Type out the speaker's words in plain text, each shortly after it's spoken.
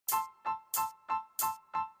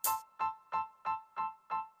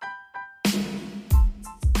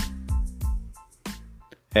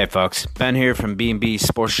Hey folks, Ben here from B&B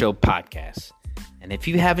Sports Show Podcast. And if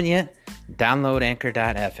you haven't yet, download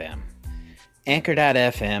Anchor.fm.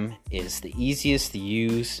 Anchor.fm is the easiest to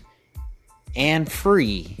use and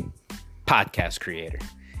free podcast creator.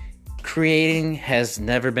 Creating has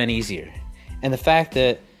never been easier. And the fact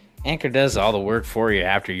that Anchor does all the work for you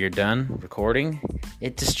after you're done recording,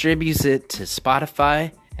 it distributes it to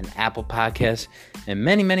Spotify and Apple Podcasts and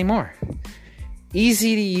many, many more.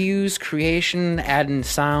 Easy to use creation, adding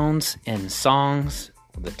sounds and songs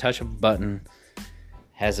with the touch of a button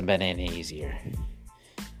hasn't been any easier.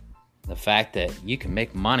 The fact that you can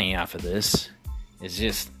make money off of this is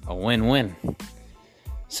just a win-win.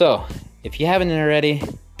 So, if you haven't already,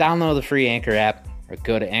 download the free Anchor app or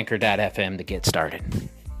go to anchor.fm to get started.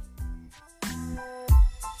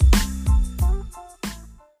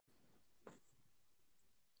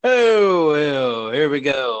 Oh, here we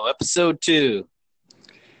go. Episode 2.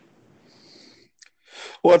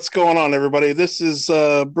 What's going on, everybody? This is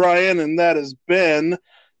Brian, and that is Ben,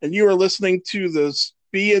 and you are listening to the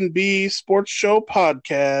B&B Sports Show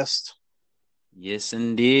Podcast. Yes,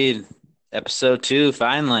 indeed. Episode 2,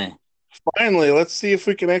 finally. Finally, let's see if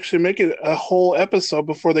we can actually make it a whole episode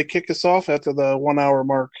before they kick us off after the 1 hour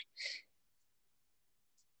mark.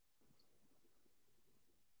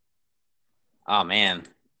 Oh, man.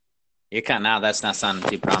 You're cutting out. That's not sounding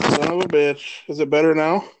too promising. Son of a bitch. Is it better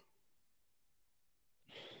now?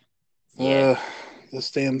 Yeah.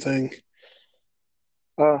 This damn thing.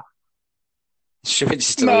 Should we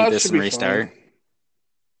just delete this and restart? Fine.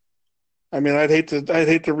 I mean, I'd hate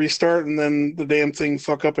to restart and then the damn thing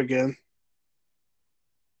fuck up again.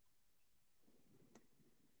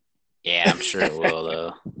 Yeah, I'm sure it will,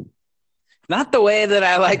 though. Not the way that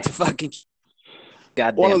I like to fucking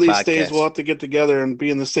goddamn One of these podcast. days we'll have to get together and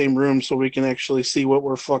be in the same room so we can actually see what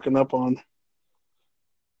we're fucking up on.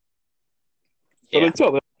 Yeah. But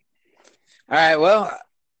until then. All right, well,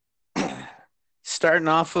 starting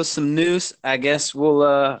off with some news, I guess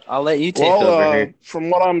I'll let you take over here. From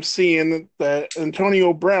what I'm seeing, that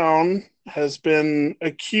Antonio Brown has been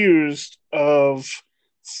accused of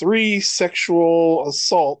 3 sexual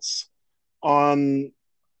assaults on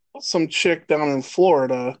some chick down in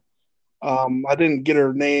Florida. I didn't get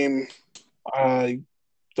her name. I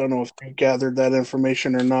don't know if you gathered that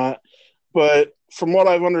information or not, but from what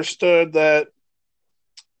I've understood, that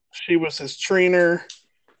she was his trainer,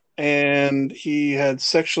 and he had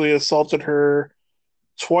sexually assaulted her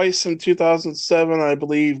twice in 2007, I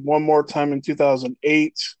believe, one more time in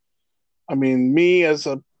 2008. I mean, me as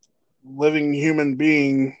a living human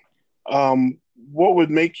being, what would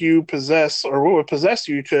make you possess, or what would possess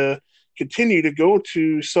you to continue to go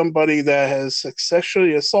to somebody that has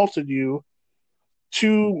sexually assaulted you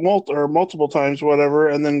multiple times, whatever,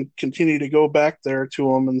 and then continue to go back there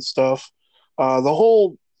to them and stuff? The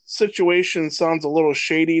whole situation sounds a little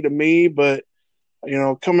shady to me, but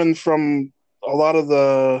coming from a lot of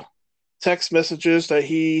the text messages that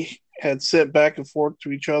he had sent back and forth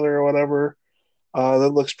to each other or whatever, that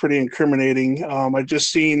looks pretty incriminating. I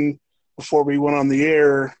just seen before we went on the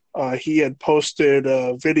air, he had posted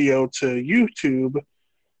a video to YouTube,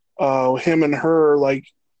 him and her like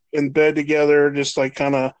in bed together, just like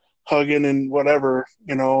kind of hugging and whatever,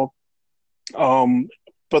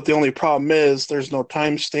 but the only problem is there's no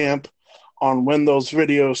timestamp on when those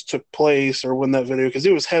videos took place or when that video, because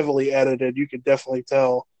it was heavily edited. You could definitely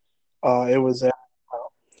tell it was.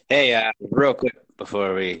 Hey, real quick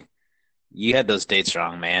before you had those dates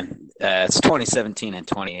wrong, man. It's 2017 and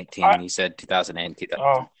 2018. You said 2008 and 2000.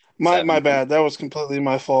 Oh, my bad. That was completely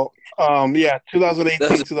my fault.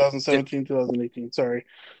 2018, 2017, 2018. Sorry.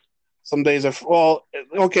 Some days are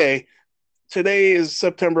okay. Today is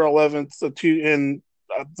September 11th.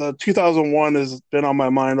 The 2001 has been on my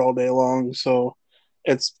mind all day long, so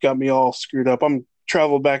it's got me all screwed up. I'm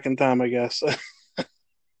traveled back in time, I guess.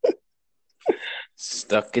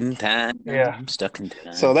 Stuck in time. Yeah, I'm stuck in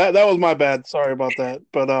time. So that was my bad. Sorry about that.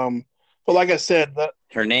 But like I said,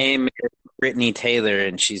 her name is Brittany Taylor,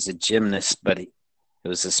 and she's a gymnast, but it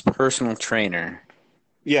was his personal trainer.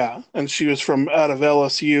 Yeah, and she was from out of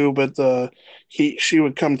LSU, but she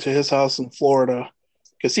would come to his house in Florida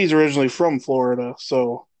because he's originally from Florida.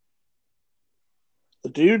 So the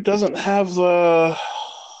dude doesn't have the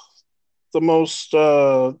most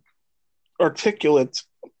articulate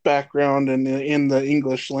background in the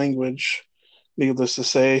English language, needless to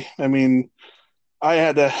say. I mean, I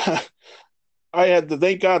had to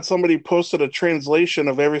thank God somebody posted a translation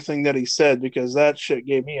of everything that he said, because that shit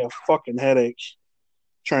gave me a fucking headache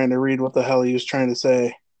trying to read what the hell he was trying to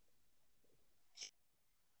say.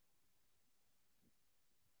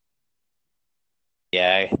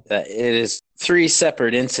 Yeah, it is three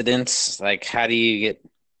separate incidents. Like, how do you get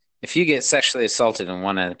if you get sexually assaulted in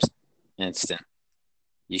one instant,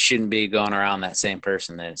 you shouldn't be going around that same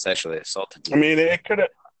person that sexually assaulted I you mean, it could have,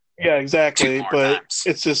 yeah, two exactly. more But times.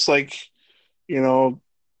 it's just like, you know,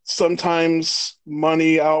 sometimes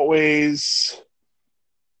money outweighs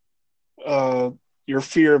uh, your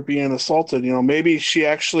fear of being assaulted. Maybe she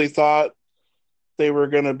actually thought they were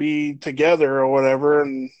going to be together or whatever,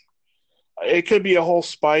 and it could be a whole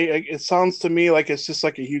spite. It sounds to me like it's just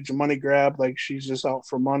like a huge money grab. Like she's just out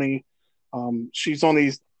for money. She's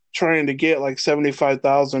only trying to get like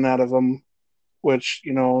 75,000 out of him, which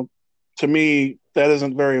to me that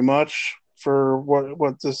isn't very much for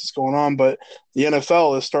what this is going on. But the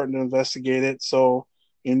NFL is starting to investigate it. So,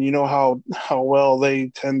 and you know how well they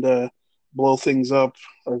tend to blow things up,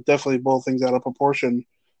 or definitely blow things out of proportion.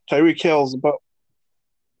 Tyreek Hill's about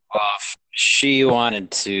Well, if she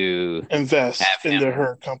wanted to invest have him into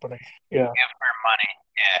her company. Yeah, give her money,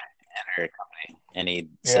 yeah, and her company, and he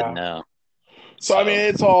said yeah. no. So I mean, So,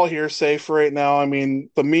 it's all hearsay for right now. I mean,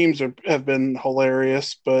 the memes have been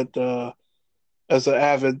hilarious, but as an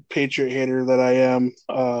avid Patriot hater that I am,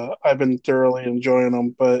 I've been thoroughly enjoying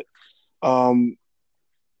them. But um,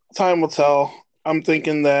 time will tell. I'm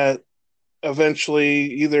thinking that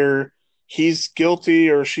eventually either he's guilty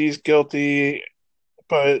or she's guilty,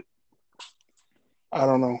 but I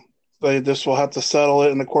don't know. They just will have to settle it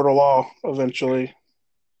in the court of law eventually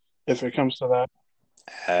if it comes to that.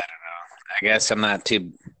 I guess I'm not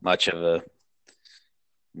too much of a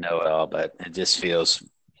know-it-all, but it just feels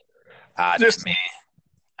odd to Just me.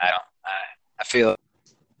 I don't. I feel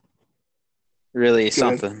really good.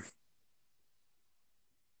 something.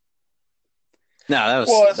 No,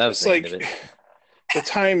 Well, it's that was just the end like of it. the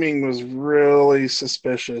timing was really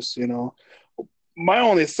suspicious. My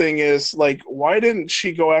only thing is like, why didn't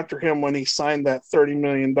she go after him when he signed that $30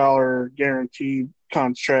 million guaranteed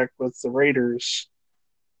contract with the Raiders?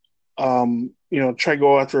 Try to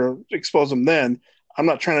go after expose him then. I'm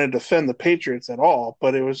not trying to defend the Patriots at all,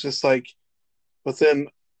 but it was just like within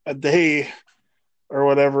a day or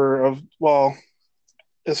whatever of, well,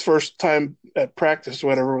 his first time at practice or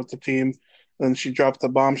whatever with the team, then she dropped the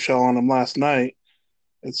bombshell on him last night.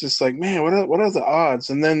 It's just like, man, what are the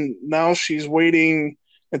odds? And then now she's waiting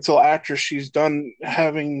until after she's done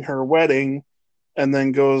having her wedding, and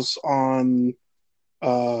then goes on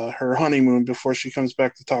her honeymoon before she comes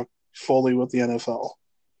back to talk fully with the NFL.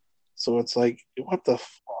 So it's like, what the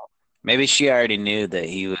Maybe she already knew that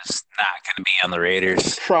he was not going to be on the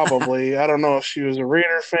Raiders. probably. I don't know if she was a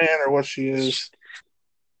Raider fan or what she is.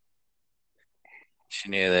 She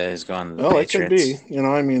knew that he was going to the Well, it could be. Patriots.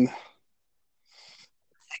 I mean,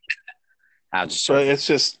 I was just but joking. it's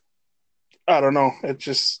just, I don't know. It's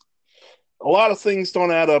just a lot of things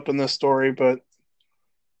don't add up in this story, but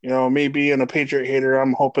me being a Patriot hater,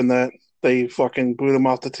 I'm hoping that they fucking boot him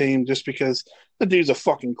off the team just because the dude's a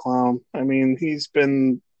fucking clown. I mean, he's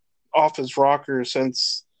been off his rocker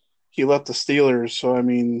since he left the Steelers. So I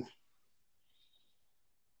mean,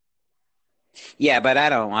 Yeah, but I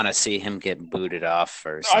don't want to see him get booted off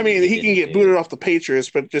for I something mean, he he can didn't get do. booted off the Patriots,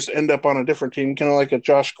 but just end up on a different team, kind of like a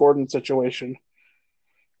Josh Gordon situation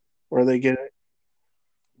where they get it.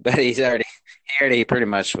 But he already pretty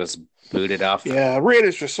much was booted off. Yeah,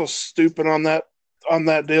 Raiders are so stupid on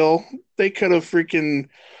that deal. They could have freaking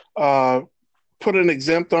uh, put an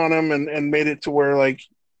exempt on him and made it to where like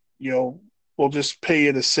we'll just pay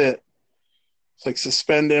you to sit. It's like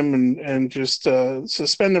suspend him and just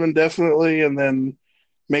suspend him indefinitely, and then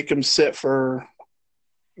make him sit for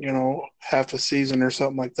half a season or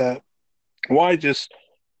something like that. Why just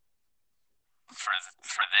For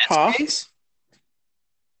huh? this case?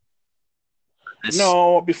 This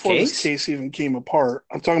No, before this case? case even came apart,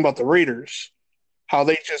 I'm talking about the Raiders. How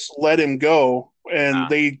they just let him go and Uh,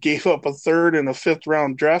 they gave up a third and a fifth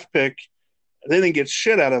round draft pick. They didn't get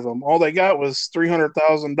shit out of him. All they got was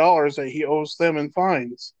 $300,000 that he owes them in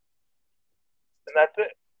fines, and that's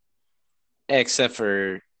it. except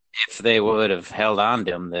for if they would have held on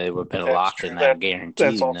to him, they would have been That's locked true. in That that guarantee,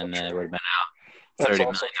 that's and also then they true. would have been out That's $30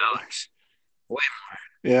 also million true. dollars. Way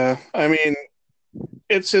Yeah, I mean,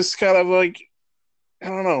 it's just kind of like, I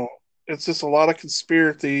don't know. It's just a lot of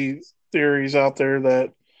conspiracy theories out there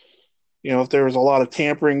that if there was a lot of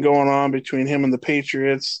tampering going on between him and the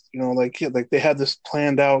Patriots, like they had this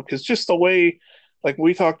planned out because just the way, like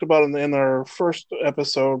we talked about in our first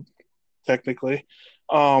episode, technically,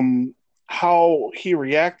 um, how he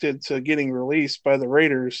reacted to getting released by the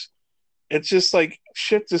Raiders. It's just like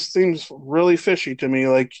shit. Just seems really fishy to me.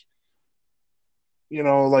 Like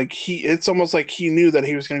like it's almost like he knew that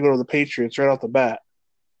he was going to go to the Patriots right off the bat.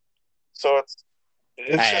 So it's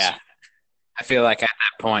It's just, I feel like at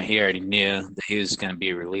that point he already knew that he was going to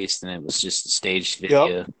be released, and it was just a staged yep.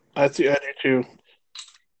 video. I do too.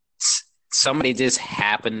 Somebody just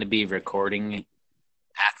happened to be recording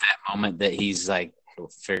at that moment that he's like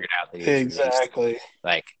figured out that he was released. Exactly.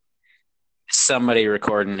 Like somebody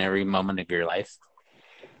recording every moment of your life.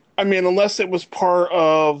 I mean, unless it was part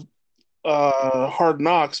of Hard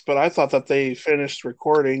Knocks, but I thought that they finished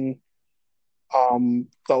recording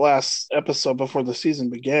the last episode before the season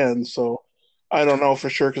began. So I don't know for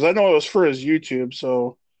sure because I know it was for his YouTube.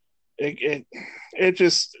 So it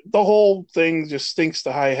just the whole thing just stinks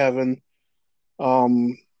to high heaven.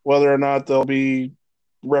 Whether or not they'll be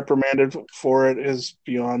reprimanded for it is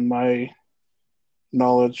beyond my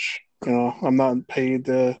knowledge. I'm not paid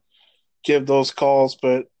to give those calls,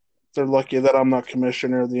 but they're lucky that I'm not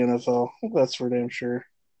commissioner of the NFL. That's for damn sure.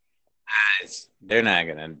 They're not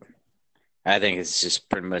gonna. I think it's just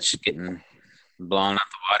pretty much getting blown out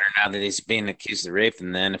the water now that he's being accused of rape,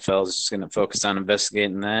 and the NFL is just going to focus on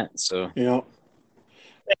investigating that. So, I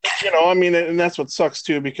mean, and that's what sucks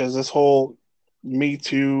too, because this whole Me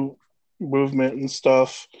Too movement and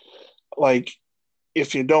stuff, like,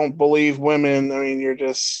 if you don't believe women, I mean,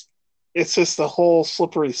 it's just the whole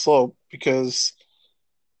slippery slope because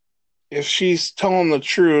if she's telling the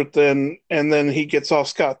truth, and then he gets off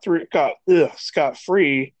scot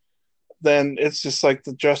free, then it's just like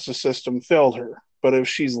the justice system failed her. But if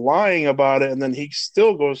she's lying about it and then he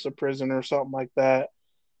still goes to prison or something like that,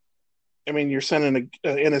 I mean, you're sending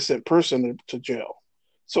an innocent person to jail.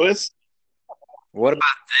 So it's. What about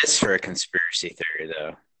this for a conspiracy theory,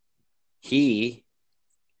 though? The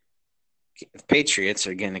Patriots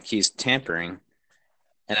are getting accused of tampering.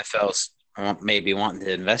 NFL's maybe wanting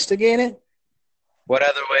to investigate it. What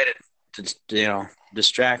other way to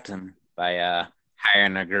distract him by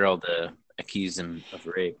hiring a girl to accuse him of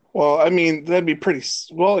rape? Well, I mean, that'd be pretty.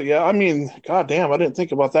 Well, yeah. I mean, goddamn, I didn't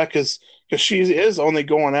think about that because she is only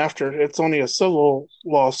going after. It's only a civil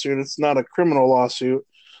lawsuit. It's not a criminal lawsuit.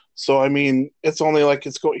 So I mean, it's only like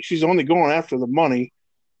she's only going after the money.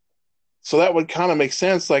 So that would kind of make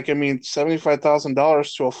sense. Like, I mean,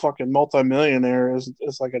 $75,000 to a fucking multimillionaire is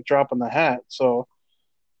like a drop in the hat. So,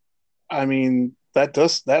 I mean,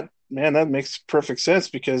 that makes perfect sense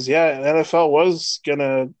because NFL was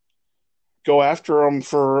gonna go after him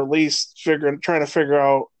for at least trying to figure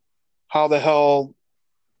out how the hell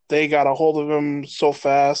they got a hold of him so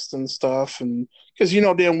fast and stuff. And because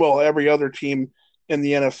damn well every other team in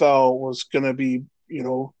the NFL was going to be,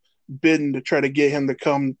 bidding to try to get him to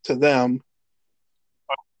come to them.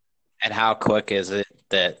 And how quick is it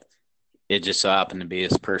that it just so happened to be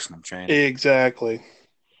his personal trainer? Exactly.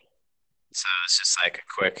 So it's just like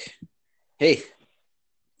a quick, hey,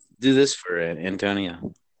 do this for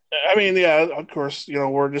Antonio. I mean, yeah, of course,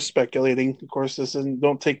 we're just speculating. Of course,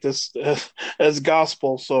 don't take this as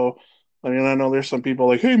gospel. So, I mean, I know there's some people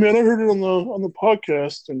like, hey, man, I heard it on the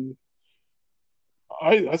podcast, and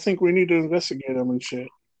I think we need to investigate them and shit.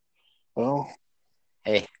 Well,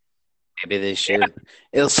 hey, maybe they should. Yeah.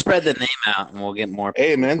 It'll spread the name out, and we'll get more people.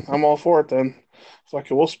 Hey, man, I'm all for it then.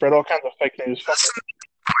 Fuck it, we'll spread all kinds of fake news.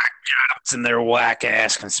 And their whack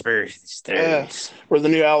ass conspiracy theories. Yeah, we're the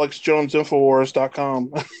new Alex Jones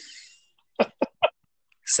Infowars.com.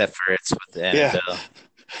 Except for it's with the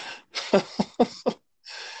NFL.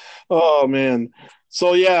 Oh man.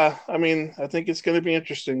 So yeah, I mean, I think it's going to be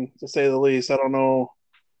interesting to say the least. I don't know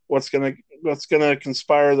what's going to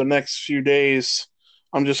conspire the next few days.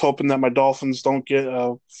 I'm just hoping that my Dolphins don't get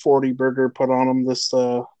a 40 burger put on them this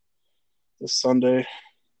Sunday.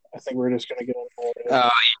 I think we're just going to get annihilated. Oh,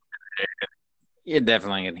 you're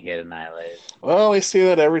definitely going to get annihilated. Well, they say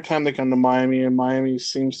that every time they come to Miami, and Miami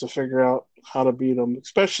seems to figure out how to beat them.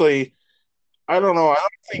 Especially, I don't know. I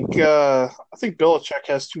think Belichick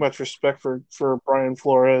has too much respect for Brian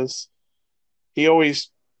Flores. He always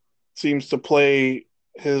seems to play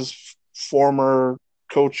his former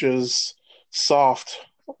coaches soft,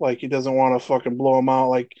 like he doesn't want to fucking blow them out.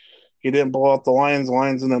 Like he didn't blow out the Lions. The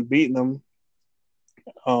Lions ended up beating them.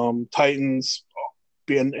 Titans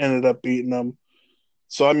ended up beating them.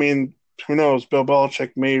 So I mean, who knows? Bill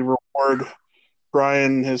Belichick may reward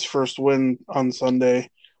Brian his first win on Sunday,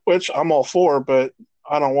 which I'm all for, but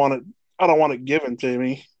I don't want it given to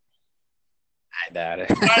me. I doubt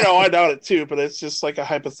it. I know, I doubt it too, but it's just like a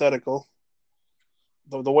hypothetical.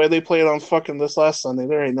 The way they played on fucking this last Sunday,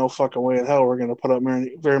 there ain't no fucking way in hell we're going to put up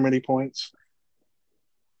very many points.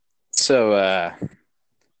 So, all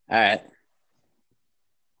right.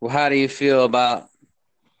 Well, how do you feel about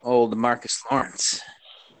old Demarcus Lawrence?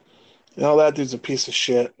 That dude's a piece of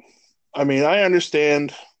shit. I mean, I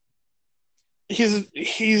understand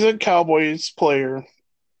he's a Cowboys player,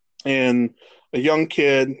 and a young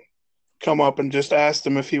kid come up and just asked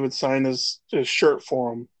him if he would sign his shirt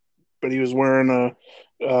for him, but he was wearing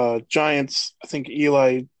a Giants, I think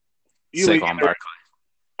Eli Saquon Barkley.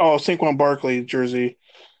 Saquon Barkley jersey,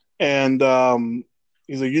 and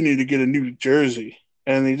he's like, "You need to get a new jersey,"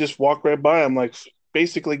 and he just walked right by him, like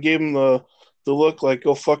basically gave him the look like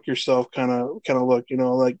 "go fuck yourself" kind of look,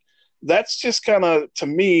 like that's just kind of to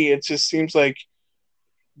me, it just seems like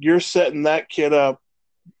you're setting that kid up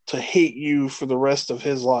to hate you for the rest of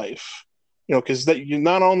his life, because that you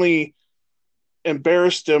not only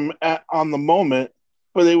embarrassed him on the moment,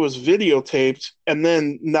 but it was videotaped, and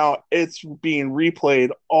then now it's being replayed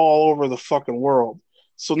all over the fucking world.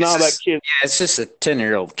 So now that kid, yeah, it's just a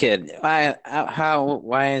 10-year-old kid. Why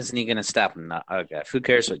isn't he going to stop him? Who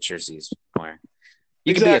cares what jersey he's wearing?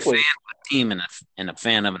 You can be a fan of a team and a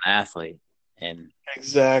fan of an athlete, and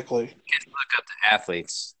exactly kids look up to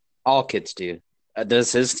athletes. All kids do.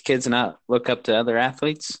 Does his kids not look up to other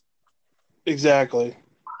athletes? Exactly.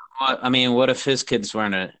 I mean, what if his kid's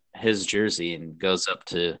wearing his jersey and goes up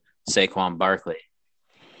to Saquon Barkley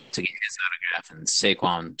to get his autograph, and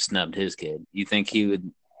Saquon snubbed his kid? You think he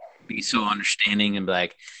would be so understanding and be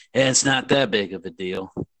like, "Yeah, it's not that big of a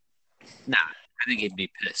deal"? Nah, I think he'd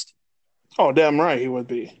be pissed. Oh, damn right he would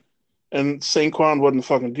be. And Saquon wouldn't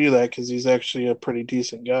fucking do that because he's actually a pretty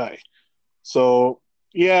decent guy. So,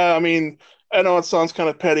 yeah, I mean, I know it sounds kind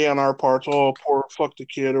of petty on our part. Oh, poor fuck the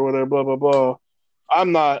kid or whatever, blah, blah, blah.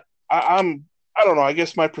 I'm not, I don't know. I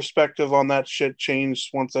guess my perspective on that shit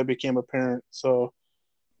changed once I became a parent. So,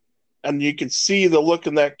 and you could see the look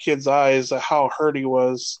in that kid's eyes at how hurt he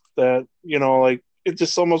was that, like, it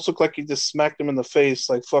just almost looked like he just smacked him in the face,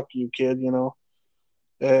 like, fuck you, kid, I don't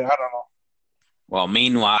know. Well,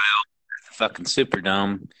 meanwhile, at the fucking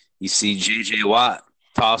Superdome, you see J.J. Watt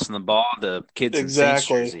tossing the ball to kids in Saints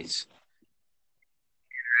jerseys,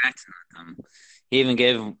 interacting with them. He even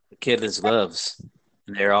gave the kid his gloves,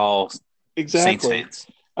 and they're all Saints fans.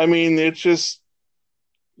 I mean, it's just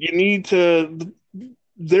you need to.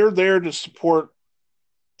 They're there to support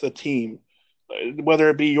the team, whether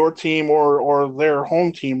it be your team or their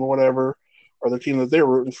home team or whatever, or the team that they're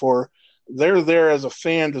rooting for. They're there as a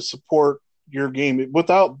fan to support your game.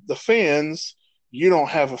 Without the fans, you don't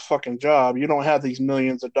have a fucking job. You don't have these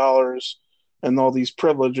millions of dollars and all these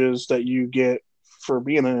privileges that you get for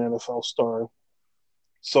being an NFL star.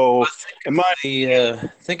 So,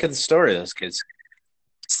 think of the story of those kids.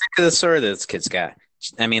 Think of the story those kids got.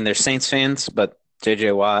 I mean, they're Saints fans, but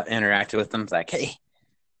J.J. Watt interacted with them. Like, hey, I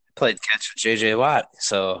played catch with J.J. Watt.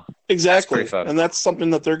 So exactly, and that's something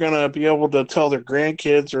that they're going to be able to tell their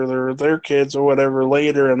grandkids or their kids or whatever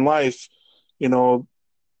later in life.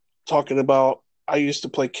 Talking about, I used to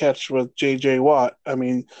play catch with J.J. Watt. I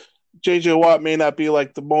mean, J.J. Watt may not be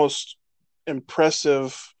like the most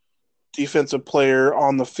impressive defensive player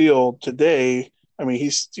on the field today. I mean,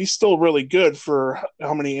 he's still really good for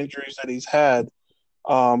how many injuries that he's had.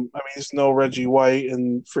 I mean, he's no Reggie White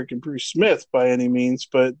and freaking Bruce Smith by any means,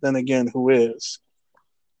 but then again, who is?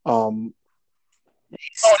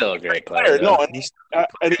 He's still a great player. No, and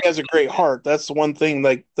he has a great heart. That's the one thing.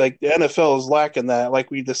 Like the NFL is lacking that. Like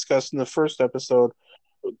we discussed in the first episode,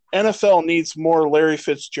 NFL needs more Larry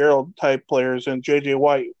Fitzgerald type players and J.J.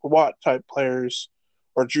 Watt type players,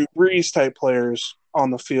 or Drew Brees type players on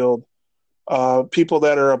the field. People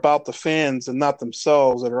that are about the fans and not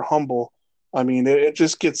themselves, that are humble. I mean, it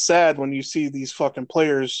just gets sad when you see these fucking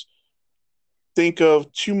players think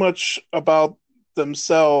of too much about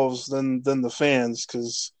themselves than the fans,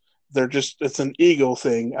 because it's an ego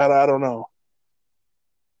thing. I don't know.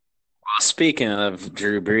 Well, speaking of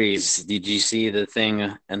Drew Brees, did you see the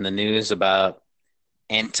thing in the news about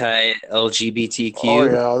anti-LGBTQ? Oh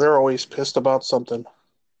yeah, they're always pissed about something.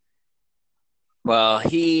 Well,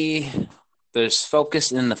 there's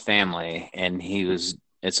Focus in the Family, and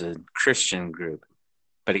it's a Christian group,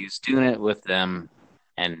 but he was doing it with them,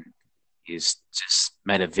 and he's just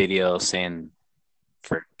made a video saying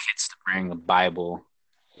for kids to bring a Bible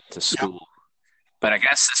to school. Yep. But I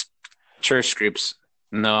guess this church group's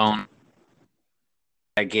known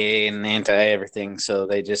gay and anti-everything, so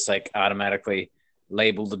they just like automatically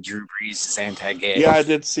labeled the Drew Brees as anti-gay. Yeah, I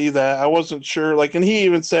did see that. I wasn't sure. Like, and he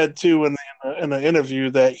even said too in an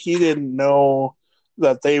interview that he didn't know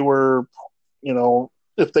that they were,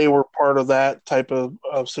 if they were part of that type of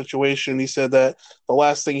situation. He said that the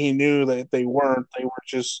last thing he knew that they were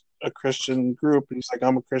just a Christian group. And he's like,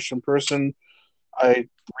 I'm a Christian person. I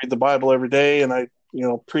read the Bible every day, and I,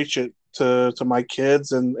 preach it to my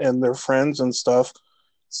kids and their friends and stuff.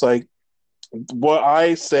 It's like, what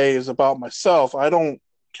I say is about myself. I don't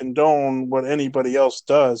condone what anybody else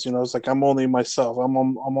does. It's like I'm only myself. I'm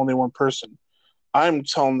only one person. I'm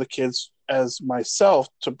telling the kids as myself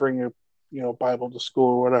to bring a Bible to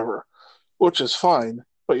school or whatever, which is fine.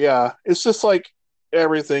 But yeah, it's just like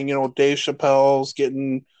everything. Dave Chappelle's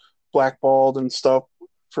getting blackballed and stuff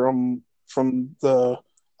from the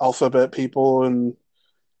alphabet people, and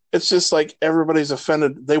it's just like everybody's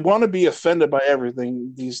offended. They want to be offended by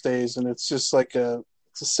everything these days, and it's just like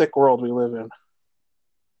it's a sick world we live in.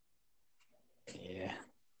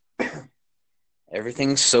 Yeah.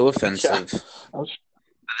 Everything's so offensive. Yeah.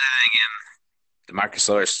 DeMarcus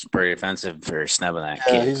Lawrence is pretty offensive for snubbing that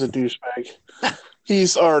Yeah, kid. he's a douchebag.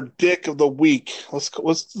 He's our dick of the week. We'll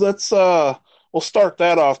start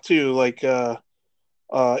that off too. Like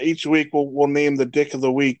each week we'll name the dick of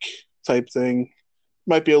the week type thing.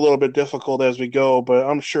 Might be a little bit difficult as we go, but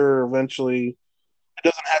I'm sure eventually it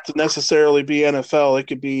doesn't have to necessarily be NFL. It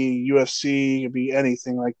could be UFC. It could be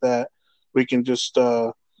anything like that. We can just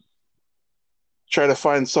try to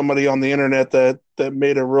find somebody on the internet that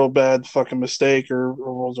made a real bad fucking mistake or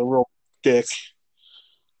was a real dick,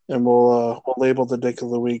 and we'll label the dick of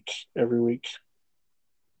the week every week.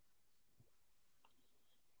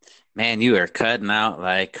 Man, you are cutting out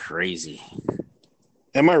like crazy.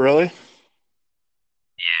 Am I really? Yeah.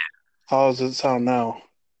 How does it sound now?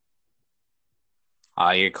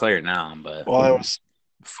 Oh, you're clear now, but Well,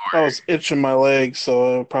 I was itching my leg,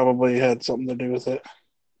 so it probably had something to do with it.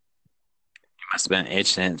 you must have been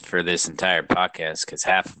itching it for this entire podcast because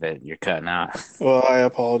half of it you're cutting out. Well, I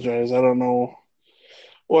apologize. I don't know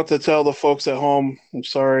what to tell the folks at home. I'm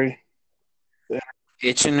sorry.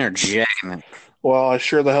 Itching or jacking it? Well, I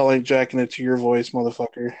sure the hell ain't jacking it to your voice,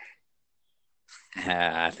 motherfucker.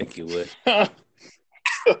 I think you would.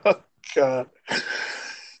 God.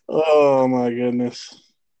 Oh, my goodness.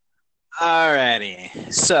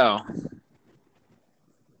 Alrighty. So,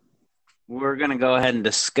 we're going to go ahead and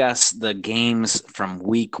discuss the games from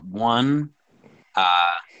week 1.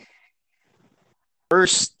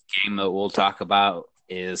 First game that we'll talk about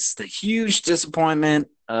is the huge disappointment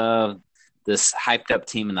of this hyped-up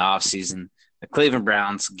team in the offseason, the Cleveland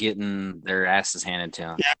Browns getting their asses handed to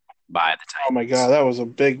them by the Titans. Oh, my God. That was a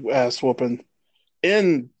big ass whooping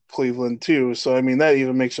in Cleveland, too. So, I mean, that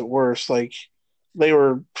even makes it worse. Like, they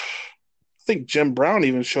were... I think Jim Brown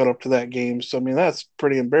even showed up to that game. So, I mean, that's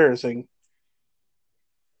pretty embarrassing.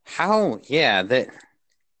 How? Yeah, that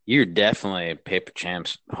you're definitely paper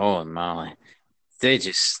champs. Holy moly. They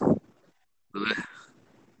just... I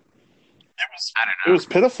don't know. It was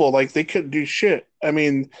pitiful. Like, they couldn't do shit. I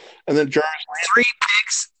mean, and then Jarvis... 3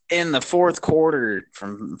 picks in the fourth quarter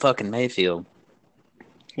from fucking Mayfield.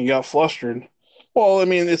 He got flustered. Well, I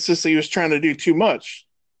mean, it's just that he was trying to do too much.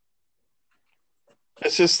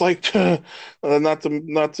 It's just like not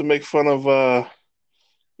to make fun of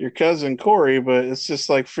your cousin Corey, but it's just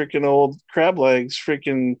like freaking old crab legs,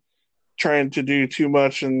 freaking trying to do too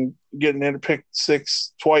much and getting in pick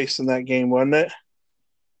 6 twice in that game, wasn't it?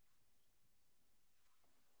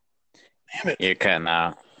 Damn it! You're cutting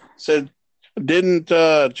out. Said, didn't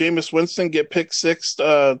Jameis Winston get pick 6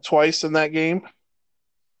 twice in that game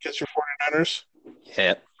against your 49ers?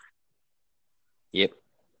 Yep.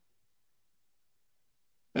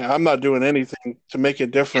 Yeah, I'm not doing anything to make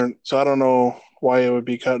it different, so I don't know why it would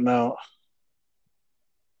be cutting out.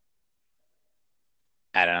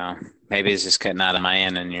 I don't know. Maybe it's just cutting out of my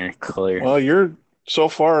end and you're clear. Well, your so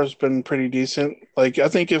far has been pretty decent. Like, I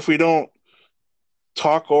think if we don't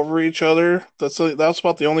talk over each other, that's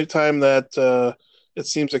about the only time that it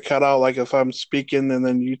seems to cut out. Like if I'm speaking and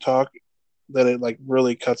then you talk, that it like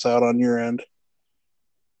really cuts out on your end.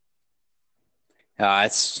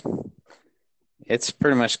 It's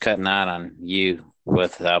pretty much cutting out on you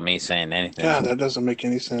without me saying anything. Yeah, that doesn't make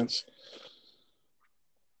any sense.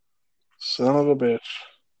 Son of a bitch.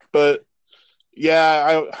 But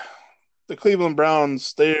yeah, the Cleveland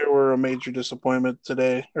Browns, they were a major disappointment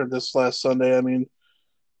today or this last Sunday. I mean,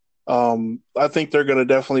 I think they're going to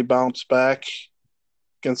definitely bounce back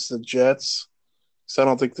against the Jets. So I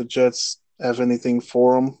don't think the Jets have anything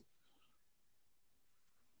for them.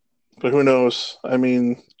 But who knows? I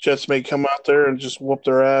mean, Jets may come out there and just whoop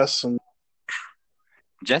their ass. And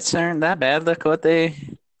Jets aren't that bad. Look what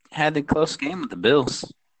they had the close game with the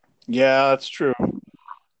Bills. Yeah, that's true.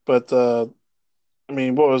 But I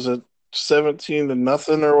mean, what was it,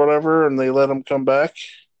 17-0 or whatever, and they let them come back.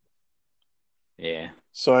 Yeah.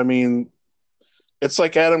 So I mean, it's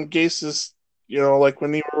like Adam Gase's. Like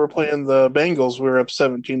when we were playing the Bengals, we were up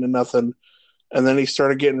 17-0, and then he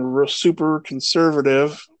started getting super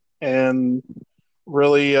conservative and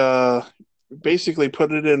really basically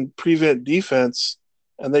put it in prevent defense,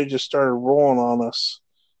 and they just started rolling on us.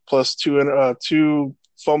 plus two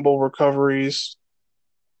fumble recoveries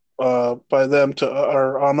by them to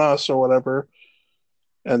or on us or whatever,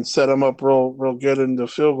 and set them up real good in the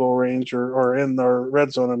field goal range or in our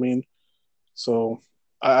red zone. I mean, so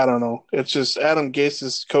I don't know. It's just Adam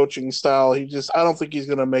Gase's coaching style. I don't think he's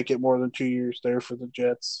going to make it more than 2 years there for the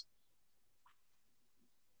Jets.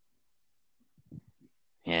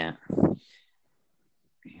 Yeah.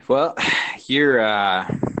 Well, your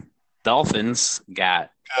Dolphins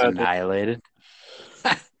got annihilated.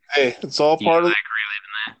 Hey, it's all Do part you of agree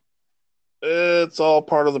it's all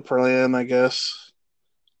part of the plan, I guess.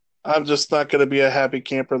 I'm just not going to be a happy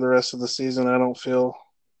camper the rest of the season. I don't feel,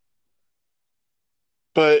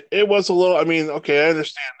 but it was a little. I mean, okay, I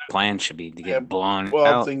understand. plan should be to Yeah, get blown well,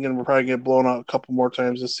 I'm out? thinking we're probably get blown out a couple more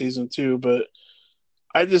times this season too, but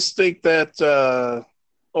I just think that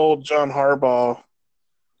old John Harbaugh,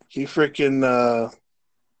 he freaking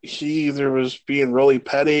he either was being really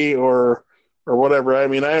petty or whatever. I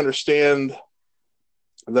mean, I understand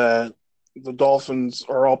that the Dolphins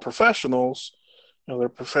are all professionals, they're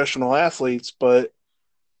professional athletes, but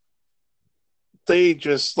they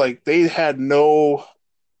just like they had no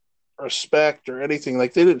respect or anything.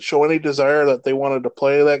 Like they didn't show any desire that they wanted to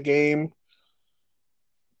play that game.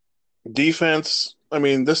 Defense, I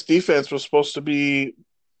mean, this defense was supposed to be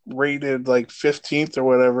rated like 15th or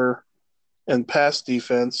whatever in pass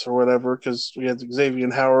defense or whatever because we had Xavier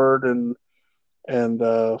Howard and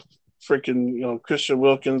freaking Christian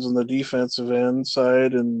Wilkins on the defensive end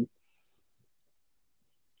side and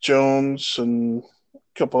Jones and a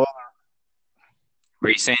couple. Were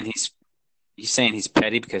you saying he's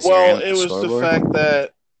petty because he Well, ran up it the was the scoreboard? fact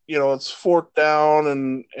that it's fourth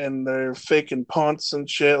down and they're faking punts and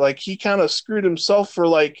shit. Like he kind of screwed himself for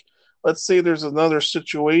like, let's say there's another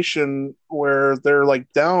situation where they're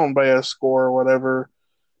like down by a score or whatever,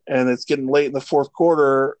 and it's getting late in the fourth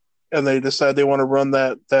quarter, and they decide they want to run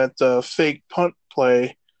that fake punt play.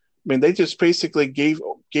 I mean, they just basically gave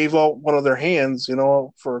out one of their hands,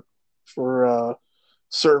 for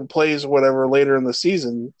certain plays or whatever later in the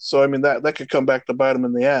season. So I mean that could come back to bite them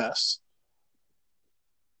in the ass.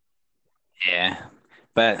 Yeah.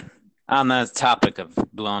 But on the topic of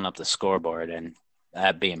blowing up the scoreboard and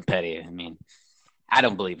that being petty, I mean, I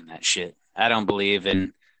don't believe in that shit. I don't believe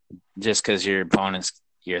in just because you're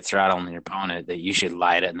throttling your opponent that you should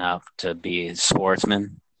light it up to be a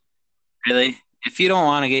sportsman. Really? If you don't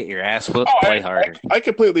want to get your ass whooped, play harder. I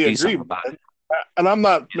completely Do agree, something about it. and I'm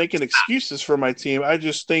not making excuses for my team. I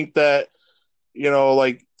just think that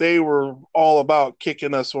like they were all about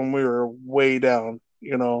kicking us when we were way down.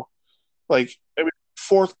 Like I mean,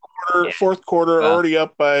 Yeah. fourth quarter, Well, already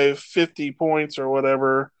up by 50 points or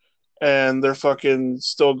whatever, and they're fucking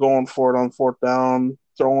still going for it on fourth down,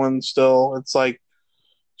 throwing still. It's like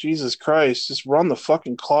Jesus Christ, just run the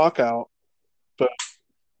fucking clock out. But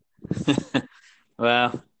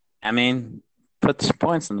well, I mean, put some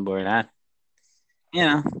points on the board. Oh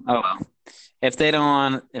well. If they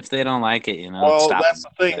don't like it, well, stop that's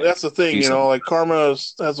them. the thing. That's the thing. Do something. Like karma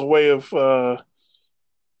has a way of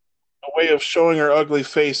showing her ugly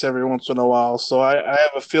face every once in a while. So I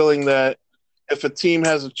have a feeling that if a team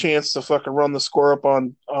has a chance to fucking run the score up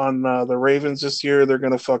on the Ravens this year, they're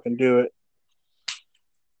gonna fucking do it.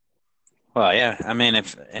 Well, yeah. I mean,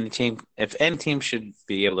 if any team should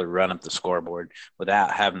be able to run up the scoreboard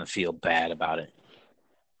without having to feel bad about it,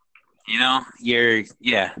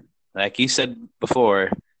 yeah, like you said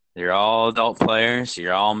before, you're all adult players.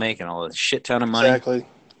 You're all making a shit ton of money. Exactly.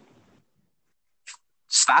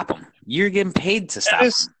 Stop them. You're getting paid to stop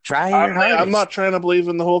them. Try your hardest. I'm not trying to believe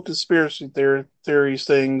in the whole conspiracy theories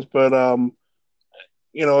things, but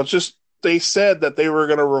it's just they said that they were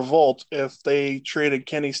going to revolt if they traded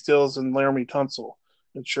Kenny Stills and Laramie Tunsil,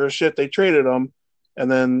 and sure as shit they traded them,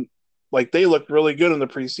 and then like they looked really good in the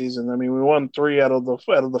preseason. I mean, we won 3 out of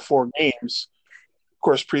the 4 games. Of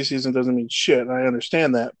course, preseason doesn't mean shit. I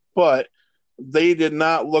understand that, but they did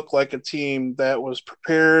not look like a team that was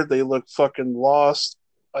prepared. They looked fucking lost,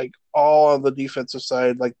 like all on the defensive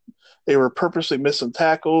side. Like they were purposely missing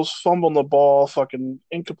tackles, fumbling the ball, fucking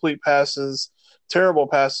incomplete passes, terrible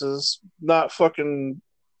passes, not fucking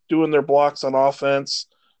doing their blocks on offense.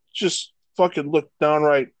 Just fucking looked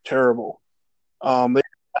downright terrible. They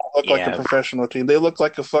look like a professional team. They look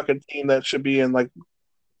like a fucking team that should be in like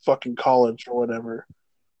fucking college or whatever.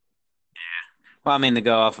 Well, I mean, to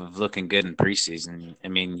go off of looking good in preseason, I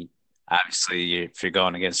mean, obviously, if you're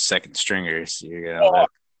going against second stringers, you're going to look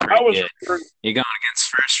pretty good. You're going against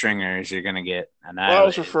first stringers, you're going to get annihilated. Well, I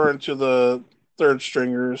was referring to the third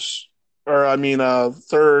stringers, or I mean,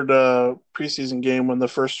 third preseason game when the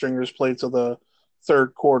first stringers played to the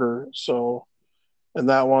third quarter. So, And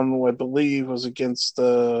that one, I believe, was against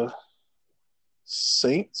the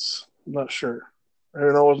Saints. I'm not sure. I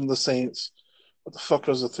don't know, it wasn't the Saints. What the fuck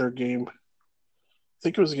was the third game? I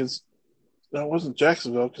think it was against. No, it wasn't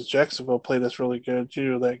Jacksonville because Jacksonville played us really good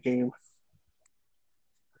too that game.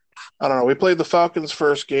 I don't know. We played the Falcons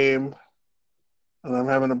first game, and I'm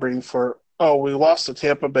having a brain fart. Oh, we lost to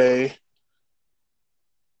Tampa Bay.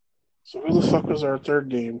 So who the fuck was our third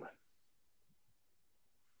game?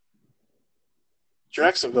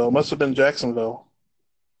 Jacksonville. Must have been Jacksonville.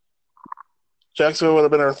 Jacksonville would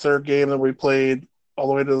have been our third game that we played all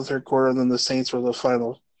the way to the third quarter, and then the Saints were the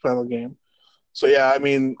final game. So yeah, I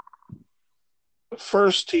mean, the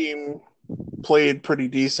first team played pretty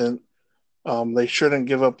decent. They shouldn't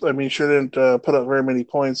give up. I mean, shouldn't put up very many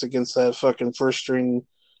points against that fucking first string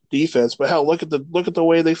defense. But hell, look at the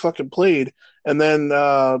way they fucking played. And then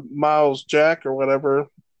Miles Jack or whatever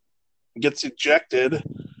gets ejected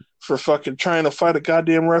for fucking trying to fight a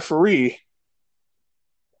goddamn referee.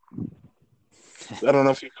 I don't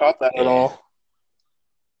know if you caught that at all.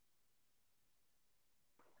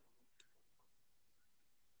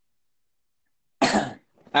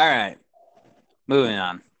 All right. Moving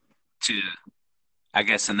on to, I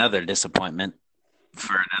guess, another disappointment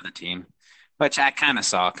for another team, which I kind of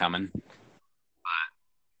saw coming.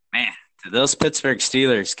 But, man, did those Pittsburgh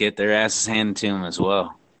Steelers get their asses handed to them as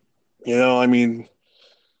well? You know, I mean,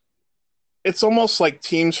 it's almost like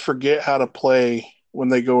teams forget how to play when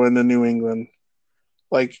they go into New England.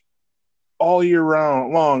 Like, all year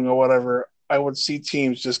round long or whatever, I would see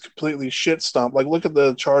teams just completely shit stomp. Like, look at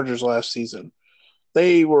the Chargers last season.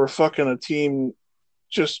 They were fucking a team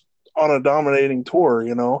just on a dominating tour,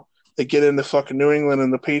 you know. They get into fucking New England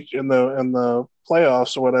in the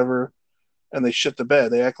playoffs or whatever, and they shit the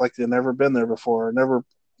bed. They act like they've never been there before, never,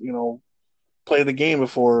 you know, played a game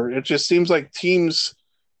before. It just seems like teams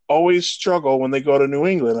always struggle when they go to New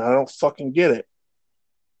England. I don't fucking get it.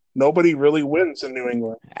 Nobody really wins in New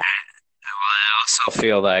England. I also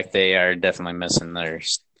feel like they are definitely missing their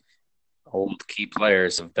old key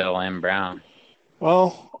players of Bell and Brown.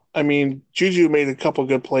 Well, I mean, Juju made a couple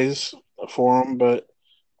good plays for him, but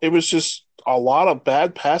it was just a lot of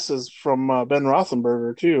bad passes from Ben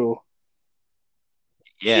Roethlisberger too.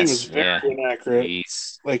 Yes, he was very inaccurate.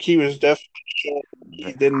 He's... Like, he was definitely showing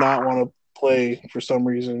he did not want to play for some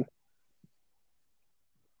reason.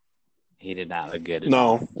 He did not look good at No.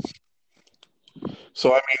 all.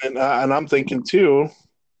 So, I mean, and I'm thinking too,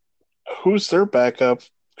 who's their backup?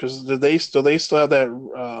 Because they still have that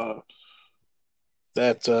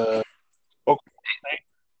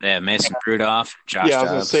Yeah, Mason Rudolph, Josh yeah, I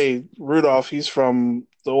was Dobbs. gonna say Rudolph. He's from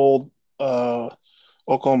the old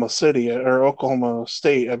Oklahoma City or Oklahoma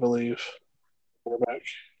State, I believe. Quarterback.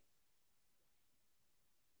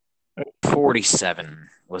 47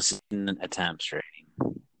 was in attempts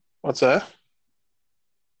rating. What's that?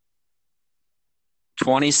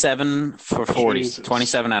 27 for 40. Jesus.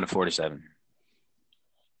 27 out of 47.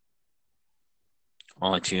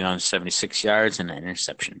 Only 276 yards and an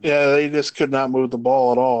interception. Yeah, they just could not move the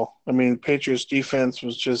ball at all. I mean, Patriots defense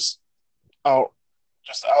was just out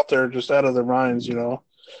there, just out of their minds, you know.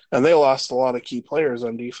 And they lost a lot of key players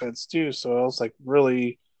on defense too. So I was like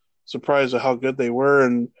really surprised at how good they were.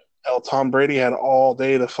 And hell, Tom Brady had all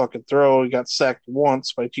day to fucking throw. He got sacked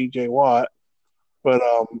once by T.J. Watt, but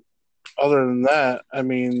other than that, I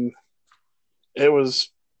mean, it was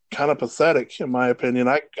kind of pathetic in my opinion.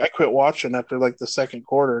 I quit watching after like the second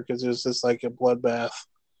quarter because it was just like a bloodbath.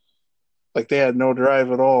 Like, they had no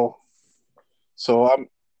drive at all. So I'm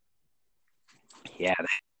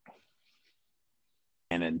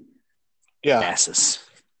asses.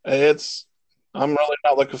 I'm really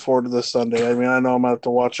not looking forward to this Sunday. I mean, I know I'm gonna have to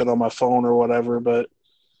watch it on my phone or whatever, but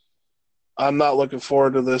I'm not looking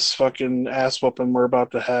forward to this fucking ass whooping we're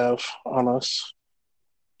about to have on us.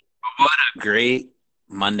 What a great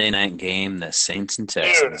Monday night game that Saints and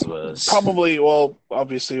Texans was. Probably, well,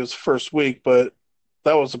 obviously it was the first week, but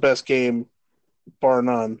that was the best game, bar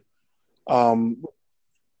none. That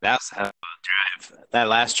was a hell of a drive. That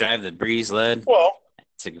last drive that Breeze led to get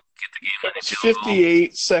the game. It was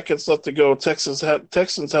 58 seconds left to go. Texans had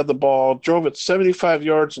the ball, drove it 75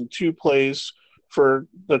 yards in 2 plays for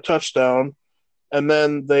the touchdown, and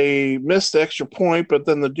then they missed the extra point, but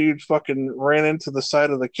then the dude fucking ran into the side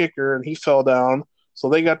of the kicker and he fell down. So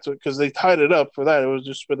they got to, because they tied it up for that. It was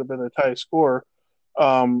just would have been a tie score.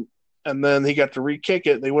 And then he got to re-kick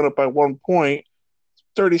it. They went up by 1 point.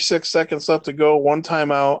 36 seconds left to go. 1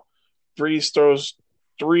 timeout. Breeze throws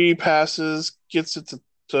 3 passes, gets it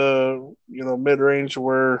to mid-range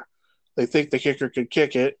where they think the kicker could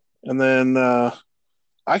kick it. And then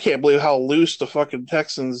I can't believe how loose the fucking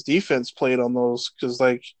Texans defense played on those because,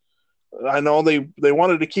 like, I know they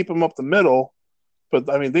wanted to keep him up the middle, but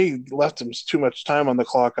I mean they left him too much time on the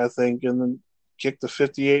clock, I think, and then kicked the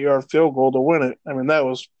 58-yard field goal to win it. I mean that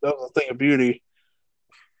was a thing of beauty.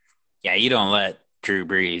 Yeah, you don't let Drew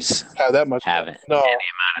Brees Have that much? have it No, any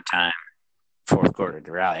amount of time, fourth quarter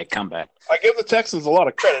to rally a comeback. I give the Texans a lot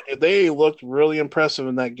of credit. They looked really impressive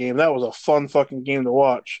in that game. That was a fun fucking game to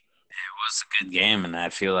watch. It was a good game, and I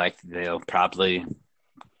feel like they'll probably,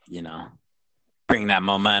 bring that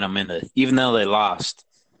momentum into. Even though they lost,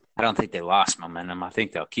 I don't think they lost momentum. I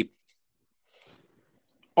think they'll keep.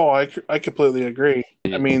 Oh, I completely agree.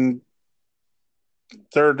 I mean,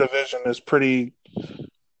 their division is pretty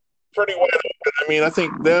wide open. I mean, I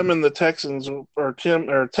think them and the Texans or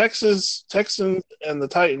Texans and the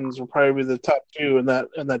Titans will probably be the top two in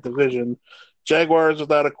that division. Jaguars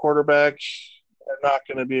without a quarterback are not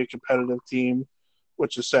going to be a competitive team,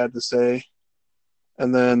 which is sad to say.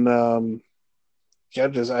 And then, I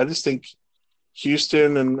just think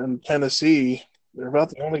Houston and Tennessee, they're about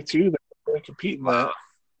the only two that really compete in that.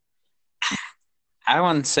 I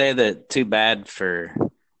wouldn't say that too bad for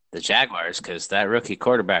the Jaguars because that rookie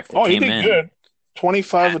quarterback that He came did in, good.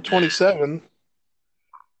 25 of 27.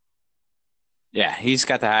 yeah, he's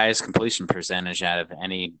got the highest completion percentage out of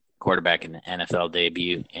any quarterback in the NFL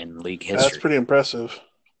debut in league history. That's pretty impressive.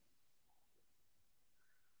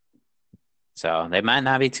 So they might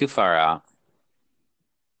not be too far out.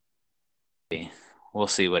 We'll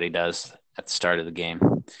see what he does at the start of the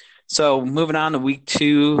game. So moving on to week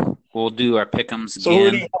 2, we'll do our pick'ems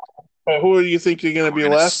again. So who do you think are going to be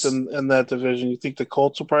last in that division? You think the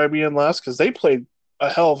Colts will probably be in last because they played a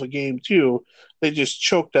hell of a game too. They just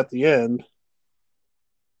choked at the end.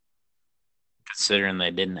 Considering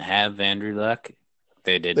they didn't have Andrew Luck,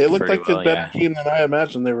 they did. They looked like well, the better team than I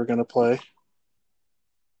imagined they were going to play.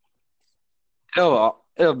 It'll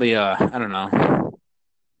be I don't know.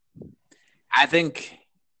 I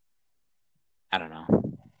don't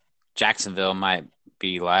know. Jacksonville might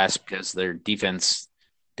be last because their defense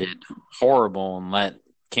did horrible and let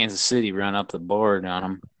Kansas City run up the board on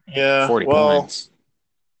them. Yeah, 40 points.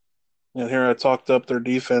 And here I talked up their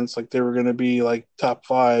defense like they were going to be like top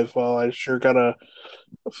 5. Well, I sure got a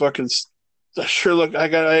fucking. I sure look. I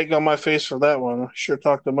got egg on my face for that one. I sure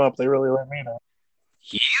talked them up. They really let me know.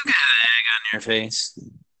 You got egg on your face.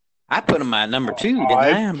 I put them at number 2, didn't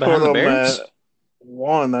I? Behind the Bears. At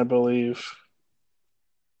 1, I believe.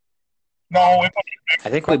 No, I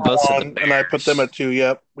think we both said the Bears. And I put them at 2.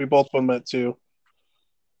 Yep, we both put them at 2.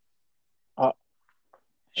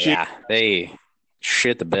 Yeah, they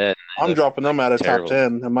shit the bed. I'm dropping them out of top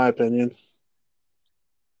 10, in my opinion.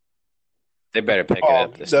 They better pick it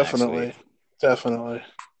up this definitely. Next week. Definitely.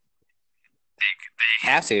 They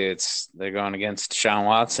have to. They're going against Deshaun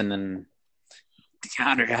Watson and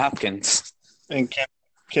DeAndre Hopkins. And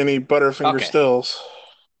Kenny Butterfinger Stills.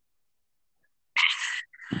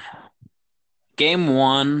 Game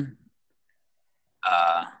 1,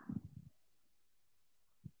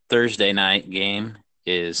 Thursday night game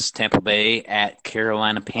is Tampa Bay at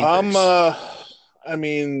Carolina Panthers. I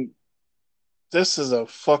mean, this is a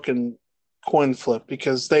fucking coin flip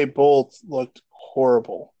because they both looked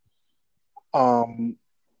horrible.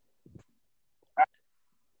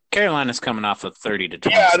 Carolina's coming off of 30-20.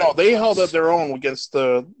 Yeah, no, they held up their own against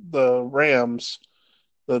the Rams,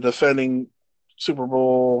 the defending Super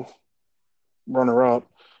Bowl runner-up.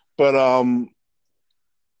 But I'm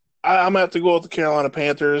gonna have to go with the Carolina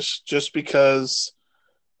Panthers just because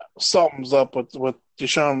something's up with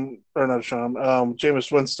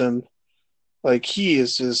Jameis Winston. Like he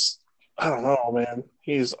is just, I don't know, man.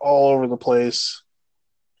 He's all over the place.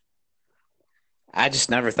 I just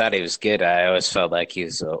never thought he was good. I always felt like he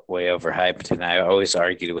was way overhyped, and I always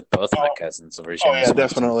argued with both of my cousins over Jameis Winston.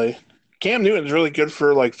 Definitely. Cam Newton's really good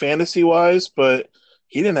for like fantasy wise, but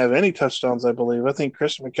he didn't have any touchdowns, I believe. I think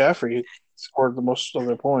Christian McCaffrey scored the most of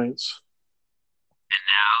their points. And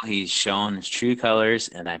now he's showing his true colors,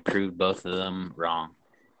 and I proved both of them wrong.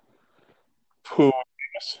 But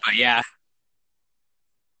yeah,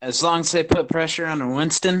 as long as they put pressure on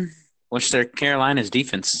Winston, which their Carolina's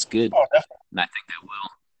defense is good, and I think they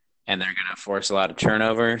will, and they're going to force a lot of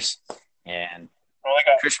turnovers. And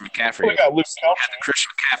Christian McCaffrey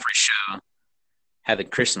had the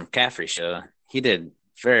Christian McCaffrey show. He did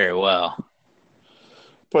very well.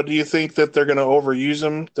 But do you think that they're going to overuse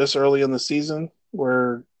him this early in the season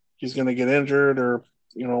where he's going to get injured or,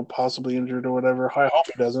 possibly injured or whatever? I hope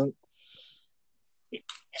he doesn't.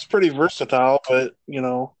 He's pretty versatile, but,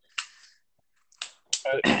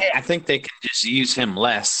 I think they can just use him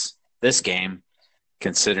less this game,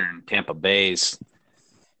 considering Tampa Bay's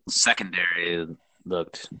secondary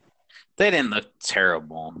looked. They didn't look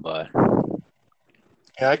terrible, but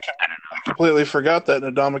Yeah, I don't know. I completely forgot that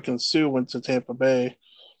Ndamukong Suh went to Tampa Bay.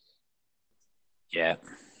 Yeah,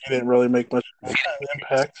 He didn't really make much of an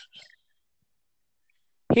impact.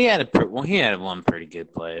 he had one pretty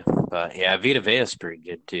good play, but yeah, Vita Vea's pretty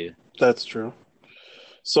good too. That's true.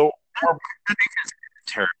 So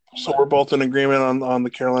Terrible. So we're both in agreement on the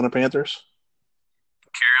Carolina Panthers.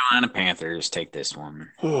 Carolina Panthers take this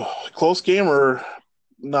one. Close game or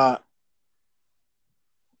not?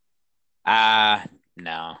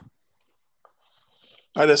 No.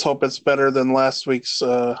 I just hope it's better than last week's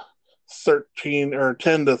 13 or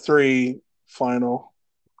 10-3 final.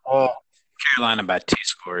 Carolina by 2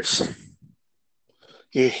 scores.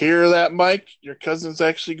 You hear that, Mike? Your cousin's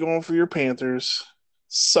actually going for your Panthers.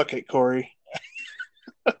 Suck it, Corey.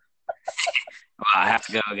 Well, I have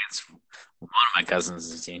to go against one of my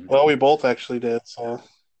cousins' team. Well, we both actually did. So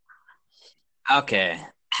okay,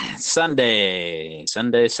 Sunday.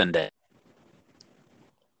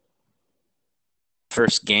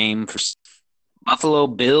 First game for Buffalo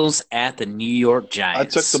Bills at the New York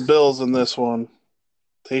Giants. I took the Bills in this one.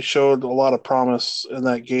 They showed a lot of promise in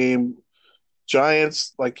that game.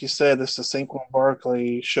 Giants, like you said, it's the Saquon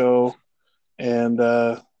Barkley show, and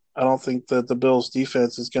I don't think that the Bills'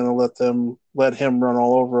 defense is going to let him run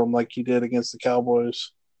all over them like he did against the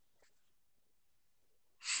Cowboys.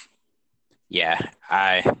 Yeah,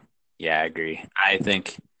 I agree. I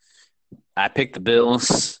think I picked the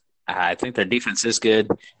Bills. I think their defense is good.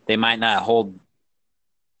 They might not hold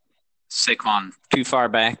Saquon too far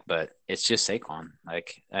back, but it's just Saquon.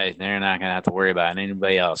 They're not going to have to worry about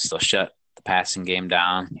anybody else. They'll shut the passing game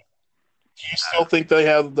down. Do you still think they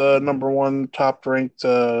have the number one top-ranked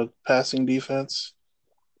passing defense?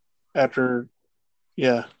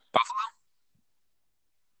 Yeah.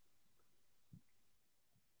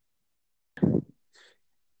 Buffalo?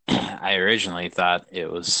 I originally thought it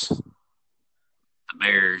was the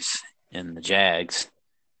Bears and the Jags.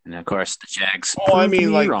 And, of course, the Jags proved me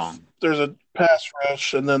wrong. There's a pass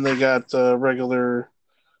rush, and then they got regular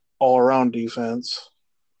all-around defense.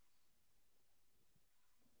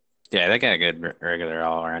 Yeah, they got a good regular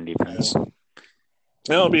all-around defense.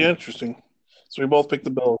 Yeah. It'll be interesting. So we both picked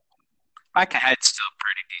the Bills. Micah Hyde's still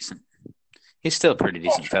pretty decent. He's still a pretty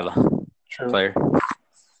decent player.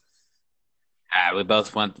 We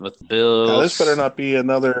both went with the Bills. Now, this better not be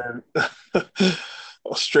another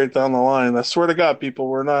straight down the line. I swear to God, people,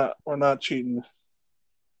 we're not cheating.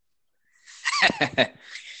 All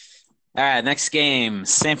right, next game,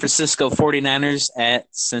 San Francisco 49ers at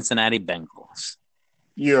Cincinnati Bengals.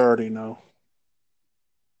 You already know.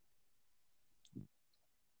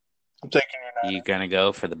 I'm taking your Niners. You gonna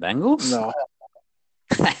go for the Bengals? No.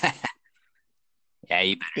 Yeah,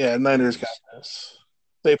 you better. Yeah, Niners got this.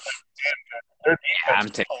 They play damn good. Their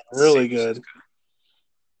defense is really good.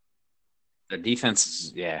 The defense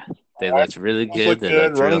is, they looked really good. They looked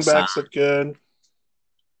good. Running backs look good.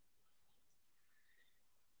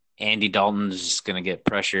 Andy Dalton's just going to get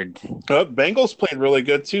pressured. Bengals played really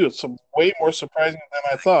good, too. It's way more surprising than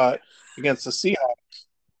I thought against the Seahawks.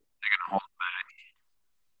 They're going to hold back.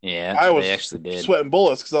 Yeah, they actually did. Sweating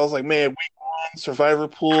bullets because I was like, man, week 1, Survivor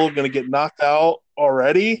Pool, going to get knocked out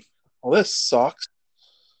already? Well, this sucks.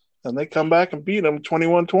 And they come back and beat them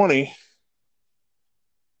 21-20.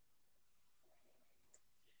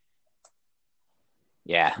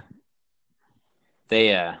 Yeah.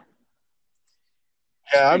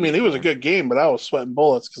 Yeah, I mean, it was a good game, but I was sweating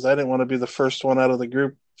bullets because I didn't want to be the first one out of the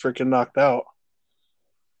group freaking knocked out.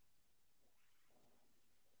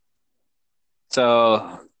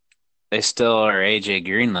 So they still are AJ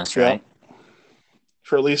Greenless, right?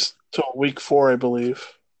 For at least till week 4, I believe.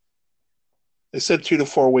 They said 2 to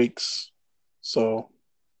 4 weeks. So.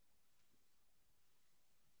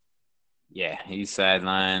 Yeah, he's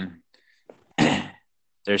sidelined.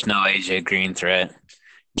 There's no AJ Green threat.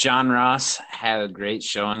 John Ross had a great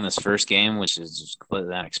showing this first game, which is just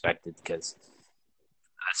completely unexpected because,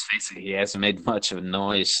 let's face it, he hasn't made much of a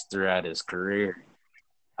noise throughout his career.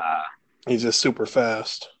 He's just super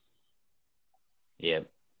fast. Yeah.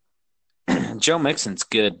 Joe Mixon's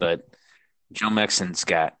good, but Joe Mixon's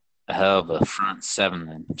got a hell of a front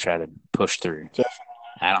seven to try to push through.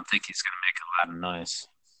 Definitely. I don't think he's going to make a lot of noise.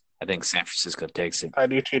 I think San Francisco takes it. I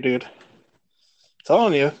do too, dude.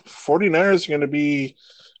 Telling you, 49ers are going to be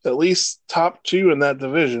at least top 2 in that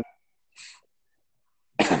division.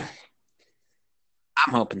 I'm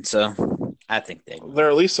hoping so. I think they will.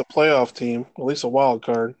 They're at least a playoff team, at least a wild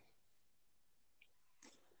card.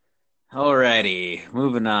 Alrighty,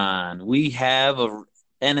 moving on. We have a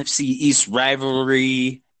NFC East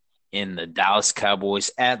rivalry. in the Dallas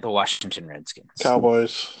Cowboys at the Washington Redskins.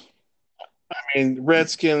 Cowboys. I mean,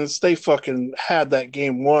 Redskins, they fucking had that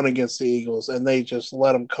game won against the Eagles, and they just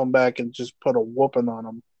let them come back and just put a whooping on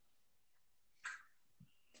them.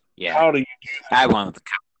 Yeah. How do you do that? I won with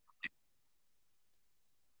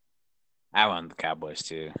the Cowboys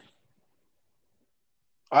too.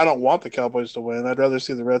 I don't want the Cowboys to win. I'd rather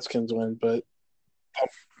see the Redskins win, but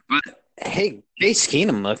hey, Case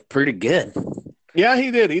Keenum looked pretty good. yeah,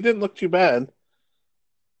 he did. He didn't look too bad.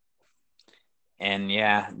 And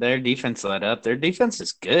yeah, their defense let up. Their defense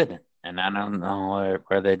is good, and I don't know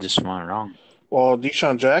where they just went wrong. Well,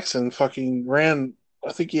 Deshaun Jackson fucking ran.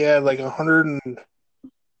 I think he had like 100 and I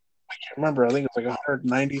can't remember. I think it's like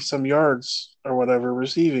 190 some yards or whatever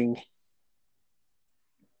receiving.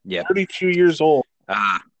 Yeah, 32 years old.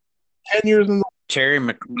 10 years in the Terry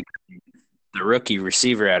McLaurin, the rookie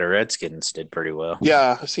receiver out of Redskins, did pretty well.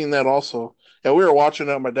 Yeah, I've seen that also. Yeah, we were watching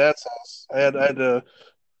it at my dad's house. I had to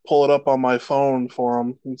pull it up on my phone for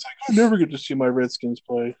him. It's like, I never get to see my Redskins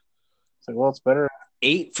play. It's like, well, it's better.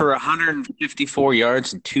 8 for 154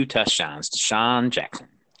 yards and 2 touchdowns. Deshaun Jackson.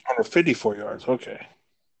 154 yards. Okay.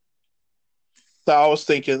 So I was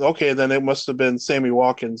thinking, okay, then it must have been Sammy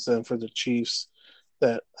Watkins then for the Chiefs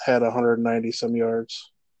that had 190 some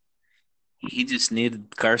yards. He just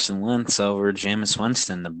needed Carson Wentz over Jameis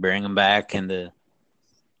Winston to bring him back into.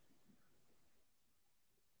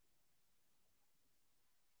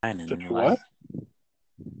 What?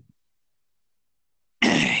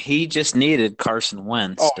 He just needed Carson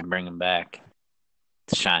Wentz to bring him back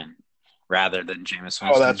to shine, rather than Jameis Winston.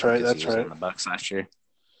 Oh, that's right. That's right. On the Bucs last year.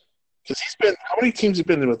 Because he's been, how many teams he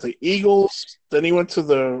been in with? The Eagles. Then he went to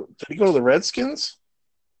did he go to the Redskins?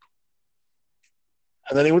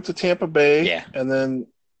 And then he went to Tampa Bay. Yeah. And then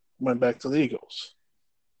went back to the Eagles.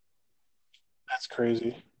 That's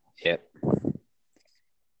crazy. Yep.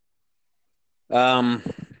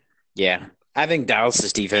 Yeah. I think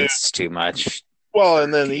Dallas' defense is too much. Well,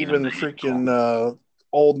 and then even freaking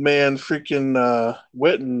old man freaking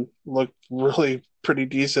Witten looked really pretty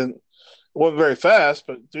decent. Wasn't very fast,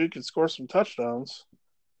 but dude could score some touchdowns.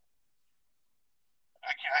 I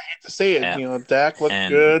hate to say it, yeah. Dak looked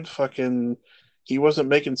good. Fucking, he wasn't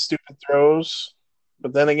making stupid throws.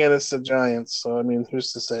 But then again, it's the Giants, so I mean,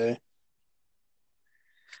 who's to say?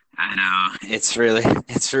 I know it's really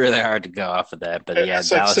hard to go off of that, but yeah,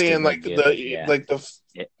 it's like saying like the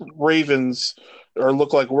Ravens or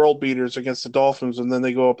look like world beaters against the Dolphins, and then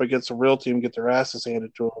they go up against a real team and get their asses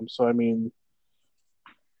handed to them. So I mean,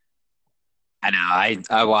 I know.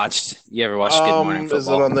 I watched. You ever watched Good Morning Football? Is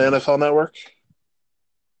it on the NFL Network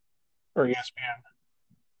or ESPN?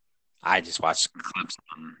 I just watched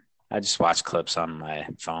clips on my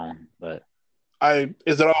phone, but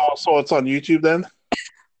is it also it's on YouTube then?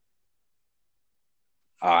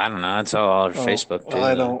 Oh, I don't know. It's all over Facebook too.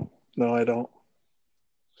 I don't. No, I don't.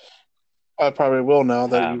 I probably will now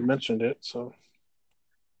that you mentioned it. So.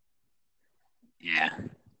 Yeah,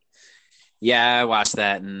 I watched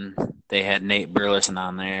that, and they had Nate Burleson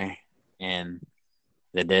on there, and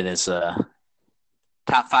they did his top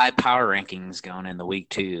 5 power rankings going into week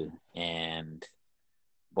 2, and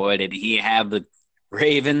boy, did he have the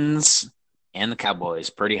Ravens and the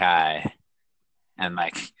Cowboys pretty high, and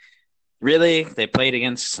like. Really? They played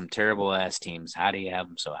against some terrible-ass teams. How do you have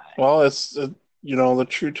them so high? Well, it's the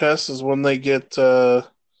true test is when they get because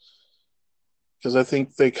I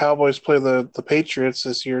think the Cowboys play the Patriots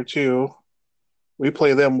this year too. We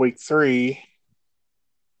play them week 3.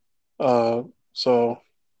 So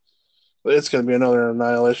it's going to be another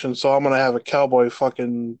annihilation. So I'm going to have a Cowboy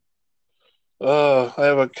fucking I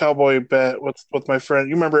have a Cowboy bet with my friend.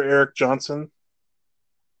 You remember Eric Johnson?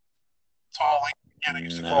 Tall, I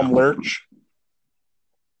used to call him Lurch.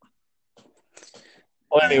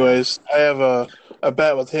 Well, anyways, I have a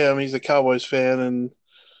bet with him. He's a Cowboys fan, and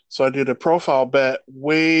so I did a profile bet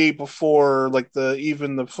way before like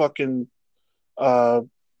the fucking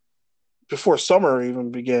before summer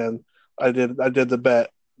even began. I did the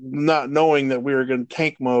bet, not knowing that we were going to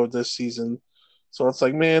tank mode this season. So it's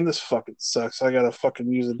like, man, this fucking sucks. I gotta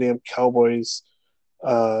fucking use a damn Cowboys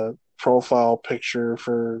profile picture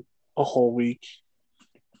for a whole week.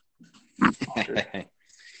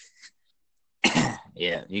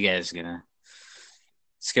 Yeah, you guys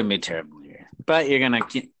it's gonna be a terrible year, but you're gonna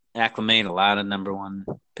acclimate a lot of number 1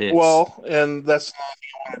 picks. Well, and that's not what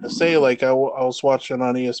I wanted to say. Like I was watching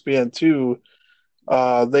on ESPN too.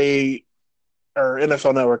 They or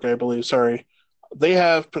NFL Network, I believe. Sorry, they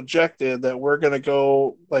have projected that we're gonna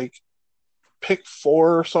go like pick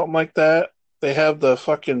 4 or something like that. They have the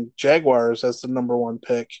fucking Jaguars as the number 1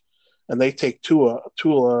 pick, and they take Tua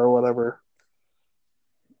or whatever.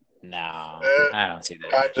 No, Eh, I don't see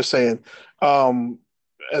I'm that. just saying. Um,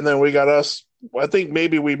 and then we got us. I think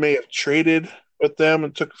maybe we may have traded with them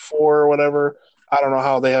and took 4 or whatever. I don't know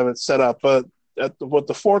how they have it set up, but with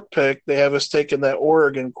the 4th pick, they have us taking that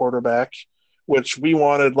Oregon quarterback, which we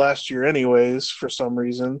wanted last year anyways for some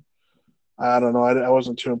reason. I don't know. I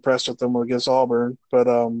wasn't too impressed with them against Auburn, but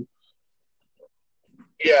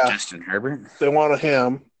yeah, Justin Herbert. they wanted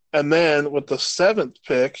him. And then with the 7th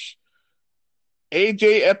pick,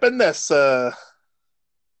 AJ Epinesa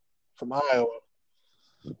from Iowa.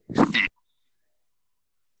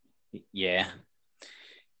 Yeah.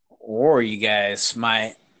 Or you guys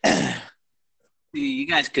might. You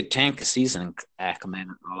guys could tank a season and acclimate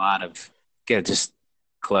a lot of. Get just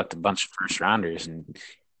collect a bunch of first rounders, and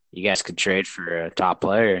you guys could trade for a top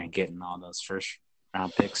player and getting all those first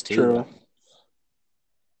round picks too. True.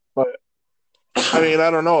 But I mean,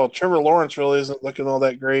 I don't know. Trevor Lawrence really isn't looking all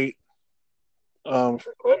that great for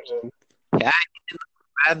Clemson. Yeah,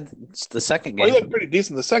 it's the second Well, he game. looked pretty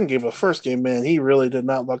decent the second game. The first game, man, he really did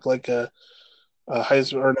not look like a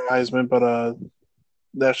Heisman or not Heisman, but a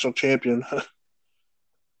national champion.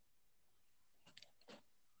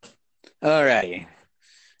 All righty.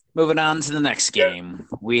 Moving on to the next game,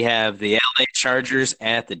 we have the LA Chargers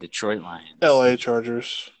at the Detroit Lions. LA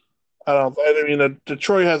Chargers. I mean,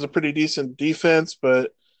 Detroit has a pretty decent defense,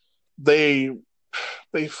 but they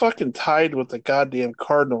fucking tied with the goddamn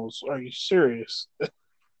Cardinals. Are you serious?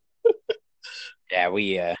 Yeah,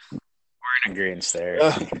 we're in agreement there.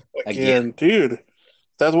 Again, dude.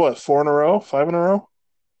 That's what, 4 in a row? 5 in a row?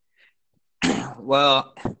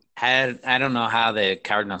 Well, I don't know how the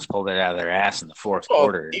Cardinals pulled it out of their ass in the fourth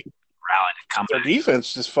quarter. Rallied to come Their back.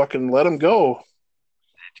 defense just fucking let them go.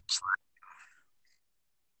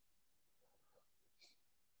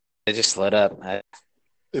 They just lit up.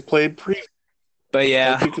 They played pretty But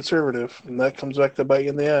yeah, too conservative, and that comes back to bite you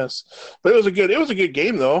in the ass. But it was a good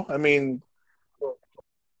game though. I mean,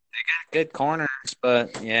 good corners,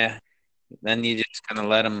 but yeah, then you just gonna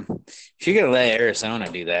let them. If you're gonna let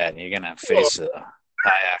Arizona do that, you're gonna face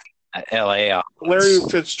LA. Larry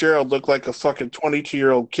Fitzgerald looked like a fucking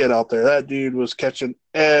 22-year-old kid out there. That dude was catching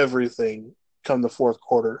everything come the fourth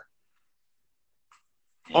quarter.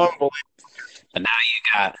 Unbelievable. But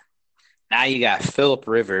now you got Philip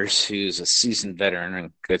Rivers, who's a seasoned veteran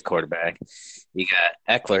and good quarterback. You got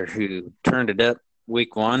Eckler, who turned it up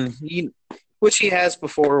week 1, which he has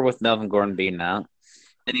before with Melvin Gordon being out.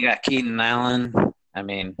 Then you got Keenan Allen. I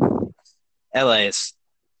mean, LA is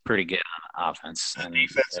pretty good on offense. And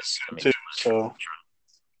defense is good too. So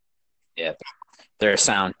yeah, they're a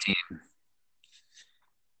sound team.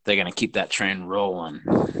 They're gonna keep that train rolling.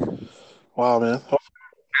 wow, man.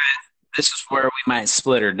 This is where we might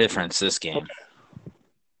split our difference this game. Okay.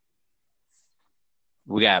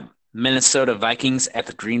 We got Minnesota Vikings at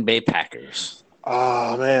the Green Bay Packers.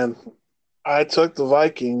 Oh, man. I took the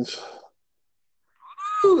Vikings.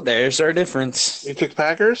 Ooh, there's our difference. You took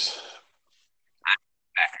Packers?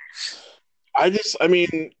 Packers. I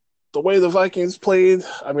mean, the way the Vikings played,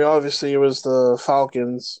 I mean, obviously it was the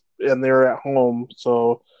Falcons, and they were at home,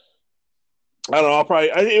 so I don't know.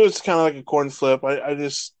 It was kind of like a coin flip.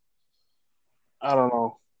 I don't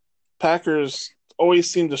know. Packers always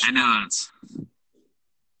seem to.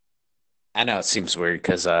 I know it seems weird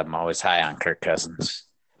because I'm always high on Kirk Cousins.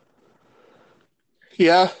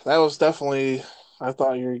 Yeah, that was definitely. I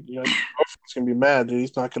thought you're gonna be mad, dude.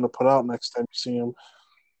 He's not gonna put out next time you see him.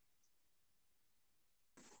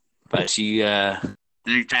 But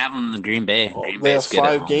they're traveling to Green Bay. Green they have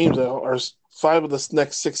 5 games or 5 of the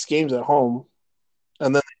next 6 games at home,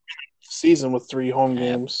 and then the season with 3 home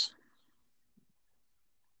games.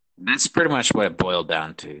 That's pretty much what it boiled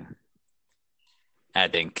down to, I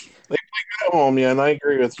think. They play good at home, yeah, and I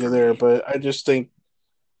agree with you there, but I just think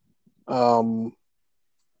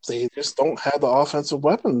they just don't have the offensive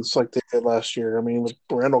weapons like they did last year. I mean, with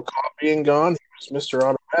Randall Cobb being gone, he was Mr.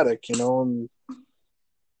 Automatic, and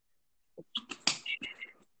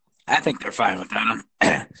I think they're fine without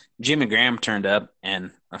him. Jimmy Graham turned up,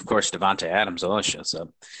 and, of course, Devontae Adams always shows up.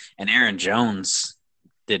 And Aaron Jones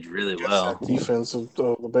did really well. Defense of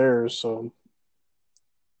the Bears, so.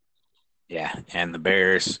 Yeah, and the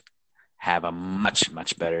Bears have a much,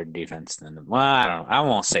 much better defense than the – well, I don't know. I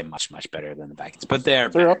won't say much, much better than the Vikings, but they're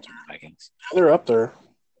up there. The Vikings. They're up there.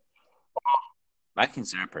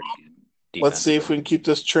 Vikings are pretty good. Defense. Let's see if we can keep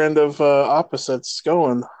this trend of opposites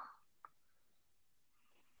going.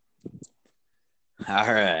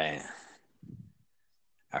 All right.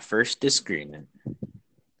 Our first disagreement.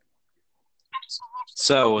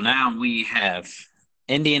 So now we have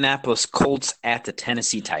Indianapolis Colts at the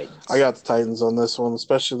Tennessee Titans. I got the Titans on this one,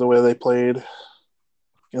 especially the way they played.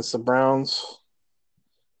 against the Browns.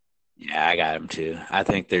 Yeah, I got them too. I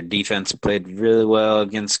think their defense played really well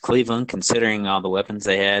against Cleveland, considering all the weapons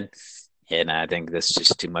they had. And I think that's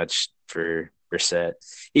just too much for Brissett.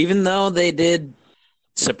 Even though they did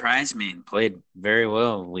surprise me and played very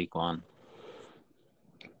well week one.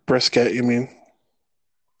 Brisket, you mean?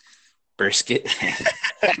 Brisket.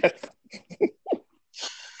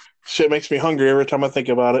 Shit makes me hungry every time I think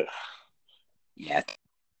about it. Yeah.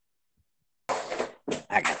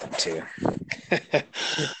 I got them too.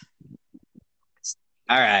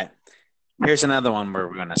 All right. Here's another one where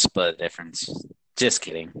we're going to split a difference. Just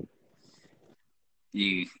kidding.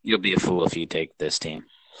 You'll be a fool if you take this team.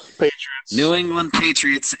 Patriots. New England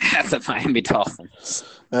Patriots at the Miami Dolphins.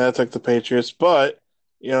 I took the Patriots, but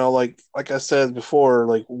like I said before,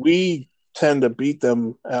 like we tend to beat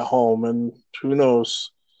them at home, and who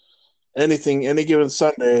knows? Any given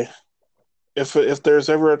Sunday, if there's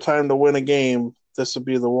ever a time to win a game, this would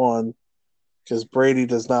be the one. Because Brady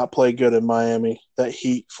does not play good in Miami. That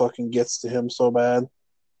heat fucking gets to him so bad.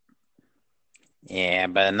 Yeah,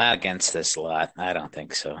 but not against this lot. I don't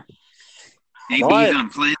think so. Maybe you're going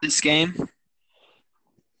to play this game?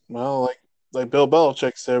 Well, like Bill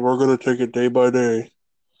Belichick said, we're going to take it day by day.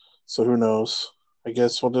 So who knows? I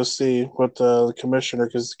guess we'll just see what the commissioner,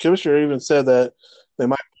 because the commissioner even said that they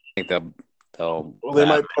might. I think they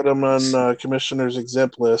might put him on commissioner's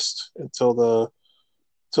exempt list until the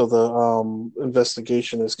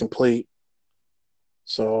investigation is complete.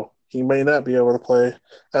 So he may not be able to play.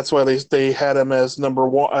 That's why they had him as number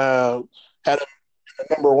one. Had him in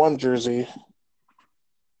the number one jersey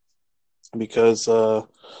because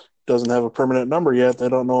doesn't have a permanent number yet. They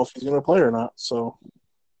don't know if he's going to play or not. So,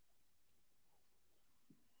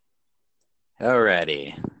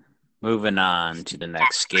 alrighty, moving on to the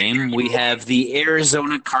next game. We have the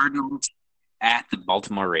Arizona Cardinals at the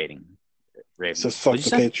Baltimore Ravens. So fuck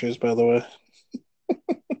the Patriots, by the way.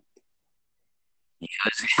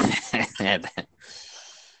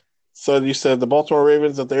 So you said the Baltimore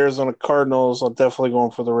Ravens at the Arizona Cardinals. I'm definitely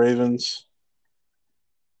going for the Ravens.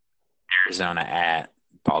 Arizona at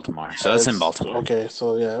Baltimore. So it's in Baltimore. Okay,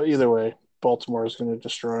 so yeah, either way, Baltimore is going to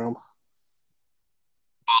destroy them.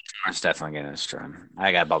 Baltimore's definitely going to destroy them.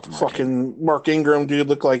 I got Baltimore. Fucking too. Mark Ingram, dude,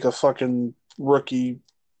 looked like a fucking rookie,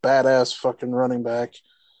 badass fucking running back.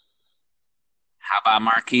 How about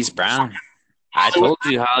Marquise Brown? I told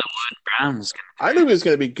you Hollywood Brown was going to. I knew he was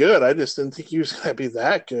going to be good. I just didn't think he was going to be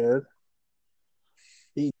that good.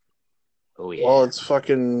 Oh yeah. Well, it's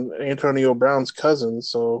fucking Antonio Brown's cousin,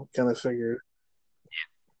 so kind of figured.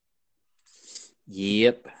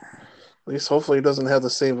 Yep. At least hopefully he doesn't have the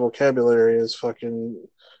same vocabulary as fucking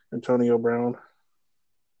Antonio Brown.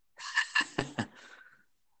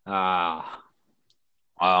 Well,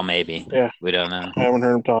 maybe. Yeah. We don't know. I haven't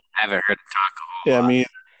heard him talk. I haven't heard him talk a whole lot. Me.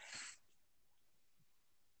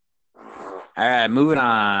 All right, moving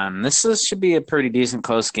on. This should be a pretty decent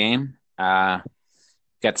close game.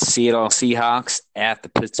 Got the Seattle Seahawks at the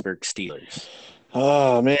Pittsburgh Steelers.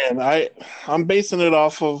 Oh man, I'm basing it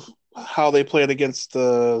off of how they played against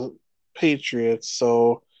the Patriots,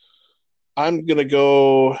 so I'm gonna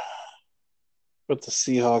go with the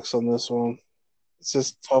Seahawks on this one. It's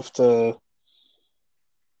just tough to.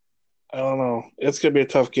 I don't know. It's gonna be a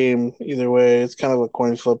tough game either way. It's kind of a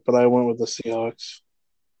coin flip, but I went with the Seahawks.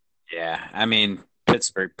 Yeah, I mean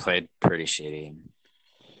Pittsburgh played pretty shitty.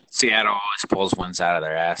 Seattle always pulls ones out of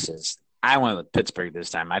their asses. I went with Pittsburgh this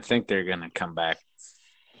time. I think they're going to come back.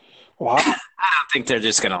 Wow. I don't think they're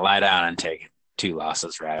just going to lie down and take 2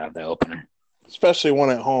 losses right out of the opener. Especially one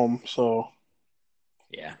at home, so.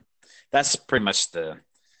 Yeah. That's pretty much the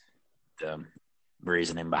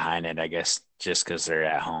reasoning behind it, I guess, just because they're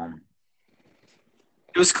at home.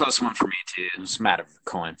 It was a close one for me, too. It was a matter of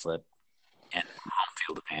coin flip and home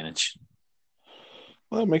field advantage.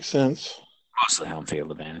 Well, that makes sense. Mostly home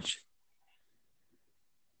field advantage.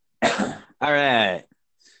 All right.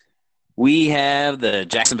 We have the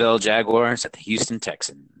Jacksonville Jaguars at the Houston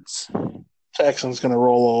Texans. Texans going to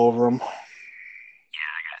roll all over them. Yeah,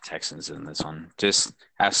 I got Texans in this one. Just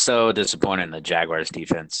I was so disappointed in the Jaguars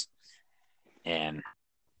defense. And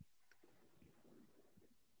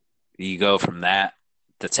you go from that,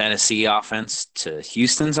 the Tennessee offense, to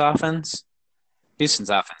Houston's offense.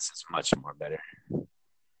 Houston's offense is much more better.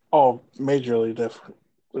 Oh, majorly different.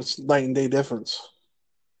 It's night and day difference.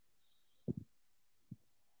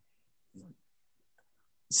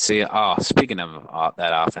 See, speaking of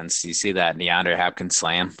that offense, you see that DeAndre Hopkins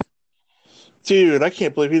slam? Dude, I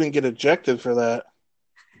can't believe he didn't get ejected for that.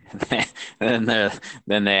 then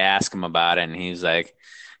they ask him about it, and he's like,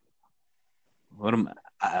 "What am?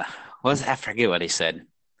 I forget what he said.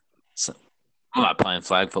 I'm not playing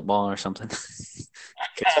flag football or something.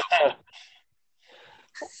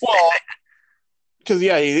 Well, because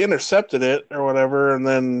yeah, he intercepted it or whatever, and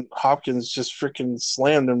then Hopkins just freaking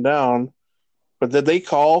slammed him down. But did they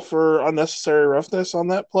call for unnecessary roughness on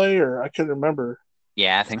that play, or I couldn't remember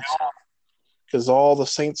Yeah, I think so. because all the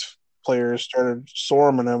Saints players started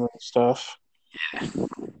swarming him and stuff. That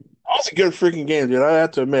was a good freaking game, dude. I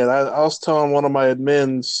have to admit, I was telling one of my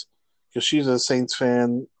admins because she's a Saints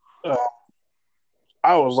fan. Uh,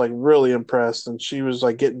 I was like really impressed, and she was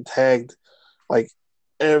like getting tagged like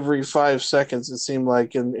every 5 seconds. It seemed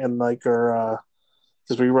like in like our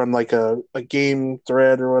because we run like a game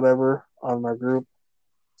thread or whatever on our group.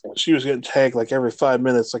 She was getting tagged like every 5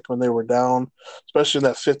 minutes, like when they were down, especially in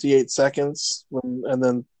that 58 seconds when, and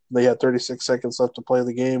then they had 36 seconds left to play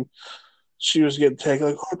the game. She was getting tagged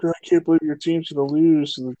like, "Oh, I can't believe your team's gonna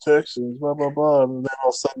lose to the Texans," blah blah blah. And then all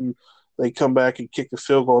of a sudden they come back and kick the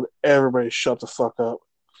field goal, and everybody shut the fuck up.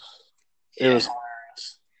 It Yeah. was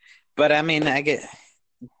hilarious. But I mean, I get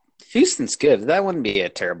Houston's good. That wouldn't be a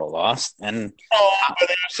terrible loss. And Oh, but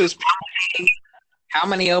it was just how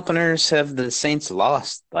many openers have the Saints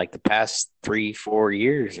lost? Like the past 3-4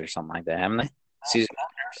 years or something like that, haven't they? Season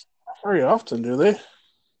openers. very often, do they?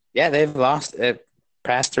 Yeah, they've lost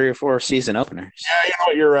past 3 or 4 season openers. Yeah, you know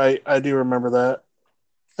what? You're right. I do remember that.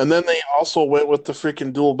 And then they also went with the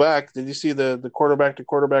freaking dual back. Did you see the quarterback to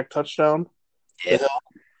quarterback touchdown? Yep.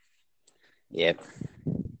 Yep.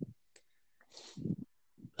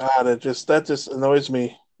 God, that just annoys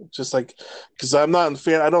me. It's just like because I'm not in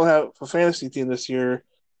fan. I don't have a fantasy team this year,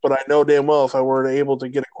 but I know damn well if I were able to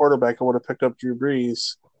get a quarterback, I would have picked up Drew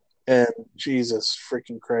Brees. And Jesus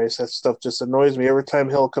freaking Christ, that stuff just annoys me every time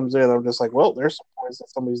Hill comes in. I'm just like, well, there's some points that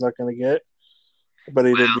somebody's not going to get, but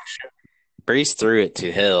he didn't do shit. Breeze threw it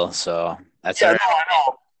to Hill, so that's Yeah, all no, right. I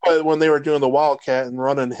know. But when they were doing the Wildcat and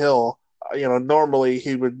running Hill, normally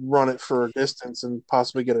he would run it for a distance and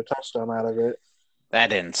possibly get a touchdown out of it.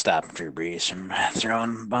 That didn't stop Drew Brees from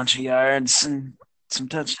throwing a bunch of yards and some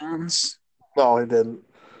touchdowns. No, he didn't.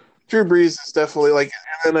 Drew Brees is definitely like,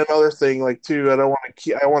 and then another thing, like too. I don't want to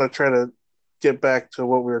keep. I want to try to get back to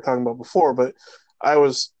what we were talking about before, but I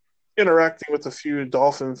was interacting with a few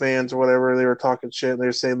Dolphin fans or whatever. They were talking shit, and they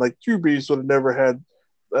were saying like Drew Brees would have never had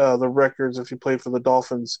the records if he played for the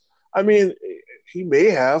Dolphins. I mean, he may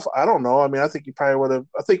have. I don't know. I mean, I think he probably would have.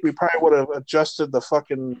 I think we probably would have adjusted the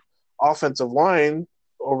fucking offensive line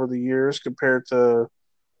over the years compared to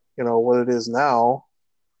what it is now.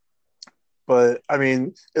 But I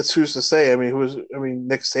mean, it's who's to say? I mean,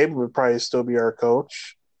 Nick Saban would probably still be our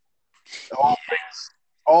coach.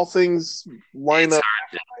 All things line It's up.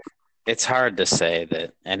 hard. It's hard to say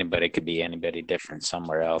that anybody could be anybody different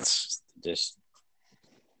somewhere else. Just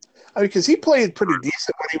I mean, because he played pretty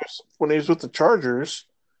decent when he was with the Chargers.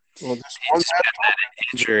 Well, just one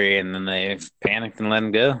injury, and then they panicked and let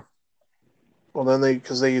him go. Well, then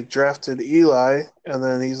because they drafted Eli, and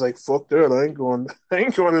then he's like, "Fuck that! I ain't going. I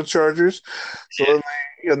ain't going to Chargers." So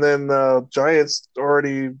then Giants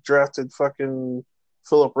already drafted fucking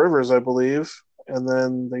Philip Rivers, I believe, and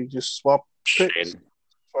then they just swapped picks,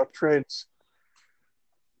 swapped trades.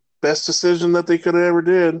 Best decision that they could have ever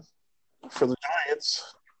did for the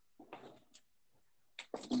Giants.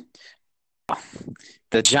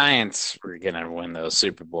 The Giants were gonna win those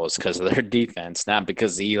Super Bowls because of their defense, not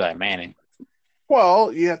because of Eli Manning.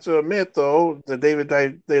 Well, you have to admit though, the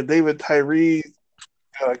David Tyree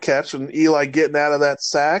catch and Eli getting out of that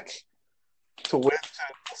sack to win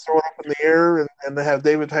to throw it up in the air and to have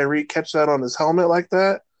David Tyree catch that on his helmet like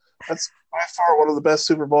that. That's by far one of the best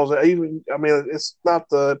Super Bowls. I mean, it's not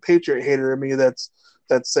the Patriot hater in me that's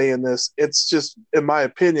saying this. It's just, in my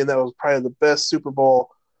opinion, that was probably the best Super Bowl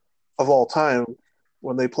of all time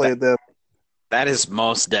when they played them. That is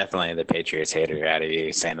most definitely the Patriots hater out of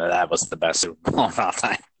you saying that was the best Super Bowl of all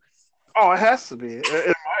time. Oh, it has to be. In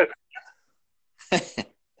my opinion.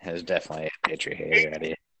 It was definitely a Patriot hater out of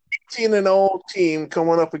you. 18-0 team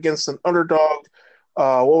coming up against an underdog.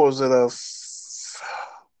 What was it?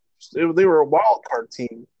 They were a wild card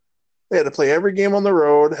team. They had to play every game on the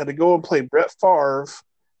road. Had to go and play Brett Favre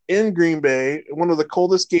in Green Bay, one of the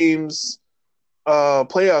coldest games,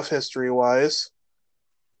 playoff history wise,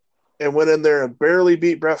 and went in there and barely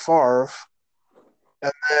beat Brett Favre,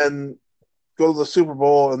 and then go to the Super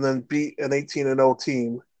Bowl and then beat an 18-0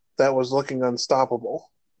 team that was looking unstoppable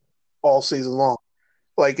all season long.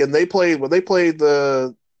 Like, and when they played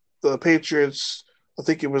the Patriots, I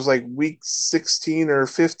think it was like week 16 or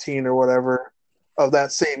 15 or whatever of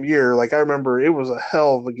that same year. Like, I remember it was a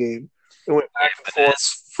hell of a game. It went back and forth.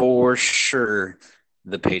 That's for sure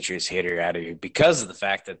the Patriots hater out of you because of the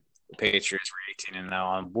fact that the Patriots were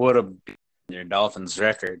 18-0 and would have their Dolphins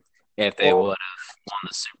record if they would have won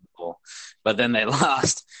the Super Bowl. But then they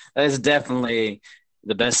lost. That's definitely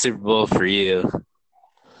the best Super Bowl for you.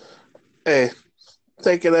 Hey,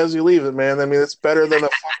 take it as you leave it, man. I mean, it's better than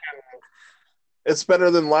it's better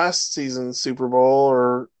than last season's Super Bowl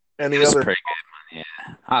or any It was other. a pretty good one,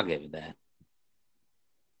 yeah. I'll give you that.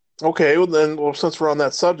 Okay, well then, since we're on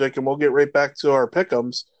that subject, and we'll get right back to our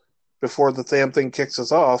pick'ems before the damn thing kicks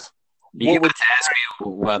us off. You What would got to ask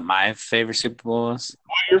me what my favorite Super Bowl was?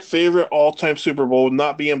 your favorite all-time Super Bowl?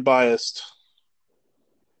 Not being biased,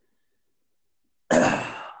 because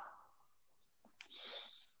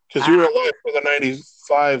you were alive for the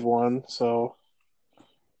 '95 one, so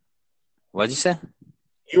What'd you say?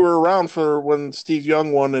 you were around for when Steve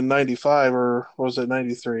Young won in '95, or was it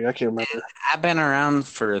 '93? I can't remember. I've been around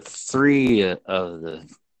for 3 of the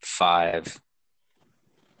 5.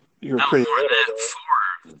 You were No, pretty more little, than though.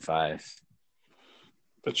 4 of the 5.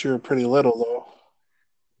 But you were pretty little, though.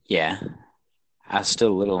 Yeah. I was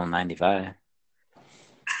still little in 95.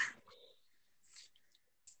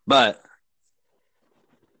 But,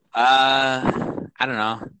 I don't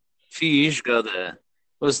know. A few years ago, what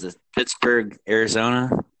was the Pittsburgh, Arizona?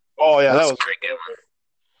 Oh yeah, That was a pretty good one.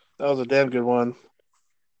 that was a damn good one.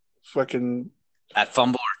 Fucking That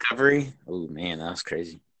fumble recovery. Oh, man, that was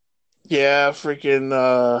crazy. yeah,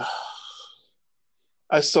 freaking.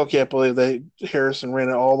 I still can't believe Harrison ran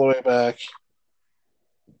it all the way back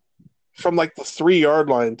from like the 3 yard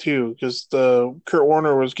line too, because the Kurt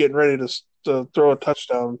Warner was getting ready to throw a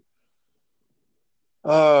touchdown.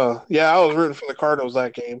 Yeah, I was rooting for the Cardinals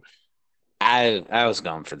that game. I was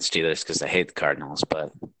going for the Steelers because I hate the Cardinals,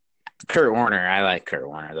 but Kurt Warner, I like Kurt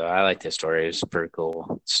Warner, though. I like his story. It was a pretty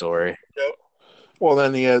cool story. Yep. Well,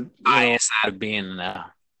 then he had Bias out of being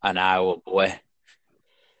an Iowa boy.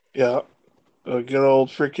 yeah, a good old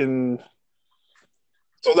freaking.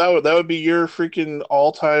 So that would be your freaking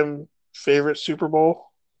all time favorite Super Bowl.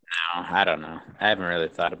 No, I don't know. I haven't really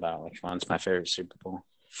thought about which one's my favorite Super Bowl.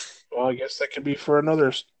 Well, I guess that could be for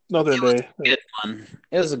another day. Good one.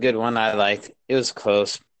 It was a good one. I liked. It was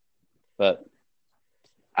close, but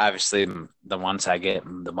obviously the ones I get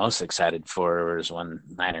the most excited for was when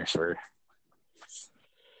Niners were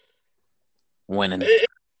winning.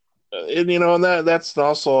 And and that's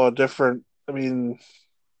also a different. I mean,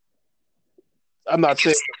 I'm not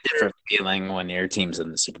saying It's a different feeling when your team's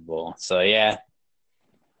in the Super Bowl. So yeah,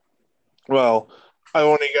 well, I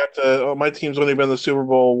only got to my team's only been in the Super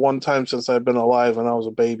Bowl one time since I've been alive, and I was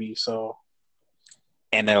a baby. So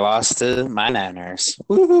and they lost to my Niners.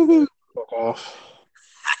 fuck off.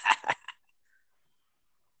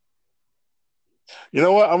 You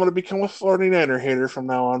know what? I'm gonna become a 49er hater from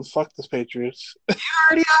now on. Fuck this Patriots. You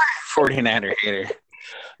already are 49er hater.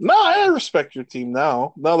 No, I respect your team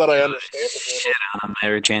now. Now that I understand it. Shit on them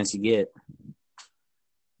every chance you get.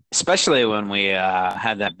 Especially when we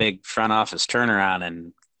had that big front office turnaround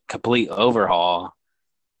and complete overhaul.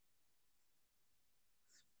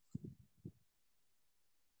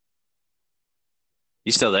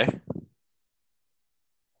 You still there?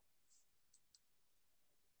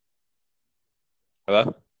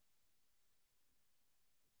 Hello?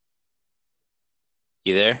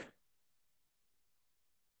 You there?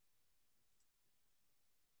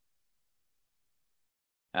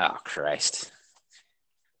 Oh, Christ.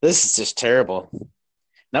 This is just terrible.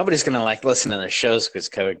 Nobody's going to listen to the shows because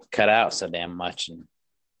it's cut out so damn much and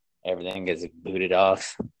everything gets booted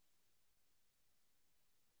off.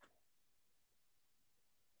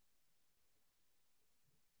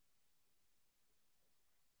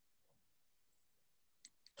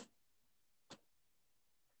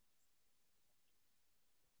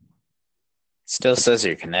 Still says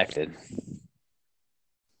you're connected.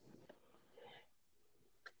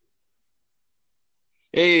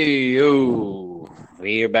 Hey, yo.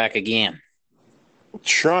 We're back again.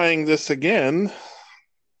 Trying this again.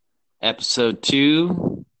 Episode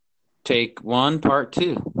 2, take 1, part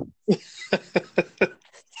 2.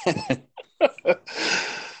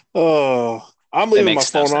 Oh, I'm leaving my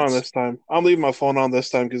makes no phone on sense. this time. I'm leaving my phone on this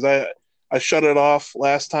time because I shut it off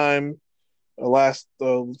last time,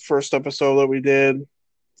 the first episode that we did,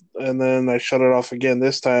 and then I shut it off again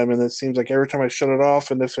this time. And it seems like every time I shut it off,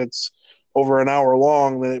 and if it's over an hour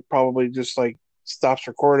long, then it probably just like stops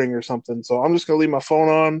recording or something. So I'm just gonna leave my phone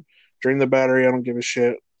on, drain the battery. I don't give a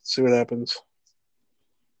shit. See what happens.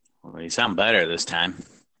 Well, you sound better this time.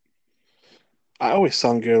 I always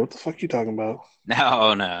sound good. What the fuck are you talking about? No.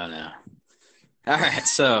 All right,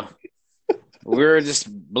 so we're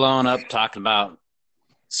just blowing up talking about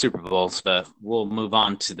Super Bowls, but we'll move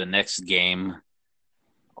on to the next game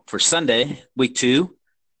for Sunday, week 2.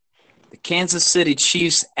 The Kansas City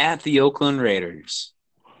Chiefs at the Oakland Raiders.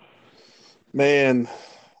 Man,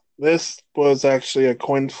 this was actually a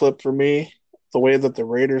coin flip for me. The way that the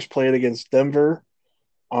Raiders played against Denver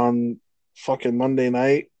on fucking Monday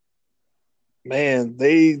night, man,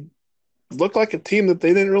 they looked like a team that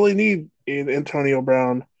they didn't really need in Antonio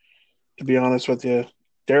Brown, to be honest with you.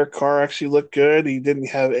 Derek Carr actually looked good. He didn't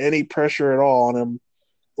have any pressure at all on him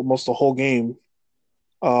almost the whole game.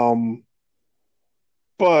 Um,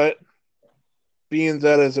 but being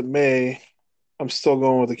that as it may, I'm still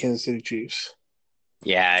going with the Kansas City Chiefs.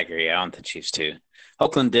 Yeah, I agree. I want the Chiefs too.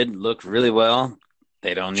 Oakland did look really well.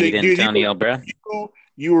 They don't need Dude, Antonio Brown.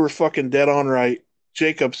 you were fucking dead on right.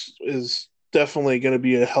 Jacobs is definitely going to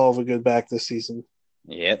be a hell of a good back this season.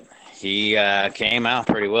 Yep, he came out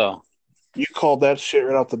pretty well. You called that shit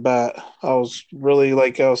right off the bat. I was really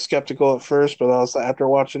I was skeptical at first, but after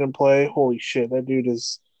watching him play, holy shit, that dude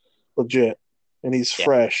is legit, and he's Yeah,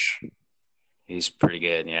 fresh. he's pretty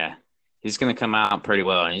good. Yeah, he's gonna come out pretty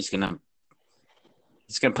well, and he's gonna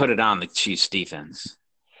put it on the Chiefs defense.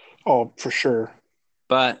 Oh, for sure.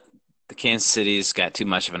 But the Kansas City's got too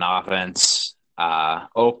much of an offense.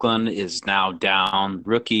 Oakland is now down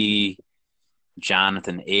rookie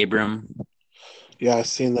Jonathan Abram. Yeah, I've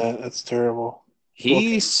seen that. That's terrible.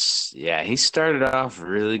 He started off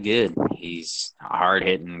really good. He's a hard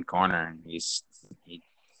hitting corner. He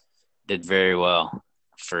did very well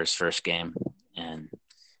for his first game, and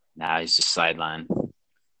now he's just sidelined.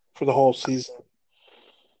 For the whole season.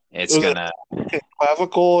 It's gonna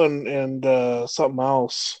clavicle and something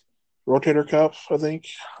else. Rotator cuff, I think.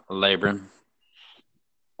 labrum.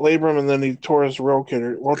 And then he tore his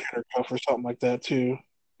rotator cuff or something like that too.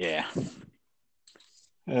 Yeah.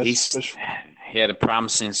 He had a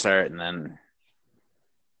promising start, and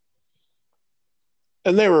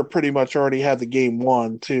they were pretty much already had the game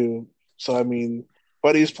won too. So I mean,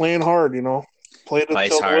 but he's playing hard, Played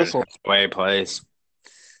plays until the hard. whistle. That's the way he plays.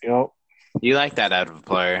 You You like that out of a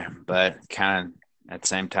player, but kind of at the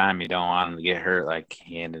same time, you don't want him to get hurt like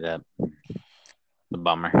he ended up. The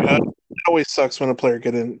bummer. It always sucks when a player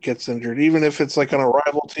gets injured, even if it's like on a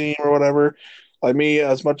rival team or whatever. Like me,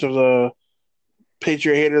 as much of a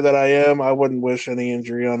Patriot hater that I am, I wouldn't wish any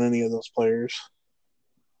injury on any of those players.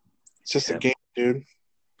 It's just a game, dude.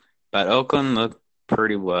 But Oakland looked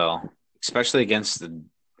pretty well, especially against the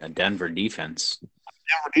Denver defense.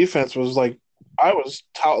 Denver defense was I was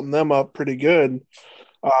touting them up pretty good.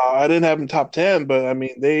 I didn't have them top 10, but I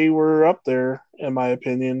mean, they were up there in my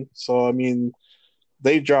opinion. So, I mean,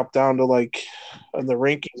 they dropped down to in the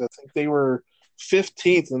rankings, I think they were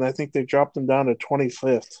 15th, and I think they dropped them down to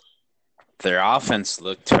 25th. Their offense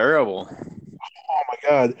looked terrible. Oh my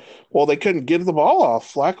God! Well, they couldn't get the ball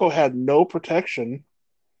off. Flacco had no protection,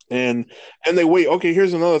 and they wait. Okay,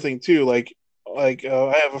 here's another thing too. I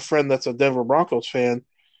have a friend that's a Denver Broncos fan,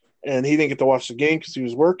 and he didn't get to watch the game because he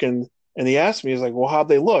was working. And he asked me, he's like, "Well, how'd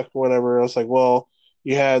they look?" Whatever. I was like, "Well,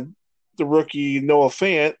 you had the rookie Noah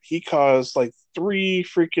Fant. He caused 3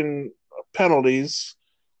 freaking penalties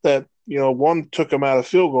that one took him out of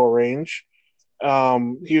field goal range.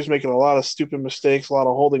 He was making a lot of stupid mistakes, a lot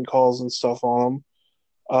of holding calls and stuff on him.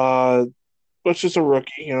 But it's just a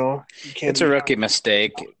rookie, It's a rookie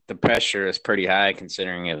mistake. The pressure is pretty high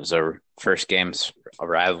considering it was a first game's a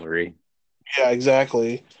rivalry. Yeah,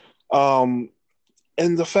 exactly. And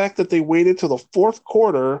the fact that they waited till the fourth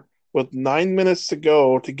quarter with 9 minutes to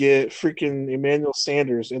go to get freaking Emmanuel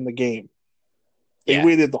Sanders in the game. They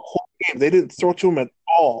waited the whole game. They didn't throw to him at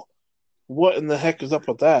all. What in the heck is up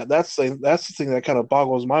with that? That's the thing that kind of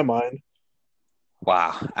boggles my mind.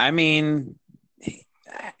 Wow. I mean,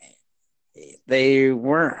 they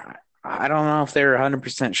weren't – I don't know if they were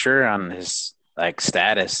 100% sure on his,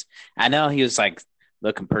 status. I know he was,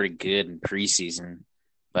 looking pretty good in preseason,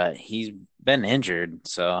 but he's been injured,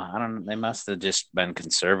 so I don't know. They must have just been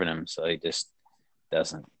conserving him so he just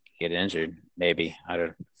doesn't get injured, maybe. I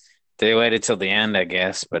don't – they waited till the end, I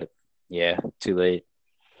guess, but, yeah, too late.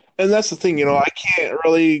 And that's the thing, I can't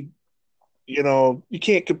really – you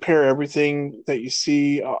can't compare everything that you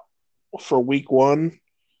see for week one.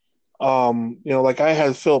 I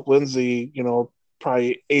had Philip Lindsay,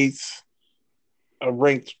 probably 8th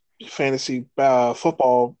ranked fantasy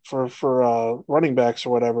football for running backs or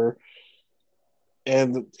whatever,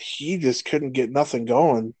 and he just couldn't get nothing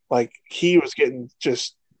going. He was getting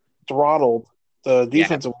just throttled. The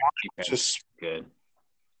defensive line was just good.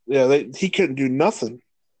 Yeah, he couldn't do nothing.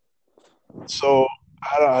 So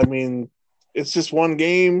I mean, it's just one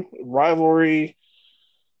game rivalry.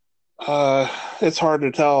 It's hard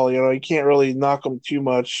to tell. You can't really knock them too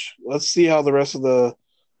much. Let's see how the rest of the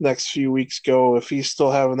next few weeks go, if he's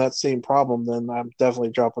still having that same problem, then I'm definitely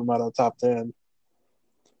dropping him out of the top 10.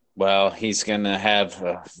 Well, he's going to have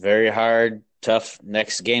a very hard, tough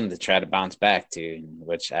next game to try to bounce back to,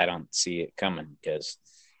 which I don't see it coming because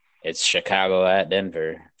it's Chicago at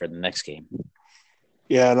Denver for the next game.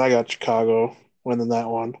 Yeah, and I got Chicago winning that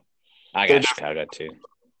one. I got Chicago too.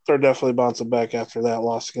 They're definitely bouncing back after that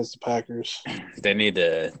loss against the Packers. They need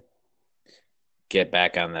to get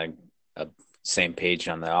back on the same page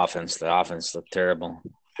on the offense. The offense looked terrible.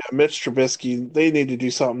 Yeah, Mitch Trubisky, they need to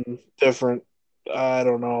do something different. I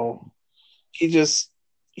don't know. I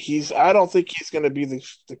don't think he's going to be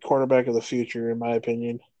the quarterback of the future, in my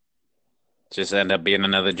opinion. Just end up being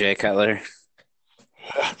another Jay Cutler.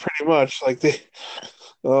 Pretty much. Like the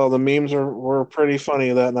memes were pretty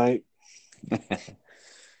funny that night.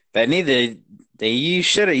 You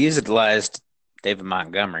should have utilized David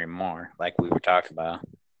Montgomery more, like we were talking about.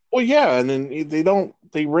 Well, yeah, and then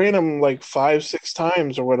they ran him like 5-6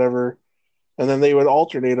 times or whatever, and then they would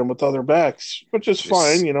alternate him with other backs, which is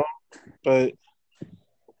fine, but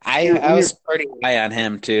I was pretty high on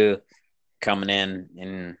him too coming in,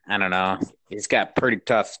 and I don't know. He's got pretty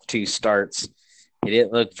tough 2 starts. He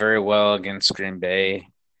didn't look very well against Green Bay.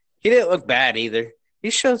 He didn't look bad either. He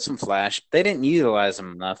showed some flash. They didn't utilize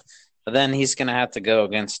him enough. But then he's going to have to go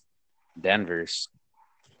against Denver's.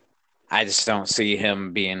 I just don't see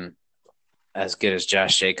him being as good as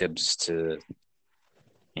Josh Jacobs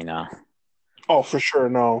Oh, for sure,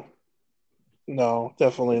 no. No,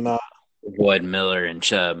 definitely not. Wood, Miller, and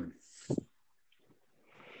Chubb.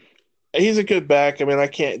 He's a good back. I mean, I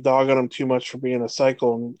can't dog on him too much for being a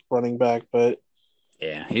cycle running back, but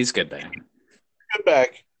yeah, he's good back. Good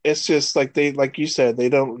back. It's just like you said, they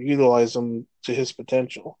don't utilize him to his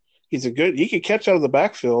potential. He could catch out of the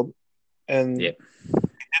backfield, and yep. He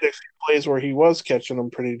did a few plays where he was catching them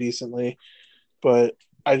pretty decently, but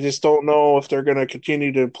I just don't know if they're going to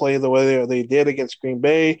continue to play the way they did against Green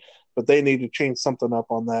Bay. But they need to change something up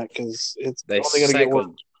on that because it's they only going to get worse.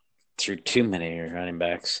 Through too many running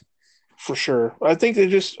backs. For sure. I think they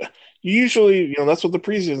just usually, that's what the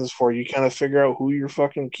preseason is for. You kind of figure out who your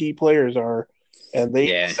fucking key players are. And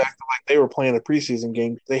they acted like they were playing a preseason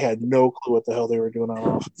game. They had no clue what the hell they were doing on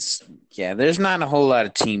offense. Yeah, there's not a whole lot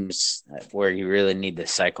of teams where you really need to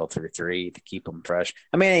cycle through 3 to keep them fresh.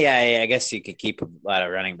 I mean, yeah, I guess you could keep a lot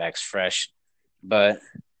of running backs fresh, but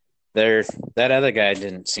that other guy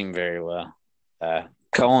didn't seem very well.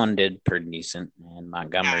 Cohen did pretty decent, and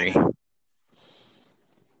Montgomery.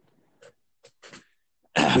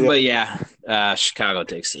 But yeah, Chicago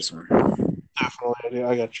takes this one. Definitely,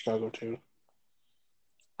 I got Chicago too.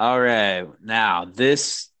 All right, now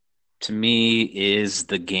this to me is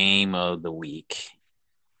the game of the week,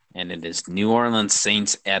 and it is New Orleans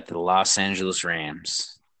Saints at the Los Angeles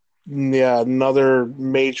Rams. Yeah, another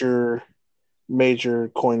major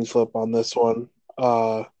coin flip on this one.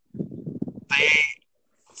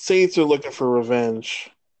 Saints are looking for revenge.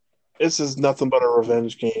 This is nothing but a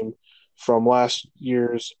revenge game from last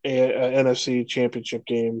year's NFC Championship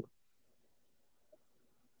game.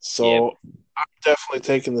 So I'm definitely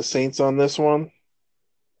taking the Saints on this one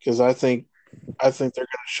because I think they're going to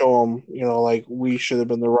show them, like we should have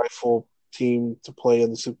been the rightful team to play in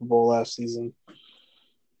the Super Bowl last season.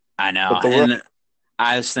 I know, and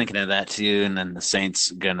I was thinking of that too. And then the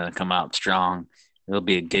Saints going to come out strong. It'll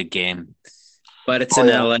be a good game, but it's in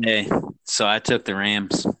LA, so I took the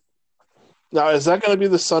Rams. Now, is that going to be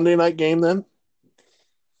the Sunday night game then?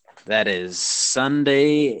 That is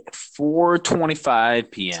Sunday,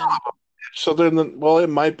 4:25 p.m. So then, it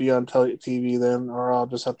might be on TV then, or I'll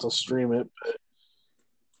just have to stream it. But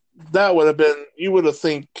that would have been, you would have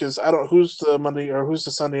think, because who's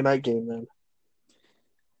the Sunday night game then?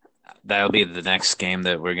 That'll be the next game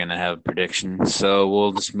that we're going to have predictions. So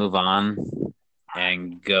we'll just move on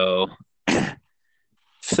and go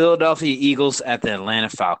Philadelphia Eagles at the Atlanta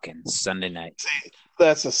Falcons Sunday night. See,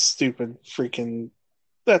 that's a stupid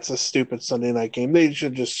Sunday night game. They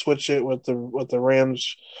should just switch it with the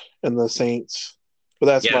Rams and the Saints. But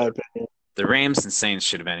that's my opinion. The Rams and Saints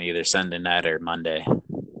should have been either Sunday night or Monday.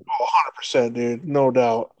 100%, dude. No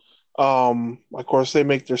doubt. Of course, they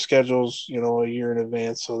make their schedules, a year in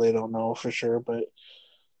advance, so they don't know for sure. But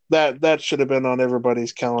that should have been on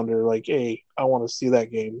everybody's calendar. Like, hey, I want to see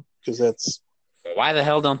that game because that's. Why the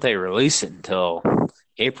hell don't they release it until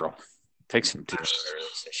April? It takes them to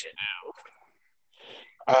release this shit.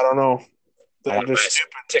 I don't know. They're just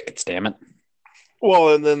stupid tickets, damn it.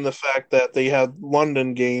 Well, and then the fact that they had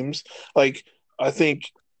London games, like I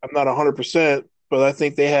think I'm not 100%, but I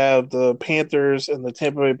think they have the Panthers and the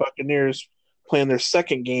Tampa Bay Buccaneers playing their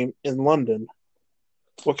second game in London.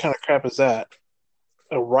 What kind of crap is that?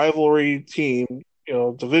 a rivalry team,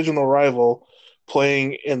 divisional rival,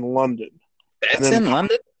 playing in London, and That's then in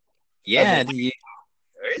London? I Yeah. believe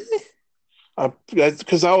Really?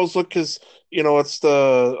 because I was looking, because it's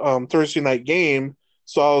the Thursday night game,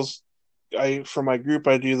 so I for my group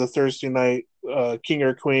I do the Thursday night King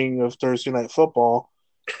or Queen of Thursday night football,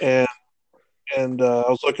 and I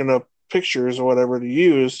was looking up pictures or whatever to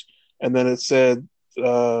use, and then it said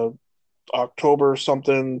uh, October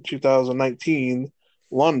something 2019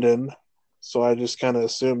 London, so I just kind of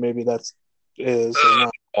assumed maybe that's is or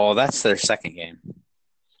not. Oh, that's their second game.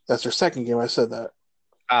 That's their second game. I said that.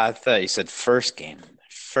 I thought you said first game.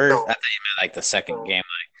 First, No, I thought you meant like the second no, game,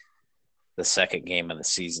 the second game of the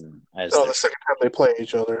season. As no, their the second time they play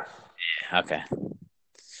each other. okay.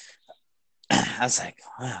 I was like,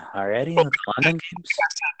 wow, already with the London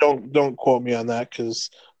games? Don't quote me on that, because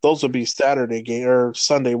those would be Saturday game or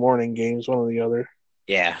Sunday morning games, one or the other.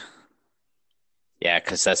 Yeah, yeah,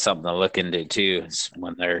 because that's something to look into too. Is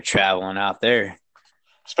when they're traveling out there.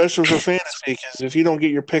 Especially for fantasy, because if you don't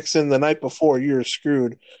get your picks in the night before, you're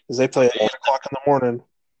screwed, because they play at 8 o'clock in the morning.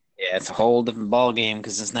 Yeah, it's a whole different ball game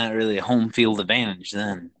because it's not really a home field advantage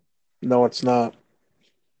then. No, it's not.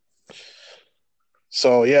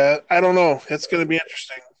 So yeah, I don't know. It's going to be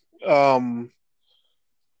interesting. Um,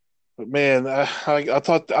 but man, I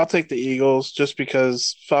thought I'll take the Eagles just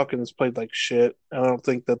because Falcons played like shit. I don't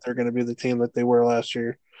think that they're going to be the team that they were last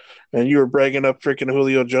year. And you were bragging up freaking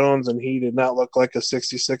Julio Jones, and he did not look like a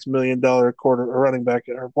 $66 million quarter or running back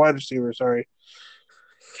or wide receiver. Sorry.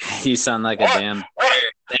 You sound like a damn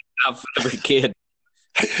every kid.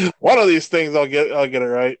 One of these things I'll get it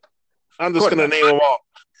right. I'm just gonna name them all.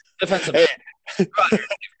 Defensive. Hey,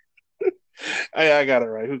 hey, I got it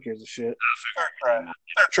right. Who gives a shit?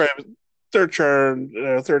 Third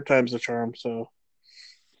time's the charm. So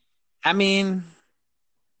I mean,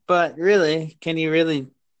 but really, can you really?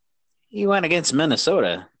 You went against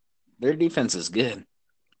Minnesota. Their defense is good.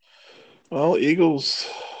 well, Eagles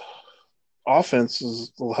offense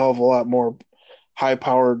is a hell of a lot more high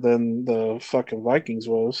powered than the fucking Vikings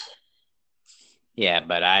was. Yeah,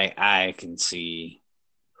 but I can see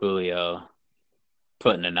Julio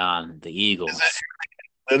putting it on the Eagles.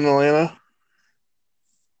 In Atlanta.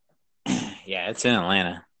 Yeah, it's in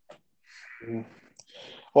Atlanta.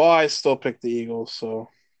 Well, I still pick the Eagles, so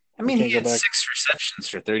I I mean, can't he go had back. 6 receptions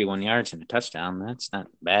for 31 yards and a touchdown. That's not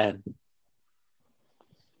bad.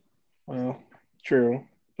 Well, true,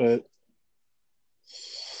 but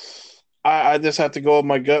I just have to go with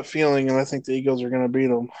my gut feeling, and I think the Eagles are going to beat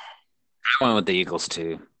them. I went with the Eagles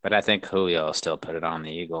too, but I think Julio will still put it on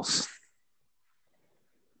the Eagles.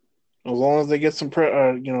 As long as they get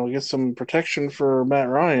get some protection for Matt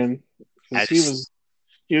Ryan, I because just,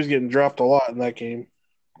 he was getting dropped a lot in that game,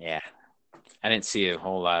 yeah, I didn't see a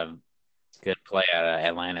whole lot of good play out of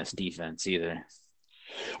Atlanta's defense either.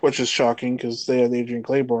 which is shocking because they had Adrian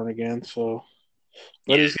Claiborne again. So,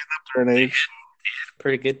 but Yeah, he's getting up there in age.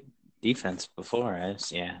 pretty good defense before.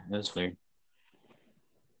 Yeah, it was weird.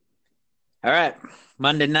 All right,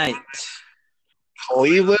 Monday night.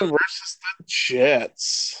 Cleveland versus the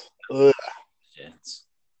Jets. Ugh, Jets.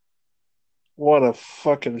 what a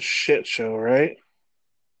fucking shit show, right?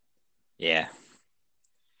 Yeah,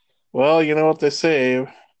 Well, you know what they say.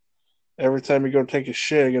 Every time you go take a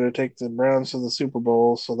shit, you're going to take the Browns to the Super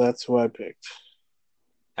Bowl. So that's who I picked.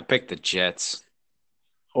 I picked the Jets.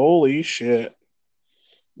 Holy shit.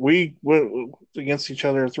 We went against each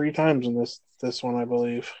other 3 times in this one, I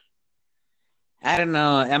believe. I don't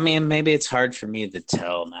know. I mean, maybe it's hard for me to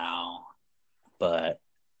tell now, but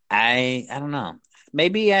I don't know.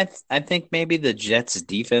 Maybe I think maybe the Jets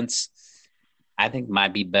defense I think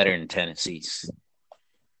might be better than Tennessee's.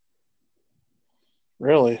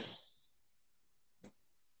 Really?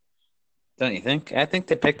 Don't you think? I think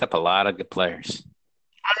they picked up a lot of good players.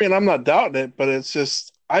 I mean, I'm not doubting it, but it's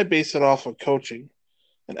just I base it off of coaching.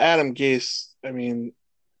 And Adam Gase, I mean,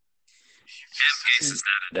 Case is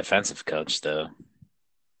not a defensive coach, though.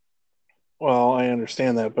 well, I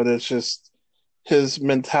understand that, but it's just his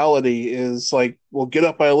mentality is like we'll get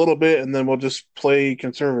up by a little bit and then we'll just play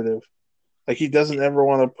conservative. Like he doesn't ever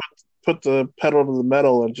want to put the pedal to the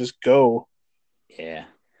metal and just go. Yeah.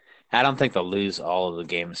 I don't think they'll lose all of the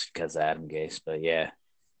games because of Adam Gase, but yeah,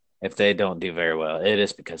 if they don't do very well, it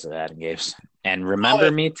is because of Adam Gase. And remember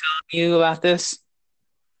me telling you about this?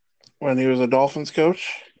 When he was a Dolphins coach.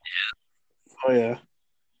 Oh yeah.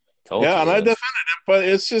 Told Yeah, you. and I defended him, but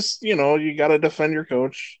it's just, you got to defend your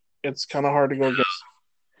coach. It's kind of hard to go against.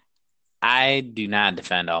 I do not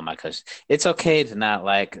defend all my coaches. It's okay to not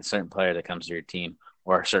like a certain player that comes to your team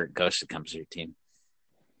or a certain coach that comes to your team.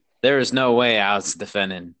 There is no way I was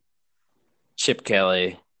defending Chip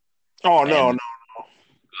Kelly, Oh no, and no.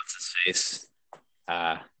 what's his face?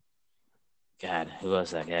 Uh, God, who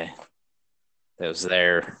was that guy that was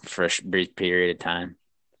there for a brief period of time?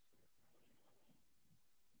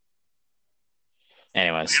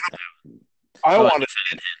 Anyways, I I want wanted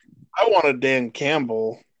I wanted Dan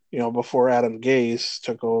Campbell, before Adam Gase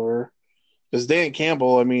took over. Because Dan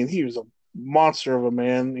Campbell, I mean, he was a monster of a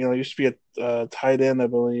man. He used to be a tight end, I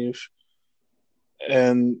believe,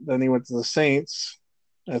 and then he went to the Saints.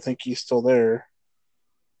 I think he's still there,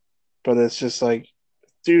 but it's just like,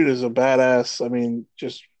 dude is a badass. I mean,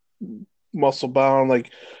 just muscle bound,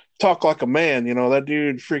 like talk like a man. That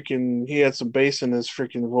dude freaking he had some bass in his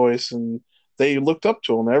freaking voice, and they looked up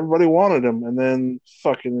to him. Everybody wanted him, and then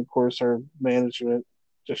fucking, of course, our management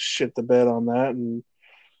just shit the bed on that and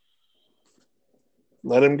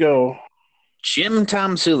let him go. Jim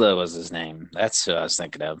Tom Sula was his name. That's who I was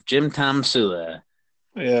thinking of. Jim Tom Sula.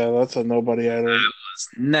 Yeah, that's a nobody. I Was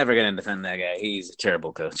never going to defend that guy. He's a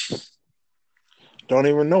terrible coach. don't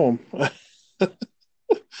even know him.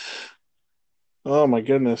 Oh my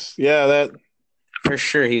goodness. Yeah, that For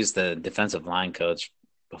sure, he's the defensive line coach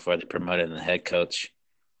before they promoted him the head coach.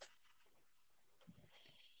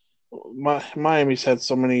 Miami's had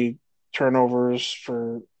so many turnovers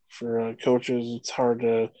for coaches. It's hard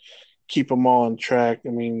to keep them all on track. I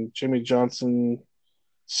mean, Jimmy Johnson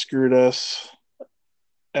screwed us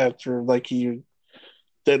after like he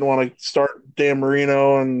didn't want to start Dan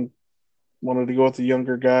Marino and wanted to go with the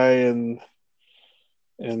younger guy and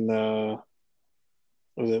was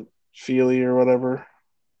it Feely or whatever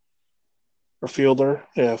or Fielder?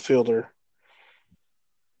 Yeah, Fielder.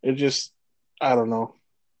 It just I don't know.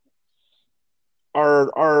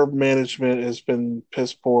 Our management has been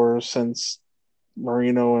piss poor since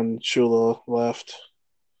Marino and Shula left.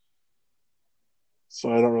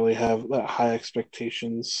 So I don't really have that high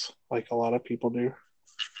expectations like a lot of people do.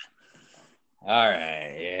 All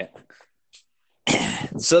right, yeah.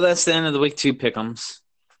 So that's the end of the week 2 pick'ems.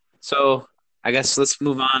 So I guess let's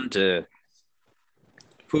move on to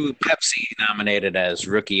who Pepsi nominated as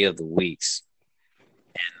Rookie of the Weeks.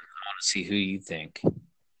 And I want to see who you think.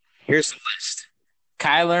 Here's the list.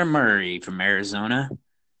 Kyler Murray from Arizona.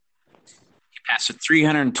 He passed for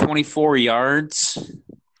 324 yards,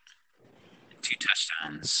 2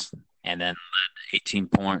 touchdowns, and then led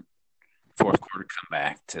 18-point fourth quarter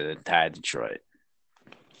comeback to tie Detroit.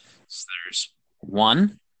 So there's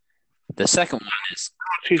one. The second one is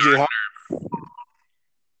TJ Hawk.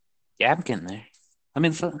 yeah, I'm getting there.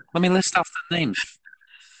 Let me list off the names.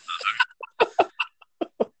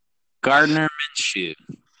 Gardner Minshew,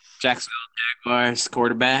 Jacksonville Jaguars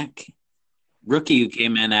quarterback, rookie who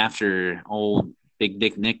came in after old Big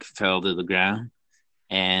Dick Nick fell to the ground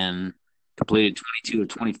and completed 22 of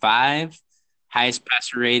 25, highest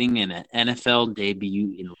passer rating in an NFL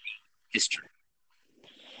debut in league history.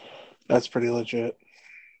 That's pretty legit.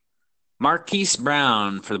 Marquise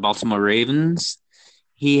Brown for the Baltimore Ravens.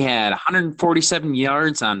 He had 147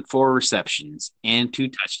 yards on 4 receptions and 2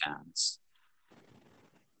 touchdowns.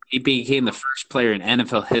 He became the first player in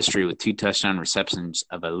NFL history with 2 touchdown receptions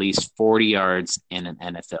of at least 40 yards in an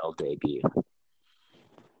NFL debut.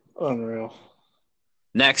 Unreal.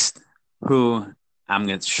 Next, who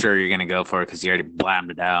I'm sure you're going to go for because you already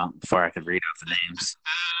blabbed it out before I could read off the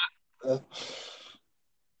names.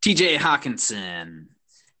 TJ Hawkinson,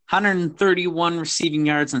 131 receiving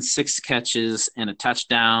yards on 6 catches and a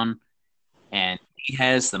touchdown. And he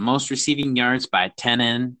has the most receiving yards by a tight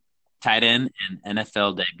end in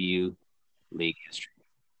NFL debut league history.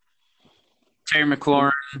 Terry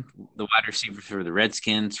McLaurin, the wide receiver for the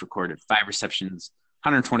Redskins, recorded 5 receptions,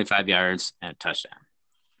 125 yards, and a touchdown.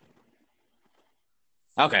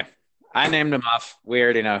 Okay. I named him off. We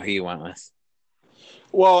already know who you went with.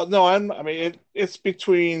 Well, no, it's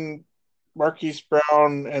between Marquise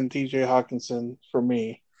Brown and TJ Hawkinson for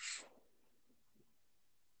me.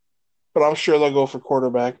 But I'm sure they'll go for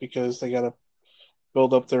quarterback because they got to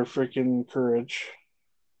build up their freaking courage.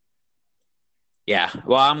 Yeah.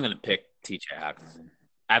 Well, I'm going to pick TJ Hawkinson.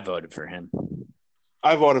 I voted for him.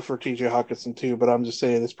 I voted for TJ Hawkinson too, but I'm just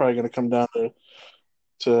saying it's probably going to come down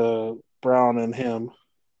to Brown and him.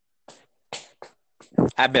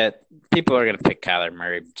 I bet people are going to pick Kyler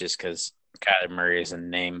Murray just because Kyler Murray is a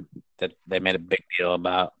name that they made a big deal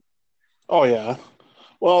about. Oh, yeah.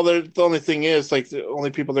 Well, the only thing is, like, the only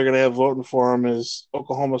people they're going to have voting for him is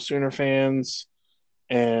Oklahoma Sooner fans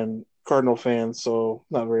and Cardinal fans, so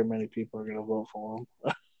not very many people are going to vote for him.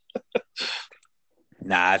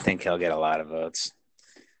 Nah, I think he'll get a lot of votes.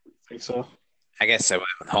 I think so. I guess I went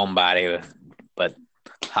with homebody, but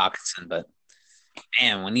Hawkinson. But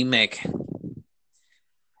man, when you make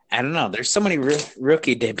I don't know. There's so many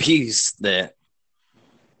rookie debuts that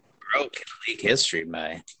broke in league history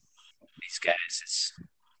by these guys. It's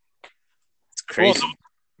Well, crazy.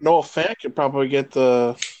 Noah Fant could probably get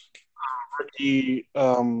the rookie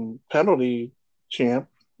penalty champ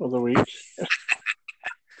of the week.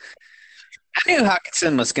 I knew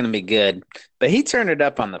Hawkinson was going to be good, but he turned it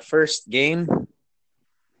up on the first game.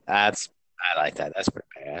 That's I like that. That's pretty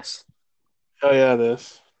badass. Oh yeah, it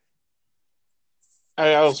is.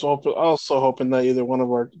 I was also hoping that either one of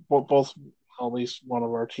our both at least one of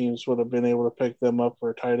our teams would have been able to pick them up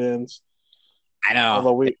for tight ends. I know.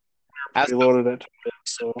 Although we I was, reloaded at tight ends,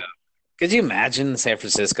 so could you imagine San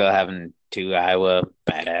Francisco having two Iowa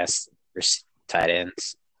badass tight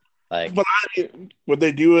ends? Like, but would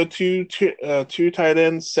they do a two tight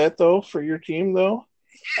end set though for your team though?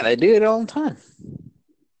 yeah, they do it all the time.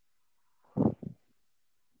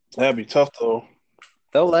 That'd be tough though.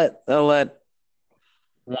 They'll let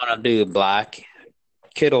one of do a block.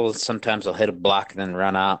 Kittle sometimes will hit a block and then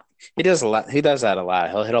run out. He does a lot. He does that a lot.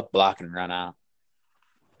 He'll hit a block and run out,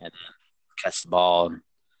 and then catch the ball and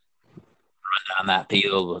run down that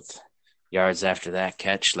field with yards after that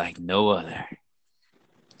catch like no other.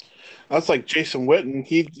 That's like Jason Witten.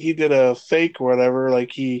 He did a fake or whatever.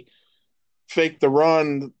 Like he faked the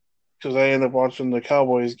run because I ended up watching the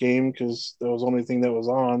Cowboys game because that was the only thing that was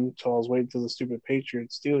on until I was waiting for the stupid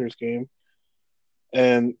Patriots Steelers game.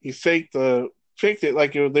 And he faked it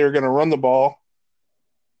like they were going to run the ball,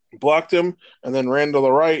 blocked him, and then ran to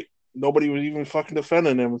the right. Nobody was even fucking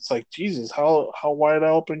defending him. It's like, Jesus, how wide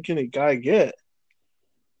open can a guy get?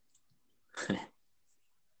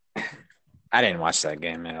 I didn't watch that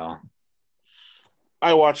game at all.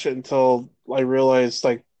 I watched it until I realized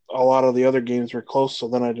like a lot of the other games were close, so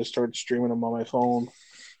then I just started streaming them on my phone.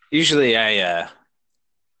 Usually, I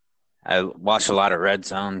watch a lot of Red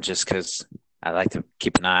Zone just because I like to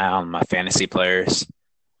keep an eye on my fantasy players.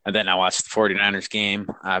 And then I watched the 49ers game.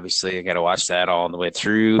 Obviously, I got to watch that all the way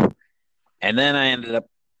through. And then I ended up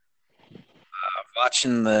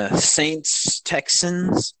watching the Saints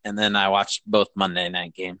Texans, and then I watched both Monday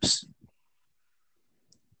night games.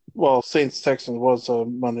 Well, Saints Texans was a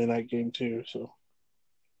Monday night game too, so.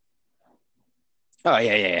 Oh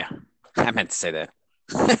yeah. I meant to say that.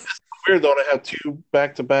 Weird though to have two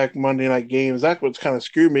back-to-back Monday night games. That's what's kind of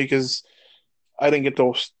screwed me because I didn't get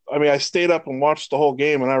to. I mean, I stayed up and watched the whole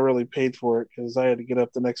game, and I really paid for it because I had to get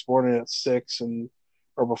up the next morning at 6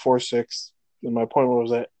 or before 6, and my appointment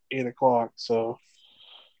was at 8:00. So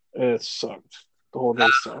it sucked. The whole day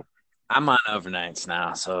sucked. I'm on overnights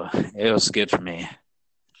now, so it was good for me.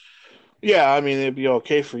 Yeah, I mean it'd be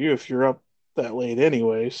okay for you if you're up that late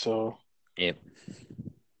anyway. So Yep.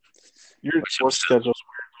 your work schedule's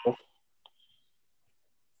weird though.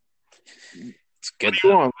 It's good. What do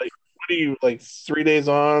you want? Like, what do you like? 3 days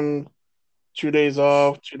on, 2 days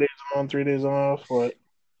off, 2 days on, 3 days off. What?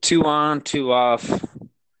 2 on, 2 off,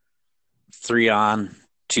 3 on,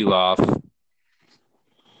 2 off, and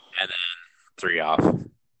then 3 off.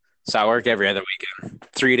 So I work every other weekend.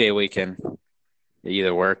 3-day weekend. You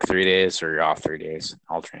either work 3 days or you're off 3 days.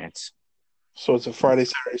 Alternates. So it's a Friday,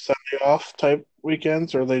 Saturday, Sunday off type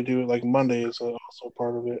weekends, or they do like Monday is also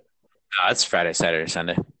part of it. No, it's Friday, Saturday,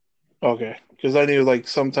 Sunday. Okay, because I knew like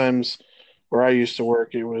sometimes where I used to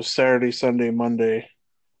work, it was Saturday, Sunday, Monday.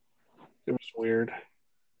 It was weird,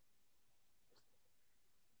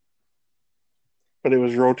 but it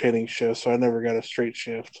was rotating shifts, so I never got a straight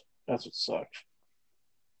shift. That's what sucked.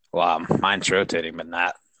 Well, mine's rotating, but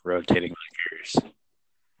not rotating like yours.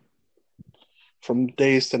 From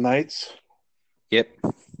days to nights. Yep.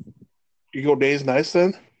 You go days, nights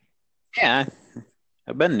then? Yeah,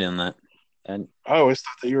 I've been doing that. And I always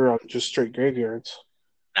thought that you were on just straight graveyards.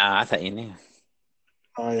 nah, I thought you knew.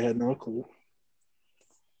 I had no clue.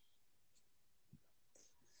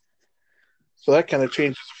 So that kind of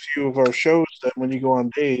changes a few of our shows then when you go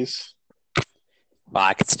on days. Well,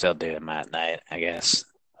 I could still do them at night, I guess.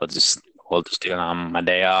 We'll just do it on my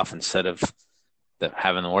day off instead of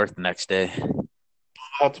having to work the next day.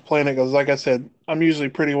 I'll have to plan it because, like I said, I'm usually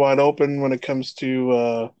pretty wide open when it comes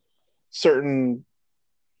to certain.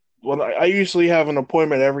 Well, I usually have an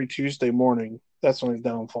appointment every Tuesday morning. That's my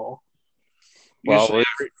downfall. Well, Usually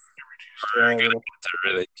we're every Tuesday. going to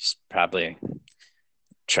really just probably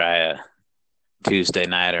try a Tuesday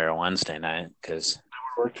night or a Wednesday night because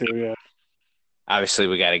Work too, yeah. obviously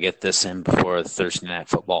we got to get this in before the Thursday night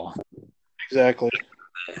football. Exactly.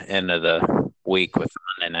 End of the week with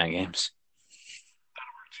Monday night games.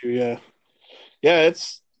 Too, yeah. Yeah,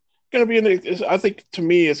 it's going to be. I think to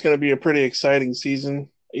me, it's going to be a pretty exciting season.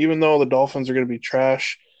 Even though the Dolphins are going to be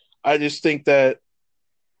trash, I just think that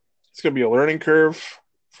it's going to be a learning curve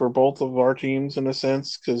for both of our teams in a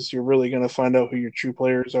sense, because you're really going to find out who your true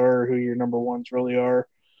players are, who your number ones really are.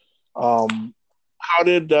 How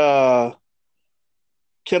did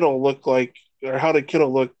Kittle look like, or how did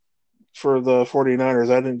Kittle look for the 49ers?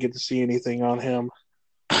 I didn't get to see anything on him.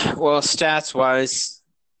 Well, stats wise,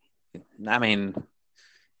 I mean,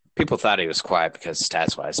 people thought he was quiet because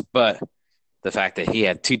stats wise, but the fact that he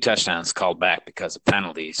had 2 touchdowns called back because of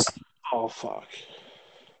penalties. Oh, fuck.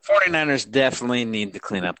 49ers definitely need to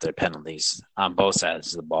clean up their penalties on both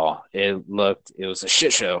sides of the ball. It was a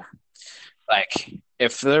shit show. Like,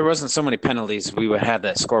 if there wasn't so many penalties, we would have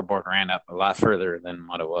that scoreboard ran up a lot further than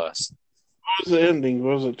what it was. What was the ending?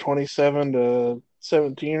 Was it 27-17 or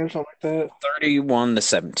something like that?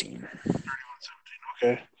 31-17.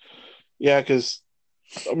 Okay. Yeah, because,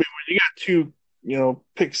 I mean, when you got 2,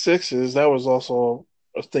 pick sixes, that was also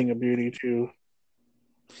a thing of beauty, too.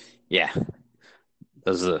 Yeah.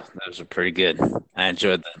 Those are pretty good. I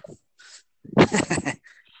enjoyed that.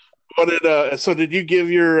 So did you give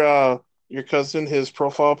your cousin his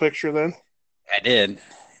profile picture then? I did.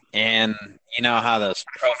 And you know how those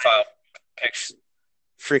profile pictures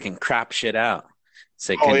freaking crop shit out.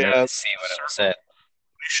 So you couldn't really see what it said.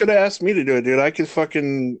 You should have asked me to do it, dude. I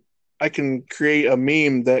can create a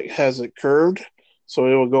meme that has it curved so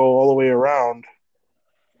it will go all the way around.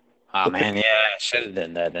 Oh man, yeah, I should have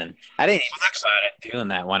done that then. I didn't even think about it doing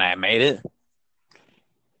that when I made it.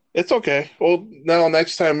 It's okay. Well, now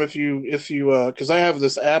next time if you because I have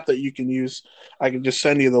this app that you can use, I can just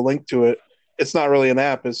send you the link to it. It's not really an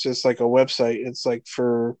app; it's just like a website. It's like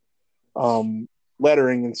for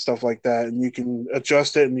lettering and stuff like that, and you can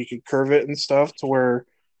adjust it and you can curve it and stuff to where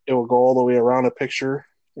it will go all the way around a picture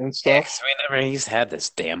and stuff. Yeah, 'cause we never used to have this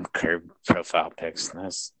damn curved profile pics.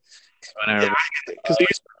 Because whenever because we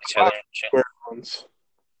used to have square ones.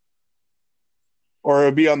 Or it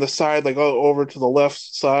would be on the side, like over to the left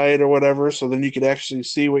side or whatever, so then you could actually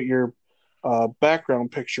see what your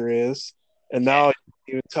background picture is. And now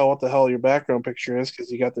you can tell what the hell your background picture is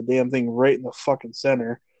because you got the damn thing right in the fucking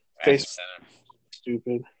center. Face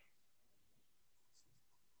stupid.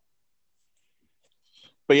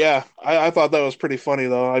 But yeah, I thought that was pretty funny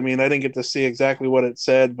though. I mean, I didn't get to see exactly what it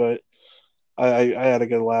said, but I had a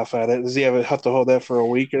good laugh at it. Does he have to hold that for a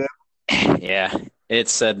week or that? Yeah, it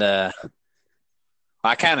said.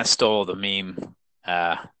 I kind of stole the meme,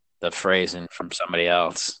 the phrasing from somebody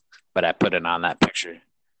else, but I put it on that picture,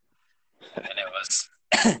 and it was.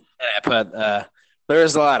 I put there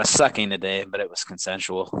was a lot of sucking today, but it was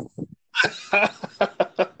consensual.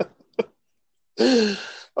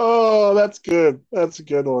 Oh, that's good. That's a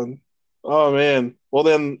good one. Oh man. Well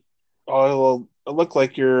then, it looked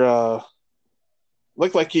like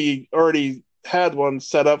looked like he already had one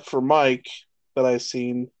set up for Mike that I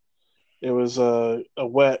seen. It was a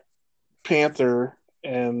wet panther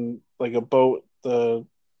and like a boat, the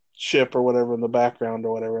ship or whatever in the background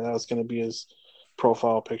or whatever. That was going to be his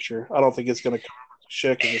profile picture. I don't think it's going to cover the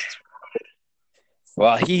shit.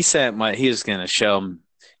 Well, he said he was going to show him.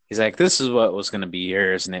 He's like, "This is what was going to be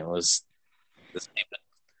yours," and it was this.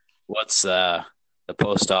 What's the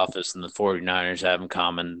post office and the 49ers have in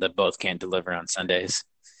common that both can't deliver on Sundays?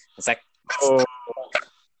 It's like,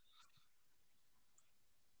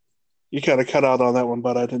 you kind of cut out on that one,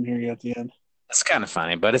 but I didn't hear you at the end. It's kind of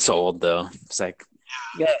funny, but it's old though. It's like,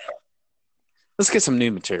 yeah, let's get some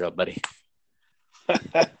new material, buddy.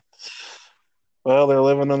 Well, they're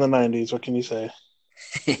living in the 90s. What can you say?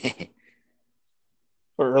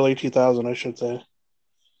 Or early 2000, I should say.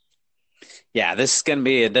 Yeah, this is going to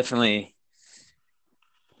be a definitely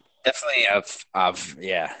of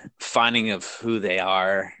finding of who they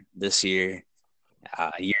are this year.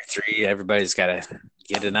 Year 3, everybody's got to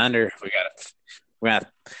get it under.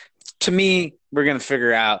 To me, we're going to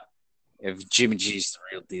figure out if Jimmy G's the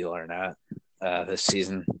real deal or not this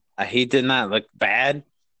season. He did not look bad,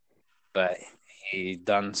 but he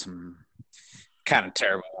done some kind of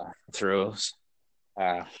terrible throws.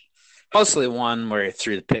 Mostly one where he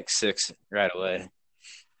threw the pick 6 right away.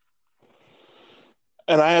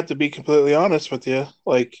 And I have to be completely honest with you.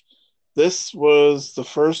 Like, this was the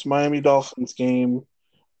first Miami Dolphins game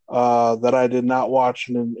that I did not watch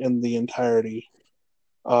in the entirety.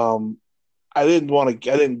 I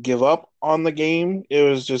didn't give up on the game. It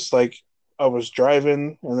was just like I was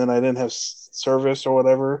driving and then I didn't have service or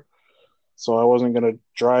whatever. So I wasn't going to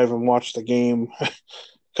drive and watch the game,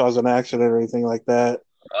 cause an accident or anything like that.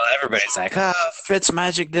 Well, everybody's like,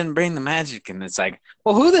 Fitzmagic didn't bring the magic. And it's like,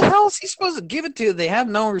 well, who the hell is he supposed to give it to? They have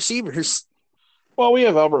no receivers. Well, we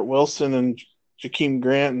have Albert Wilson and Jakeem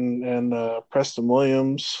Grant and Preston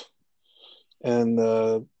Williams and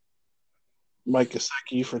Mike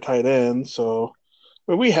Gesicki for tight end. So,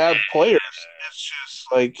 But we have players. It's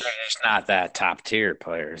just like, They're just not that top tier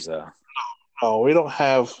players, though. no, we don't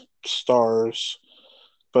have stars.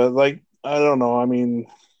 But like, I don't know. I mean,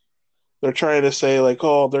 they're trying to say like,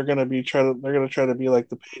 oh, they're gonna try to be like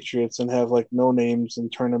the Patriots and have like no names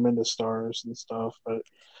and turn them into stars and stuff. But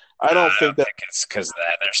I don't I think don't that. think it's because of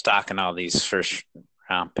that. They're stocking all these first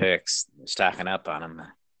round picks, they're stocking up on them.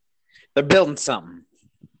 They're building something.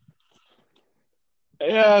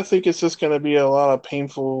 Yeah, I think it's just gonna be a lot of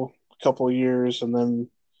painful couple of years, and then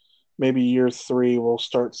maybe year three we'll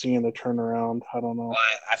start seeing a turnaround. I don't know. Well,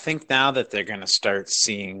 I think now that they're going to start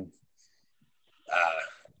seeing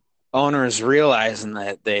owners realizing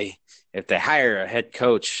that if they hire a head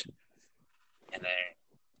coach and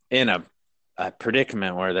they're in a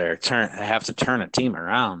predicament where they have to turn a team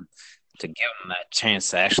around, to give them that chance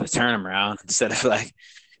to actually turn them around instead of like,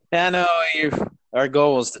 yeah, no, our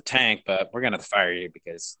goal was to tank, but we're going to fire you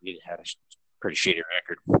because you had a pretty shitty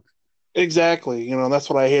record. Exactly. That's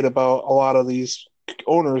what I hate about a lot of these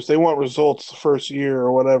owners. They want results the first year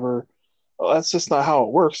or whatever. Well, that's just not how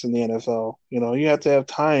it works in the NFL. You have to have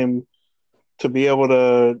time to be able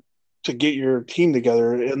to get your team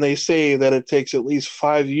together. And they say that it takes at least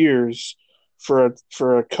 5 years for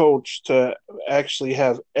a coach to actually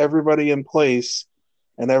have everybody in place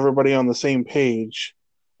and everybody on the same page.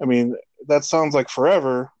 I mean, that sounds like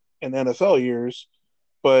forever in NFL years,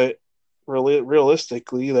 but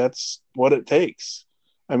realistically, that's what it takes.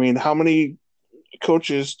 I mean, how many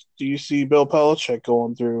coaches do you see Bill Belichick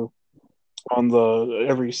going through on the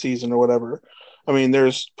every season or whatever? I mean,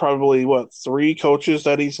 there's probably three coaches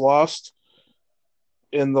that he's lost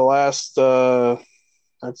in the last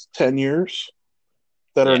that's 10 years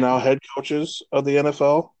that are Yeah. now head coaches of the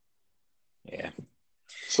NFL. Yeah.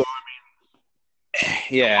 So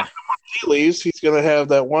Yeah. he leaves, he's going to have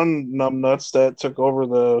that one numbnuts that took over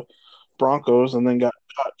the Broncos and then got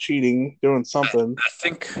caught cheating, doing something. I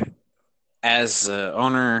think as an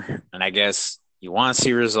owner, and I guess you want to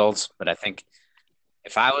see results, but I think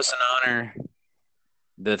if I was an owner,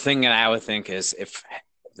 the thing that I would think is if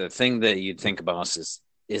the thing that you'd think about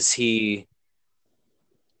is he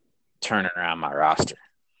turning around my roster?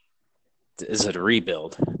 Is it a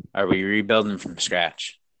rebuild? Are we rebuilding from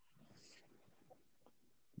scratch?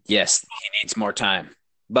 Yes, he needs more time.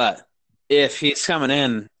 But if he's coming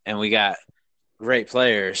in and we got great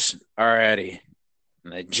players already,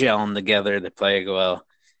 and they gel them together, they play well,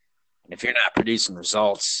 and if you're not producing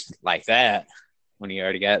results like that when you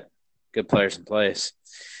already got good players in place,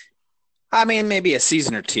 I mean, maybe a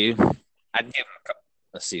season or two. I'd give him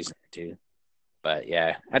a season or two. But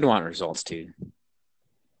yeah, I'd want results too.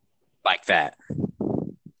 Like that.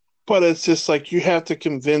 But it's just like you have to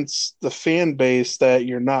convince the fan base that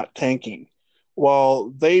you're not tanking.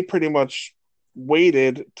 Well, they pretty much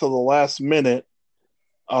waited till the last minute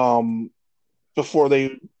um, before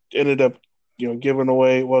they ended up, giving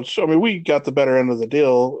away. Well, I mean, we got the better end of the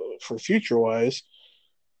deal for future wise,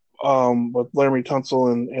 with Laramie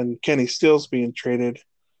Tunsil and Kenny Stills being traded.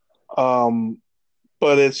 Um,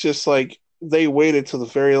 but it's just like they waited till the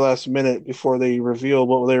very last minute before they revealed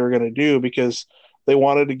what they were going to do because they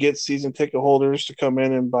wanted to get season ticket holders to come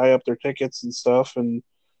in and buy up their tickets and stuff and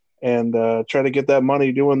try to get that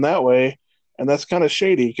money doing that way. And that's kind of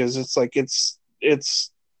shady because it's like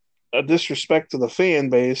it's a disrespect to the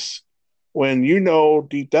fan base when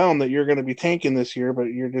deep down that you're going to be tanking this year, but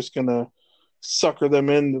you're just going to sucker them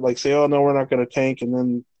in, like say, oh no, we're not going to tank, and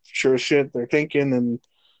then sure as shit they're tanking. And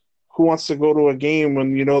who wants to go to a game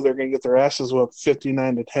when they're going to get their asses whipped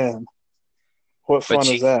 59-10? What fun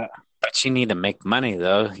is that? But you need to make money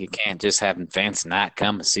though. You can't just have fans not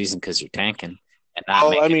come a season because you're tanking and not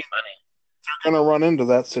making money. They're going to run into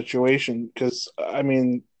that situation because I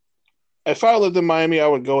mean, if I lived in Miami, I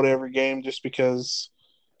would go to every game just because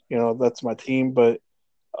that's my team. But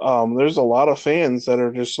there's a lot of fans that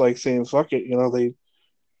are just like saying fuck it. They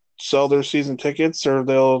sell their season tickets or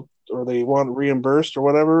they want reimbursed or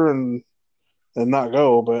whatever and not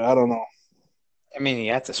go. But I don't know. I mean,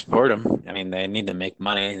 you have to support them. I mean, they need to make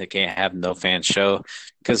money. They can't have no fans show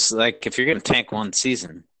because, like, if you're going to tank one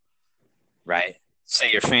season, right?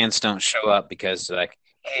 Say your fans don't show up because, like,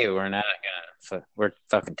 hey, we're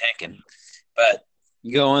fucking tanking. But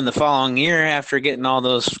you go in the following year after getting all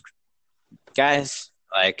those guys,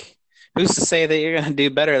 like, who's to say that you're going to do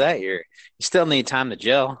better that year? You still need time to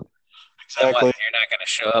gel. Exactly. You're not going to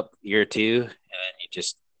show up year two, and then you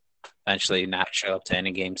just eventually not show up to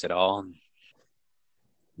any games at all. And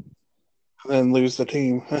then lose the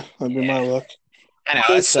team. That'd be my luck. I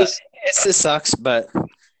know it sucks, but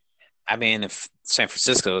I mean, if San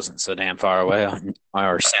Francisco isn't so damn far away,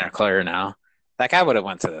 or Santa Clara now, Like, I would have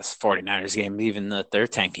went to this 49ers game, even though they're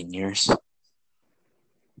tanking years.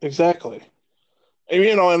 Exactly. And,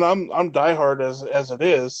 and I'm diehard as it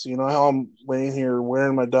is. You know how I'm laying here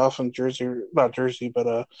wearing my Dolphin jersey, not jersey, but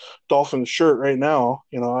a Dolphin shirt right now.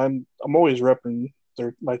 I'm always repping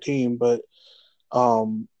my team, but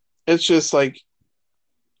it's just like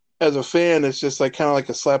as a fan, it's just like kind of like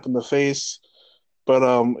a slap in the face. But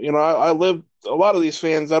I lived a lot of these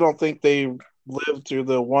fans. I don't think they lived through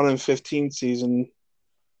the 1-15 season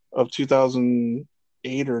of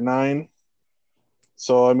 2008 or nine.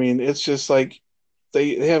 So I mean, it's just like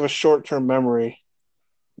they have a short term memory.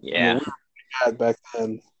 I mean, Yeah. we had back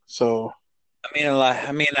then. So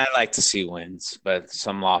I like to see wins, but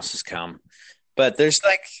some losses come. But there's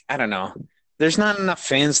like, I don't know, there's not enough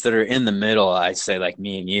fans that are in the middle, I'd say, like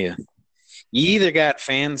me and you. You either got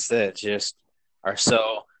fans that just are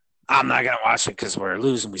so, I'm not going to watch it because we're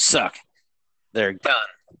losing, we suck. They're done.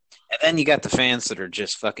 And then you got the fans that are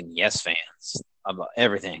just fucking yes fans about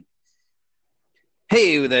everything.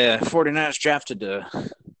 Hey, the 49ers drafted a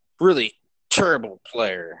really terrible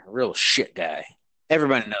player, a real shit guy.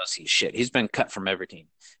 Everybody knows he's shit. He's been cut from every team.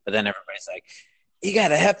 But then everybody's like, you got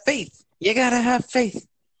to have faith. You got to have faith.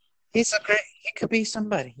 He could be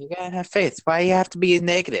somebody. You got to have faith. Why you have to be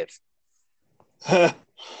negative? It's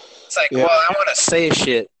like, yeah, well, I want to say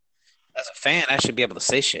shit. As a fan, I should be able to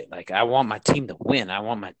say shit. Like, I want my team to win. I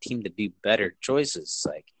want my team to do better choices.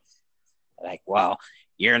 Well,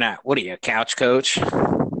 you're not, what are you, a couch coach?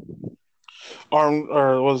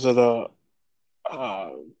 or was it a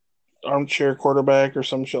armchair quarterback or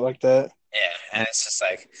some shit like that? Yeah, and it's just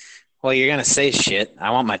like, well, you're gonna say shit.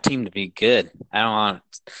 I want my team to be good. I don't want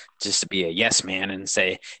just to be a yes man and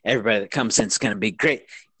say everybody that comes in is gonna be great.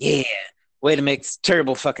 Yeah, way to make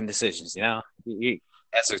terrible fucking decisions.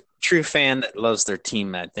 As a true fan that loves their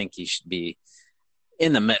team, I think you should be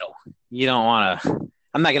in the middle. You don't want to.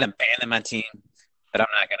 I'm not gonna abandon my team, but I'm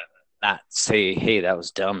not gonna not say, hey, that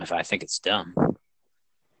was dumb if I think it's dumb.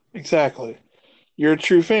 Exactly. You're a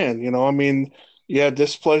true fan. I mean, you have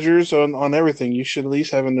displeasures on everything. You should at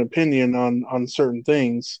least have an opinion on certain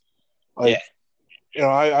things. Yeah,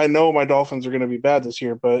 Like, I know my Dolphins are going to be bad this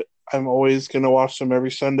year, but I'm always going to watch them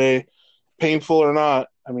every Sunday, painful or not.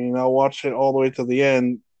 I mean, I'll watch it all the way to the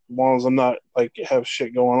end, as long as I'm not like have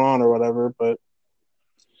shit going on or whatever. But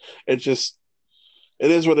it is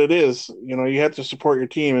what it is. You have to support your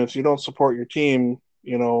team. If you don't support your team,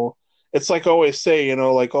 it's like I always say,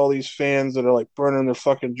 like all these fans that are like burning their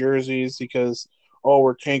fucking jerseys because, oh,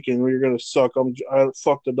 we're tanking, we're gonna suck. I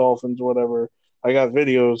fuck the Dolphins, whatever. I got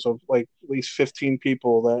videos of like at least 15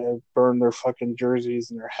 people that have burned their fucking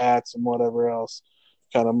jerseys and their hats and whatever else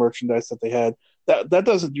kind of merchandise that they had. That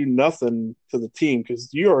doesn't do nothing to the team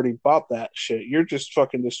because you already bought that shit. You're just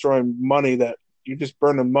fucking destroying money that you're just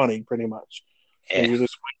burning money pretty much. And yeah, you're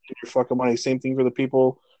just wasting your fucking money. Same thing for the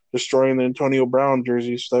people destroying the Antonio Brown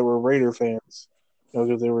jerseys that were Raider fans.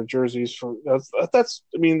 Because they were jerseys for that's.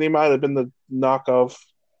 I mean, they might have been the knockoff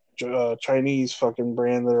Chinese fucking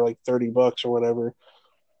brand that are like $30 or whatever,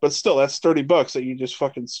 but still, that's $30 that you just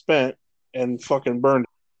fucking spent and fucking burned.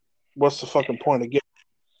 What's the fucking point of getting?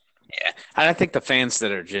 yeah. I think the fans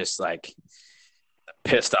that are just like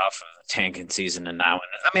pissed off of the tanking season and not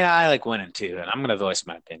winning. I mean, I like winning too, and I'm going to voice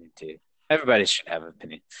my opinion too. Everybody should have an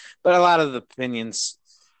opinion, but a lot of the opinions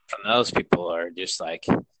from those people are just like,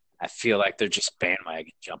 I feel like they're just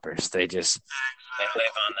bandwagon jumpers. They live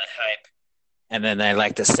on the hype, and then they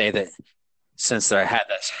like to say that since they had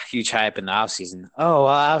this huge hype in the off season, oh,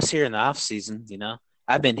 well, I was here in the off season,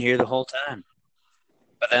 I've been here the whole time.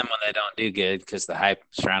 But then when they don't do good because the hype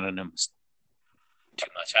surrounding them was too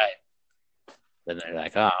much hype, then they're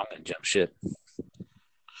like, oh, I'm going to jump ship.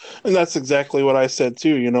 And that's exactly what I said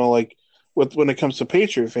too. Like when it comes to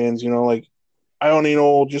Patriot fans, like I only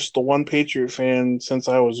know just the one Patriot fan since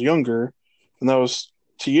I was younger, and that was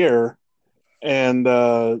Tier, and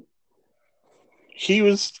he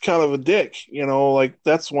was kind of a dick. Like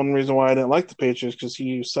that's one reason why I didn't like the Patriots because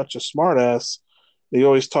he was such a smartass. They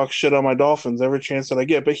always talk shit on my Dolphins every chance that I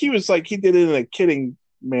get, but he was like he did it in a kidding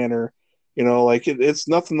manner. Like it's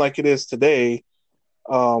nothing like it is today,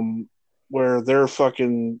 where they're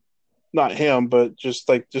fucking not him, but just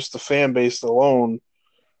the fan base alone,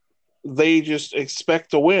 they just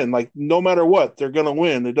expect to win. Like no matter what, they're gonna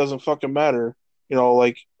win. It doesn't fucking matter.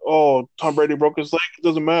 Like, oh, Tom Brady broke his leg. It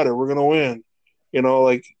doesn't matter. We're gonna win.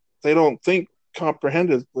 Like they don't think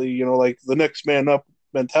comprehensively. Like the next man up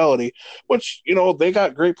mentality. Which they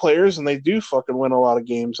got great players and they do fucking win a lot of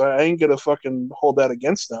games. I ain't gonna fucking hold that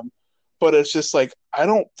against them. But it's just like I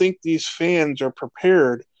don't think these fans are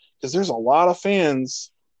prepared because there's a lot of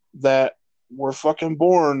fans that were fucking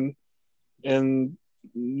born in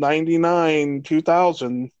 99,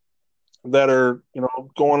 2000 that are,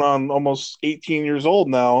 going on almost 18 years old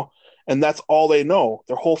now, and that's all they know.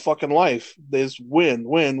 Their whole fucking life is win,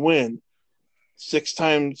 win, win.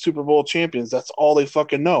 6-time Super Bowl champions. That's all they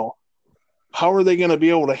fucking know. How are they going to be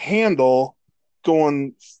able to handle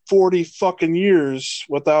going 40 fucking years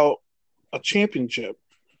without a championship?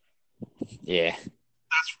 Yeah.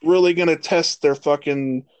 That's really going to test their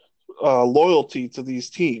fucking loyalty to these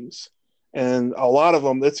teams. And a lot of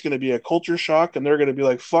them, it's going to be a culture shock, and they're going to be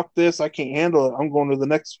like, fuck this, I can't handle it. I'm going to the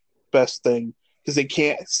next best thing because they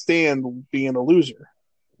can't stand being a loser.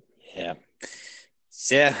 Yeah.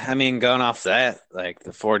 Yeah, I mean, going off that, like the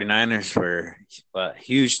 49ers were a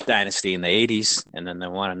huge dynasty in the 80s, and then they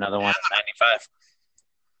won another one in 95.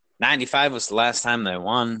 95 was the last time they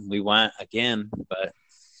won. We went again, but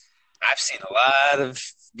I've seen a lot of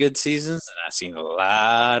good seasons, and I've seen a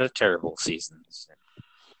lot of terrible seasons.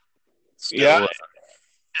 Yeah.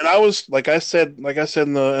 And I was like I said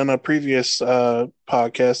in a previous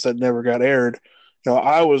podcast that never got aired,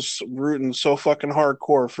 I was rooting so fucking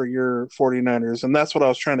hardcore for your 49ers, and that's what I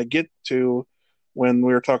was trying to get to when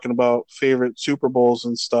we were talking about favorite Super Bowls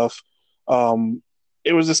and stuff.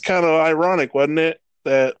 It was just kind of ironic, wasn't it,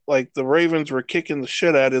 that like the Ravens were kicking the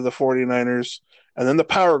shit out of the 49ers, and then the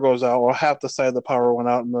power goes out. Well, half the side of the power went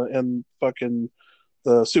out in fucking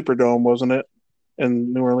the Superdome, wasn't it,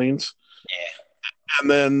 in New Orleans? Yeah.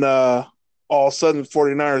 And then all of a sudden,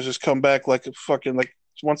 49ers just come back like a fucking, like,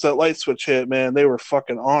 once that light switch hit, man, they were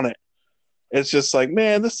fucking on it. It's just like,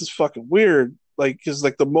 man, this is fucking weird. Like, because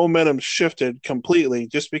like the momentum shifted completely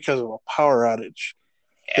just because of a power outage.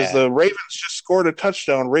 Because the Ravens just scored a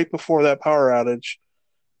touchdown right before that power outage,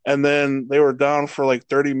 and then they were down for like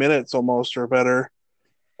 30 minutes almost or better,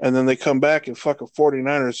 and then they come back and fucking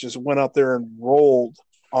 49ers just went out there and rolled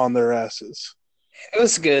on their asses. It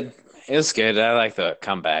was good. It was good. I like the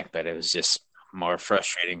comeback, but it was just more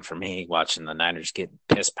frustrating for me watching the Niners get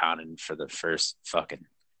piss pounded for the first fucking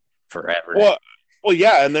forever. Well,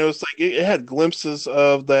 yeah, and there was like it had glimpses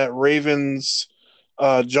of that Ravens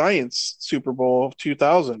Giants Super Bowl of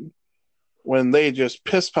 2000 when they just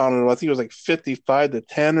piss pounded. I think it was like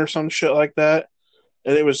 55-10 or some shit like that,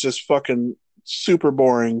 and it was just fucking super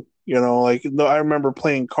boring. Like I remember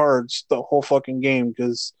playing cards the whole fucking game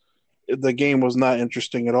because the game was not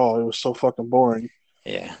interesting at all. It was so fucking boring.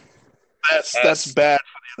 Yeah. That's bad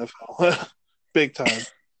for the NFL. Big time.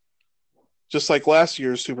 Just like last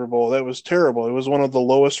year's Super Bowl, that was terrible. It was one of the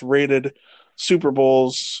lowest rated Super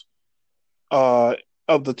Bowls of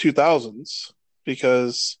the 2000s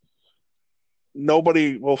because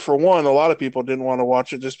for one, a lot of people didn't want to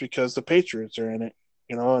watch it just because the Patriots are in it,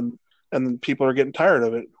 and people are getting tired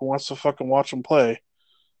of it. Who wants to fucking watch them play?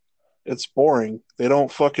 It's boring. They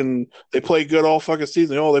play good all fucking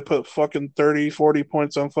season. They put fucking 30, 40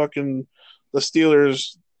 points on fucking the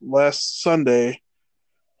Steelers last Sunday.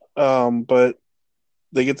 But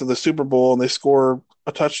they get to the Super Bowl and they score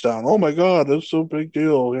a touchdown. Oh my God, that's so big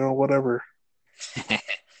deal. Whatever.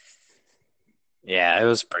 Yeah, it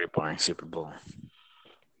was a pretty boring Super Bowl.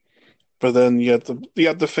 But then you got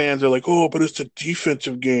the fans are like, oh, but it's a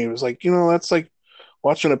defensive game. It's like, that's like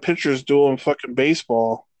watching a pitcher's duel in fucking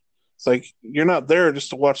baseball. It's like you're not there just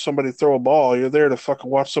to watch somebody throw a ball. You're there to fucking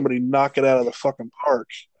watch somebody knock it out of the fucking park.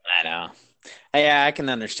 I know. Yeah, I can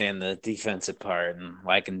understand the defensive part and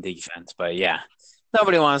liking defense, but yeah,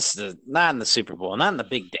 nobody wants to, not in the Super Bowl, not in the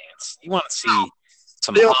big dance. You want to see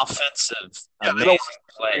some offensive, amazing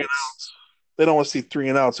plays. They don't want to see 3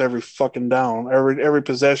 and outs every fucking down, every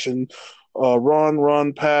possession.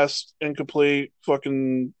 Run, pass, incomplete,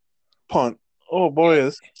 fucking punt. Oh boy,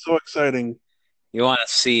 this is so exciting. You want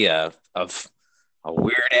to see a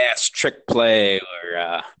weird ass trick play,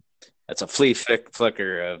 or it's a flea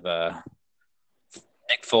flicker of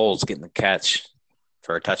Nick Foles getting the catch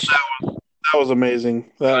for a touchdown. That was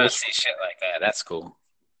amazing. You want to see shit like that? That's cool.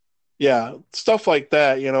 Yeah, stuff like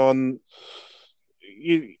that, and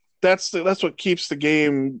that's what keeps the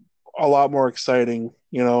game a lot more exciting,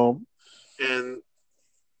 And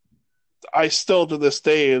I still, to this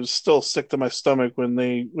day, is still sick to my stomach when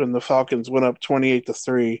the Falcons went up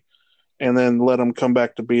 28-3, and then let them come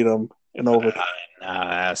back to beat them in overtime.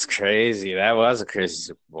 That's crazy. That was a crazy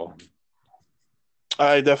Super Bowl.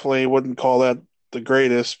 I definitely wouldn't call that the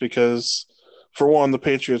greatest because, for one, the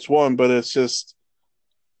Patriots won, but it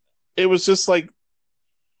was just like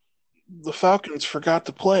the Falcons forgot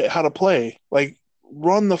how to play. Like,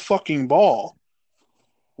 run the fucking ball.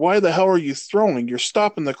 Why the hell are you throwing? You're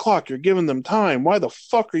stopping the clock. You're giving them time. Why the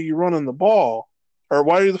fuck are you running the ball? Or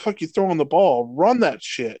why the fuck are you throwing the ball? Run that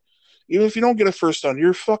shit. even if you don't get a first down,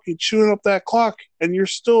 you're fucking chewing up that clock, and you're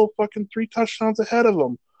still fucking 3 touchdowns ahead of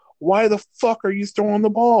them. Why the fuck are you throwing the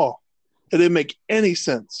ball? It didn't make any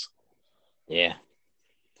sense. Yeah.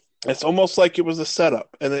 It's almost like it was a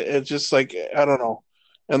setup, and it just like, I don't know.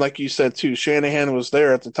 And like you said too, Shanahan was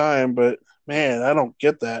there at the time, but man, I don't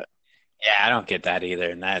get that. Yeah, I don't get that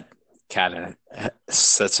either. And that kind of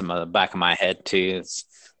sets in the back of my head, too. It's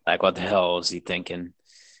like, what the hell was he thinking?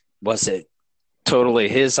 Was it totally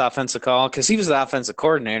his offensive call? Because he was the offensive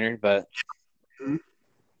coordinator, but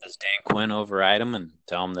does Dan Quinn override him and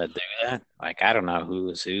tell him to do that? Like, I don't know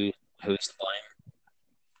who's to blame.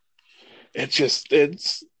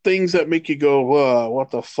 It's things that make you go,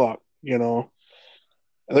 what the fuck, you know?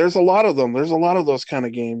 There's a lot of them. There's a lot of those kind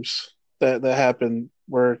of games that happen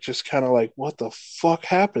where it's just kind of like, what the fuck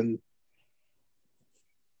happened?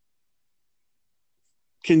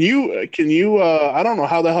 Can you I don't know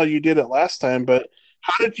how the hell you did it last time, but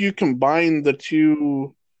how did you combine the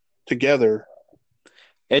two together?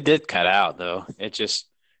 It did cut out, though. It just,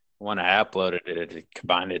 when I uploaded it, it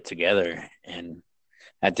combined it together. And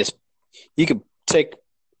I just, you could take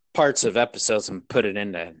parts of episodes and put it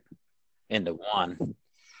into one and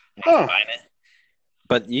combine it.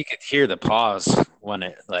 But you could hear the pause when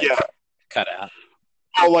it cut out.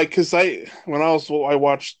 Oh, like because I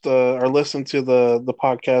watched or listened to the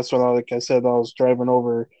podcast when like I said, I was driving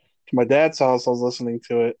over to my dad's house. I was listening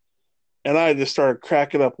to it, and I just started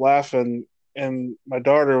cracking up laughing. And my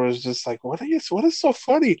daughter was just like, what is so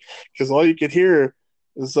funny? Because all you could hear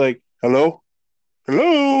is like, hello,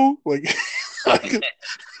 like. Like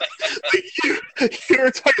you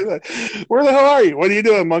were talking about, where the hell are you? What are you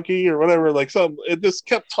doing, monkey, or whatever? Like something. It just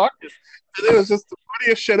kept talking, and it was just the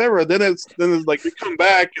funniest shit ever. Then it's like we come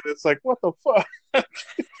back, and it's like, what the fuck?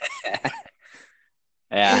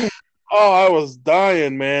 Yeah. Oh, I was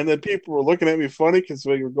dying, man. And people were looking at me funny because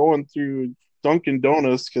we were going through Dunkin'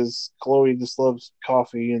 Donuts because Chloe just loves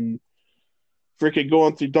coffee and freaking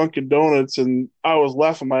going through Dunkin' Donuts, and I was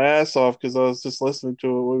laughing my ass off because I was just listening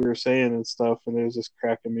to what we were saying and stuff, and it was just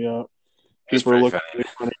cracking me up. People were looking at me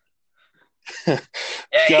funny.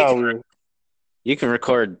 Yeah, you can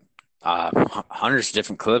record hundreds of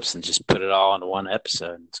different clips and just put it all into one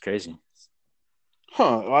episode. It's crazy.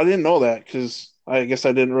 Huh? I didn't know that because I guess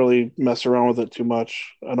I didn't really mess around with it too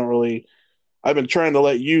much. I've been trying to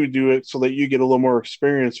let you do it so that you get a little more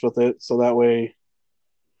experience with it, so that way.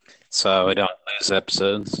 So we don't lose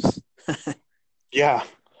episodes. Yeah,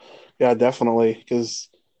 definitely. Because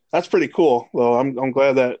that's pretty cool, though. I'm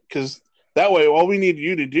glad that because that way, all we need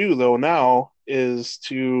you to do though now is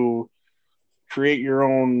to create your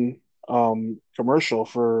own commercial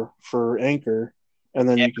for Anchor, and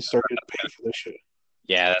then you can start getting paid for this shit.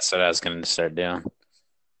 Yeah, that's what I was going to start doing.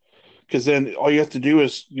 Because then all you have to do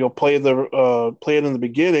is you'll play it in the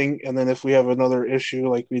beginning, and then if we have another issue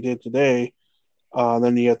like we did today.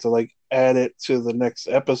 Then you have to like add it to the next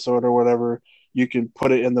episode or whatever. You can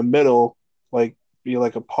put it in the middle, like be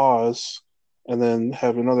like a pause, and then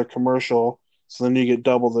have another commercial. So then you get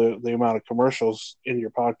double the amount of commercials in your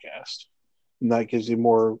podcast, and that gives you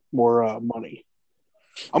more money.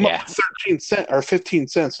 I'm up to 13 cents or 15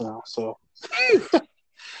 cents now. So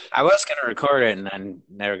I was gonna record it and then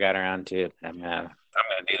never got around to it. I'm gonna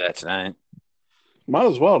do that tonight.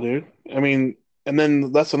 Might as well, dude. I mean. And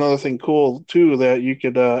then that's another thing cool, too, that you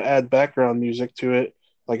could add background music to it.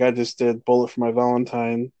 Like I just did Bullet for My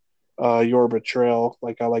Valentine, Your Betrayal.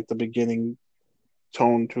 Like I like the beginning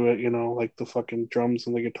tone to it, like the fucking drums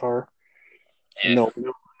and the guitar. Yeah.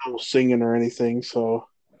 No singing or anything, so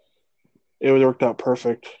it worked out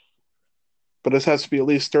perfect. But this has to be at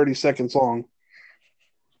least 30 seconds long.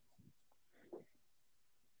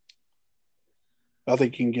 I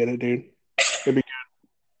think you can get it, dude. It'd be good.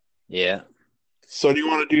 Yeah. So do you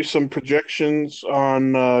want to do some projections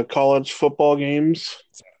on college football games?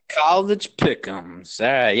 College pick'ems.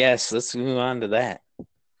 All right, yes, let's move on to that.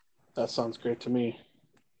 That sounds great to me.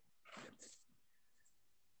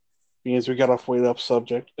 Means we got off way up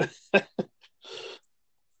subject.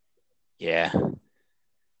 Yeah.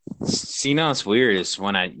 See, what's weird is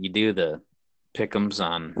when you do the pick'ems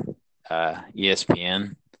on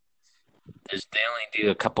ESPN, they only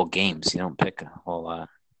do a couple games. You don't pick a whole lot.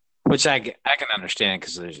 Which I can understand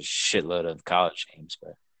because there's a shitload of college games,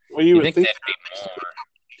 but you would think that'd be more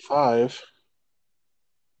 5,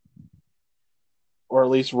 or at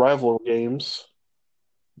least rival games.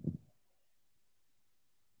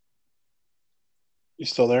 You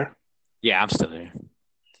still there? Yeah, I'm still there.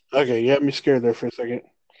 Okay, you had me scared there for a second.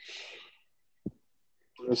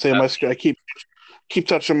 I say my screen. I keep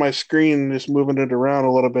touching my screen and just moving it around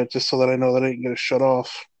a little bit, just so that I know that I didn't get it shut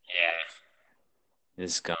off. Yeah.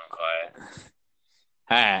 It's gone quiet.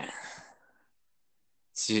 All right.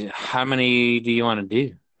 So how many do you want to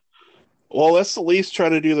do? Well, let's at least try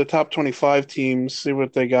to do the top 25 teams, see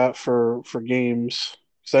what they got for games.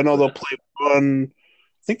 Because I know they'll play one.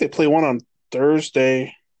 I think they play one on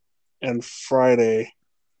Thursday and Friday,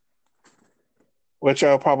 which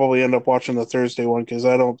I'll probably end up watching the Thursday one because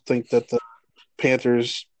I don't think that the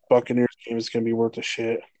Panthers Buccaneers game is going to be worth a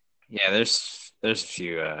shit. Yeah, there's a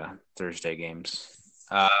few Thursday games.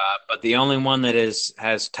 But the only one that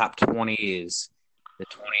has top 20 is the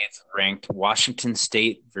 20th ranked Washington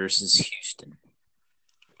State versus Houston.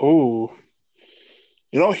 Oh,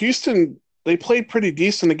 Houston, they played pretty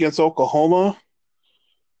decent against Oklahoma,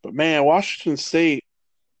 but man, Washington State,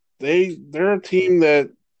 they're a team that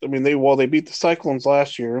they beat the Cyclones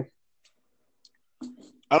last year. I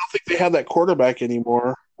don't think they have that quarterback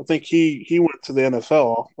anymore. I think he went to the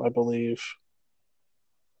NFL, I believe.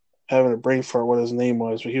 Having a brain fart what his name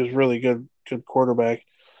was, but he was really good quarterback.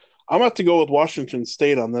 I'm about to go with Washington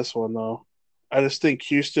State on this one though. I just think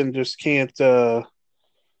Houston just can't they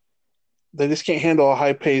just can't handle a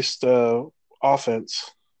high paced offense.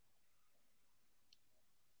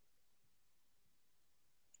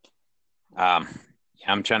 Yeah,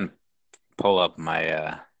 I'm trying to pull up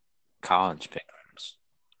my college picks.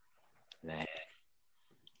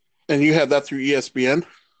 And you have that through ESPN?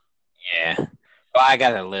 Yeah. Well, I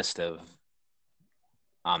got a list of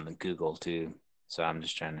on the Google too, so I'm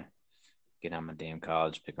just trying to get on my damn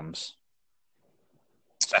college pick'ems.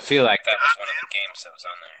 I feel like that was one of the games that was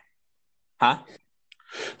on there. Huh?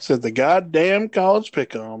 Said the goddamn college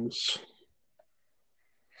pick'ems.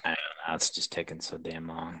 I don't know. It's just taking so damn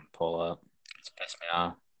long to pull up. It's pissed me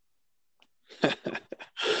off.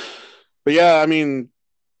 But yeah,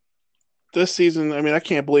 this season, I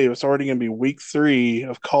can't believe it's already going to be week 3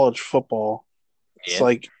 of college football. It's Yeah.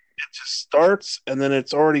 like it just starts and then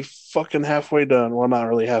it's already fucking halfway done. Well, not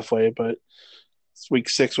really halfway, but week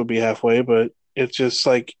 6 will be halfway. But it's just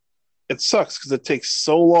like it sucks because it takes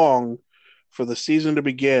so long for the season to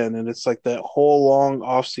begin, and it's like that whole long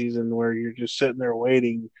off season where you're just sitting there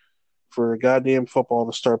waiting for goddamn football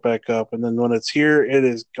to start back up, and then when it's here, it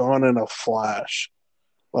is gone in a flash.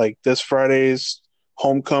 Like this Friday's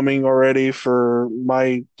homecoming already for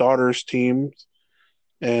my daughter's team,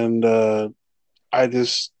 and I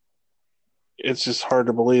just it's just hard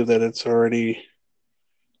to believe that it's already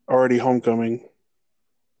homecoming.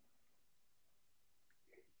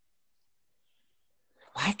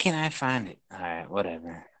 Why can't I find it? All right,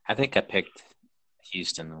 whatever. I think I picked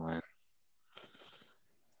Houston to win.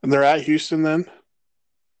 And they're at Houston then?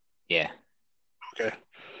 Yeah. Okay.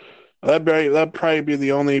 That'd probably be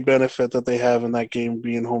the only benefit that they have in that game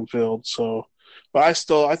being home field. So, but I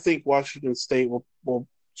think Washington State will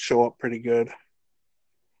show up pretty good.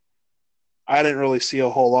 I didn't really see a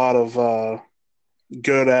whole lot of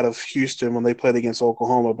good out of Houston when they played against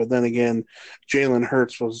Oklahoma, but then again, Jalen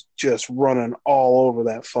Hurts was just running all over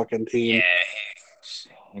that fucking team. Yeah,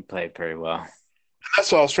 he played pretty well.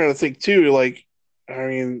 That's what I was trying to think too. Like,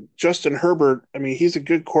 Justin Herbert. He's a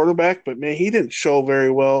good quarterback, but man, he didn't show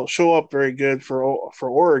up very good for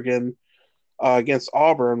Oregon against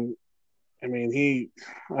Auburn. I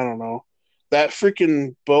don't know that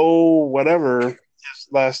freaking Bo, whatever his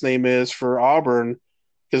last name is for Auburn,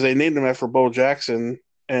 because they named him after Bo Jackson,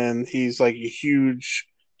 and he's like a huge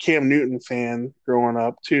Cam Newton fan growing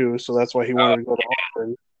up too, so that's why he wanted to go to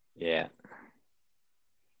Auburn. Yeah.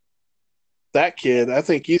 That kid, I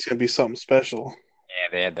think he's going to be something special. Yeah,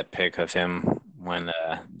 they had the pic of him when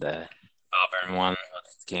the Auburn won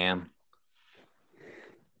with Cam.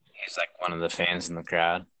 He's like one of the fans in the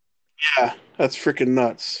crowd. Yeah, that's freaking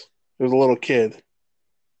nuts. He was a little kid,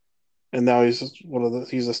 and now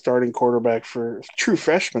he's a starting quarterback for true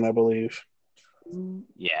freshman, I believe.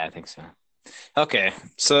 Yeah, I think so. Okay,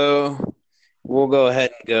 so we'll go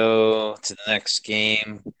ahead and go to the next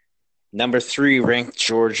game. Number 3 ranked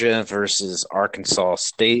Georgia versus Arkansas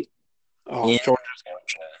State. Oh, Georgia.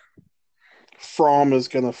 Fromm is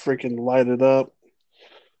going to freaking light it up.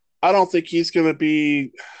 I don't think he's going to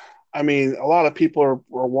be. A lot of people are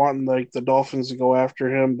wanting like the Dolphins to go after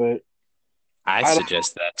him, but I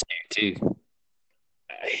suggest that to you too.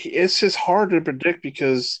 It's just hard to predict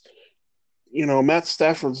because Matt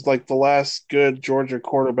Stafford's like the last good Georgia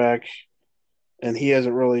quarterback, and he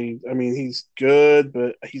hasn't really. He's good,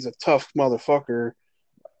 but he's a tough motherfucker.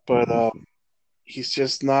 But he's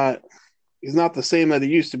just not. He's not the same that he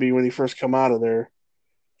used to be when he first come out of there.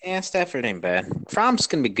 Yeah, Stafford ain't bad. Fromm's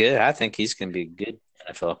gonna be good. I think he's gonna be a good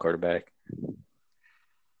NFL quarterback.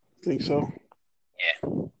 Think so? Yeah.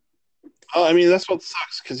 That's what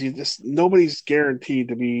sucks because nobody's guaranteed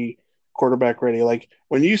to be quarterback ready. Like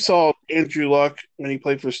when you saw Andrew Luck when he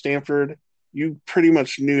played for Stanford, you pretty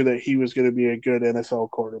much knew that he was going to be a good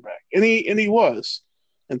NFL quarterback, and he was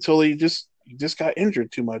until he just got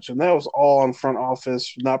injured too much, and that was all on front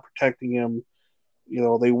office not protecting him.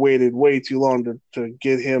 They waited way too long to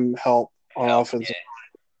get him help on offense,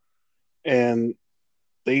 and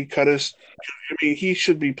they cut his. I mean, he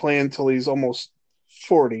should be playing until he's almost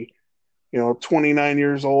 40. 29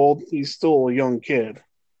 years old. He's still a young kid.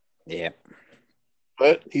 Yeah.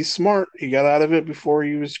 But he's smart. He got out of it before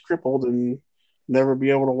he was crippled and never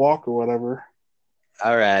be able to walk or whatever.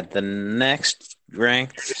 All right. The next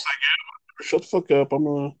ranked. Shut the fuck up. I'm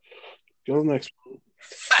going to go to the next one.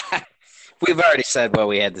 We've already said what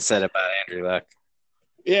we had to say about Andrew Luck.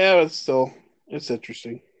 Yeah, but still, it's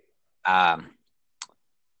interesting. Penn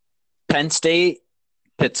State,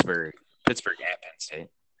 Pittsburgh. Pittsburgh at Penn State,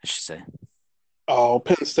 I should say. Oh,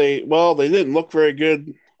 Penn State. Well, they didn't look very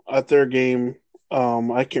good at their game.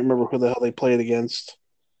 I can't remember who the hell they played against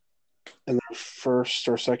in their first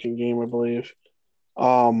or second game, I believe.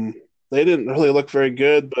 They didn't really look very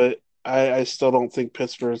good, but I still don't think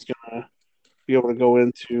Pittsburgh is going to be able to go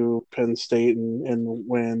into Penn State and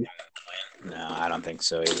win. No, I don't think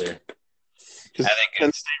so either. Because I think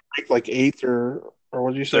Penn State ranked like 8th or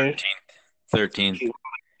what did you say? 13th.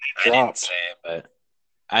 I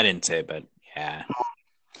didn't say it, but yeah.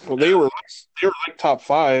 Well, they were like top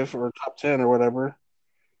 5 or top 10 or whatever.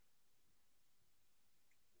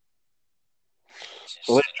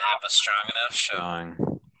 So they have a strong enough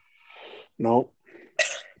showing. Nope.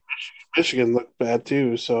 Michigan looked bad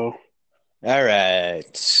too, so. All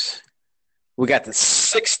right. We got the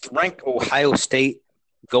 6th ranked Ohio State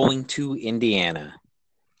going to Indiana.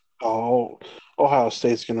 Oh, Ohio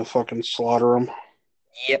State's going to fucking slaughter them.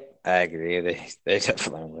 Yep, I agree. They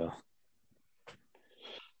definitely will.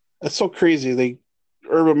 That's so crazy.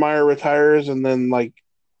 Urban Meyer retires, and then like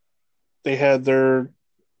they had their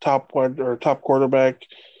top quarterback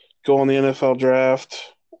go in the NFL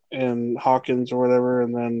draft, and Hawkins or whatever,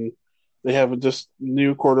 and then they have this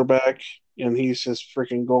new quarterback, and he's just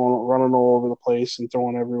freaking running all over the place and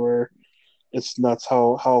throwing everywhere. It's nuts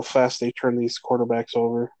how fast they turn these quarterbacks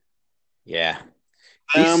over. Yeah.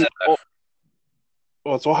 It's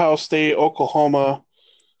Ohio State, Oklahoma,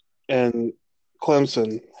 and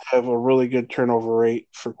Clemson have a really good turnover rate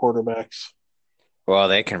for quarterbacks. Well,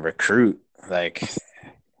 they can recruit. Like,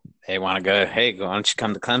 they want to go, hey, why don't you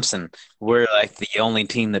come to Clemson? We're like the only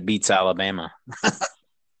team that beats Alabama.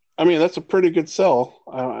 I mean, that's a pretty good sell.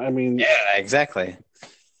 Yeah, exactly.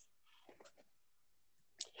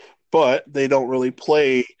 But they don't really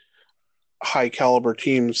play high caliber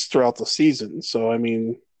teams throughout the season. So, I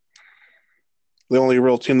mean, the only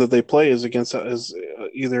real team that they play is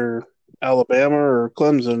either Alabama or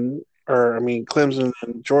Clemson, Clemson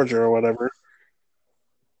and Georgia or whatever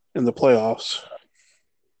in the playoffs.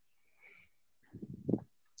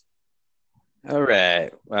 All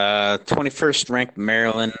right. 21st ranked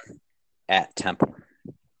Maryland at Temple.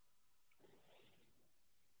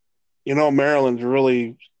 Maryland's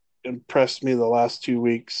really impressed me the last 2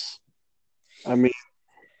 weeks. I mean,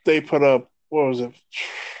 they put up, what was it?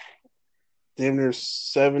 Damn near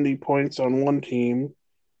 70 points on one team.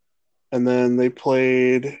 And then they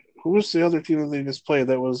played, who was the other team that they just played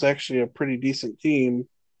that was actually a pretty decent team?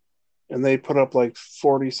 And they put up like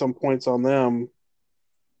 40 some points on them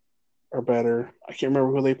or better. I can't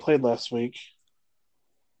remember who they played last week.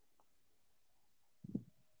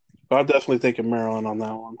 But I'm definitely thinking Maryland on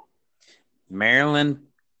that one. Maryland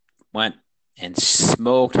went and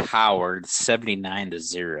smoked Howard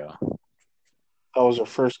 79-0. That was their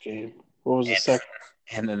first game. What was the second?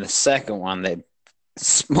 And then the second one, they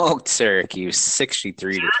smoked Syracuse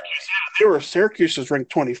 63. Syracuse was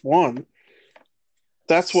ranked 21.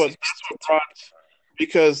 That's what brought,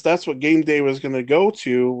 because that's what game day was going to go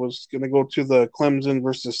to the Clemson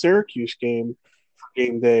versus Syracuse game for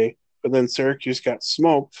game day. But then Syracuse got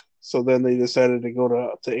smoked, so then they decided to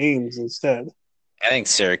go to Ames instead. I think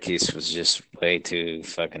Syracuse was just way too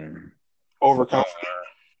fucking overconfident,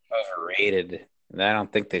 overrated. I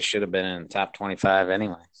don't think they should have been in the top 25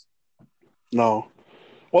 anyways. No.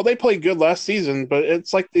 Well, they played good last season, but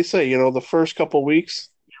it's like they say, the first couple weeks,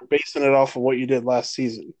 you're basing it off of what you did last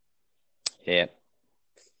season. Yeah.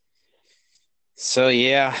 So,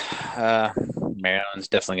 yeah, Maryland's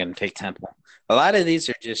definitely going to take Temple. A lot of these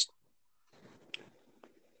are just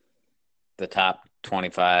the top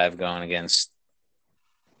 25 going against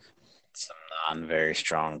some non-very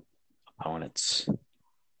strong opponents.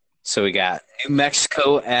 So we got New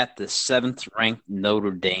Mexico at the 7th ranked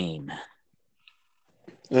Notre Dame.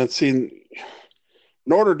 And see,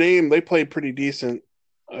 Notre Dame, they played pretty decent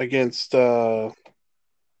against who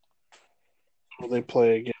they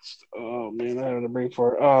play against. Oh man, I had to bring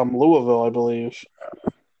for it. Louisville, I believe.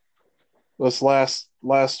 This last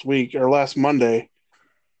week or last Monday.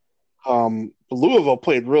 Louisville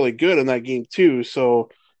played really good in that game too. So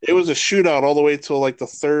it was a shootout all the way till like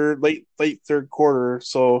the late third quarter.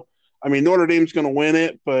 So I mean Notre Dame's going to win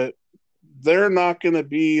it, but they're not going to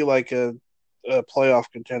be like a playoff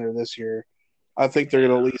contender this year. I think they're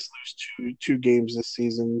going to at least lose two games this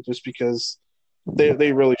season, just because they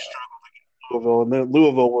really struggled against Louisville, and then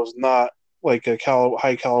Louisville was not like a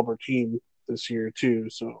high caliber team this year too.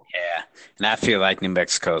 So Yeah, and I feel like New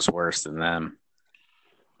Mexico's worse than them.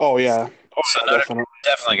 oh yeah, So Notre Dame's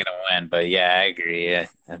definitely going to win, but yeah, I agree. I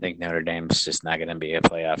think Notre Dame's just not going to be a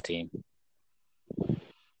playoff team.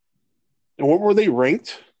 And what were they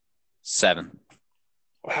ranked? 7.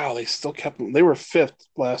 Wow, they still kept them. They were fifth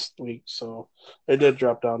last week, so they did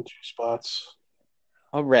drop down 2 spots.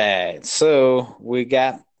 All right, so we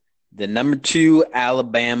got the number 2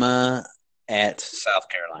 Alabama at South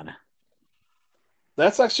Carolina.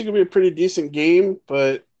 That's actually going to be a pretty decent game,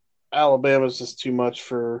 but Alabama's just too much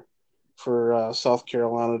for South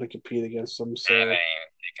Carolina to compete against them. So I think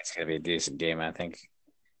it's going to be a decent game. I think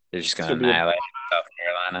they're just going to annihilate South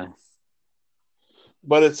Carolina.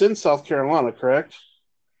 But it's in South Carolina, correct?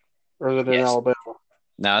 Or is it in Alabama?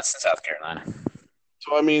 No, it's in South Carolina.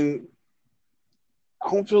 So, I mean,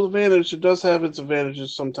 home field advantage, it does have its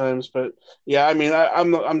advantages sometimes. But, yeah, I mean,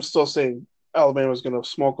 I'm still saying Alabama's going to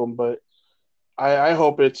smoke them. But I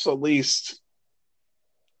hope it's at least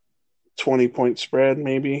 20-point spread,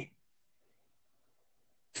 maybe.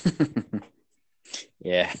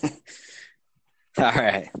 Yeah. All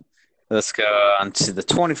right. Let's go on to the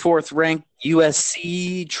 24th ranked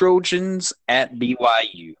USC Trojans at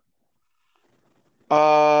BYU.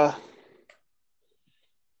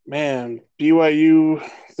 Man, BYU,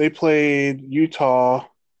 they played Utah.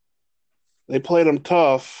 They played them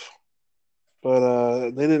tough,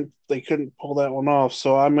 but they couldn't pull that one off.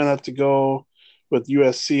 So I'm gonna have to go with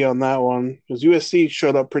USC on that one, because USC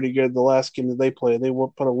showed up pretty good the last game that they played. They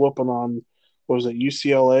put a whooping on, what was it,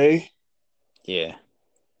 UCLA? Yeah.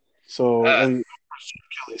 So and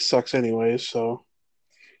Kelly sucks anyways. So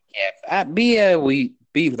yeah, BYU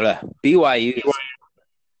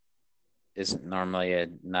isn't normally a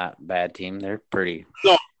not bad team. They're pretty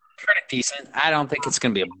decent. I don't think it's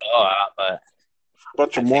going to be a blowout, but a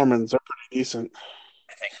bunch of Mormons, they're pretty decent.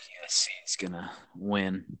 I think USC is going to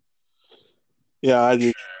win. Yeah, I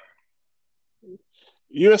do.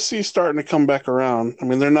 USC starting to come back around. I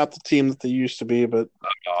mean, they're not the team that they used to be, but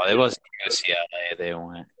it wasn't UCLA. They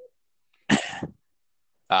went.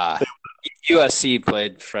 USC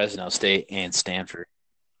played Fresno State and Stanford.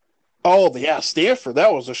 Oh yeah, Stanford.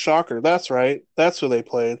 That was a shocker. That's right. That's who they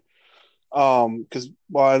played. Because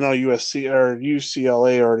I know USC or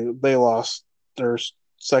UCLA they lost their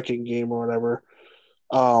second game or whatever.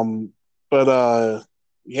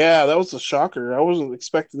 Yeah, that was a shocker. I wasn't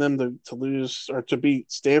expecting them to lose or to beat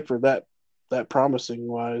Stanford that promising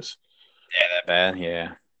wise. Yeah, that bad.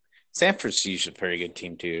 Yeah, Stanford's usually a pretty good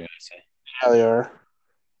team too. I'd say. Yeah, they are.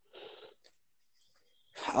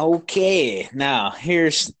 Okay, now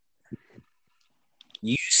here's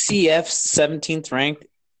UCF 17th ranked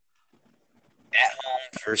at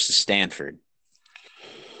home versus Stanford.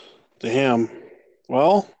 Damn.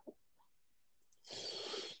 Well,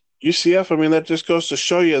 UCF, I mean, that just goes to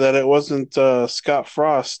show you that it wasn't Scott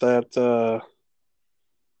Frost that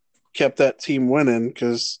kept that team winning,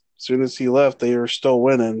 because as soon as he left, they were still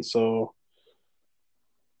winning. So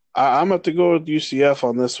I'm going to have to go with UCF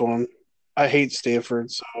on this one. I hate Stanford.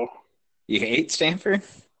 So you hate Stanford?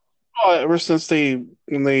 Oh, ever since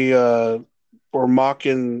when they were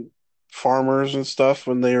mocking farmers and stuff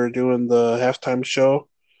when they were doing the halftime show.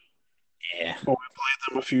 Yeah. When we played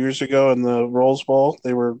them a few years ago in the Rose Bowl,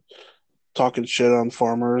 they were talking shit on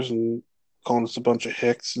farmers and calling us a bunch of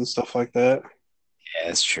hicks and stuff like that. Yeah,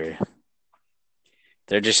 that's true.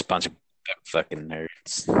 They're just a bunch of fucking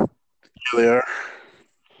nerds. Yeah, they are.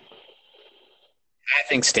 I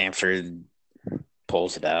think Stanford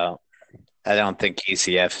pulls it out. I don't think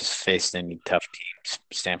UCF has faced any tough teams.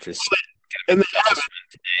 Stanford's and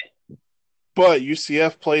but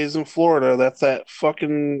UCF plays in Florida. That's that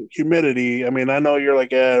fucking humidity. I mean, I know you're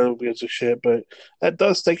like, it'll be a shit, but that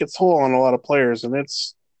does take its toll on a lot of players, and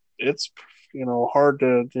it's hard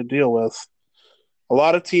to deal with. A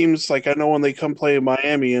lot of teams, like I know when they come play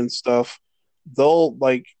Miami and stuff, they'll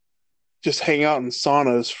like just hang out in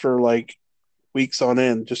saunas for like weeks on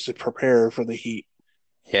end just to prepare for the heat.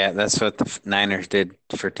 Yeah, that's what the Niners did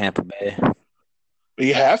for Tampa Bay. But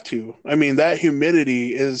you have to. I mean, that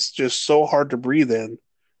humidity is just so hard to breathe in.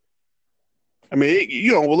 I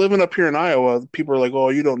mean, we're living up here in Iowa. People are like, "Oh,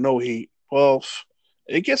 you don't know heat." Well,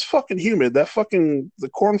 it gets fucking humid. The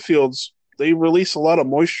cornfields, they release a lot of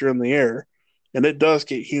moisture in the air, and it does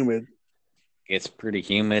get humid. It's pretty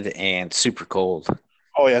humid and super cold.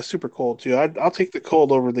 Oh yeah, super cold too. I'll take the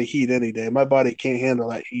cold over the heat any day. My body can't handle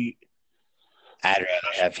that heat. I'd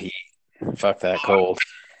rather have heat. Fuck that cold.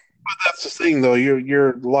 But that's the thing, though.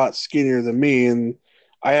 You're a lot skinnier than me, and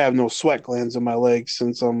I have no sweat glands in my legs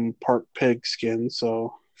since I'm part pig skin.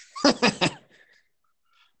 So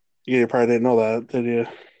you probably didn't know that, did you?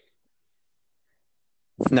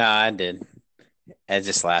 No, I did. I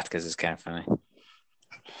just laughed because it's kind of funny.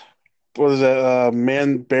 What is that?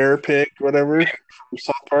 Man, bear, pig, whatever from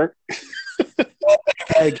South Park.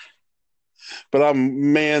 Peg. But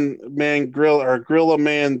I'm gorilla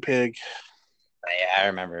man pig. Yeah, I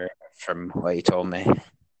remember from what you told me.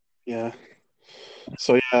 Yeah.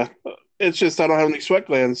 So yeah, it's just I don't have any sweat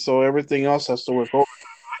glands, so everything else has to work over.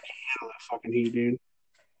 I can't handle that fucking heat, dude.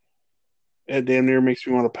 It damn near makes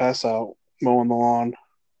me want to pass out mowing the lawn.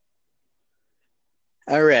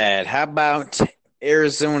 All right. How about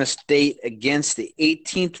Arizona State against the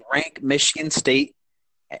 18th ranked Michigan State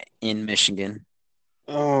in Michigan?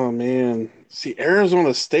 Oh man, see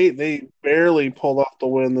Arizona State, they barely pulled off the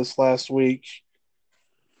win this last week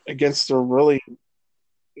against a really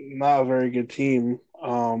not a very good team.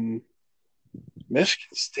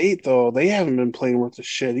 Michigan State though, they haven't been playing worth a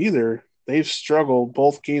shit either. They've struggled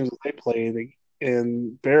both games that they played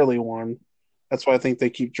and barely won. That's why I think they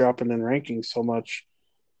keep dropping in rankings so much.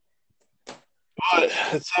 But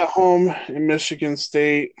it's at home in Michigan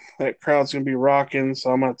State. That crowd's gonna be rocking, so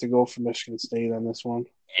I'm gonna have to go for Michigan State on this one.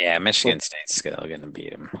 Yeah, So Michigan State's still going to beat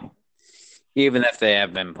them. Even if they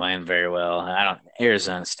have been playing very well.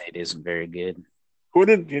 Arizona State isn't very good.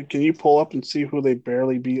 can you pull up and see who they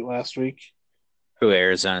barely beat last week? Who,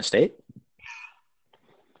 Arizona State?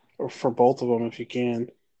 Or for both of them if you can.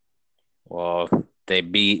 Well, they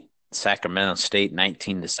beat Sacramento State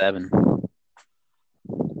 19-7.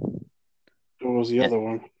 Who was the And other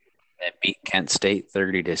one? they beat Kent State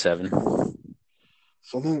 30-7.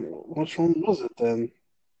 So then, which one was it then?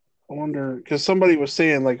 I wonder because somebody was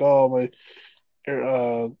saying like, "Oh,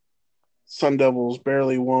 my Sun Devils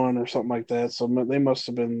barely won" or something like that. So they must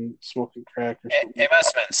have been smoking crack or something. It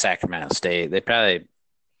must have been Sacramento State. They probably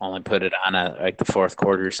only put it on like the fourth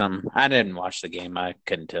quarter or something. I didn't watch the game. I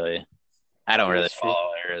couldn't tell you. I don't really That's true.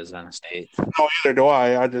 follow Arizona State. No, either do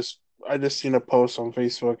I. I just seen a post on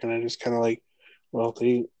Facebook and I just kind of like, well, they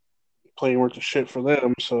ain't playing worth the shit for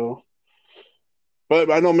them. So, but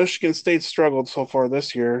I know Michigan State struggled so far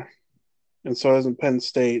this year, and so hasn't Penn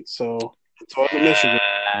State. So hasn't Michigan.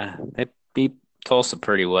 They beat Tulsa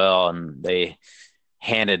pretty well, and they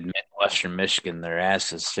handed Midwestern Michigan their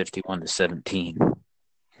asses 51-17.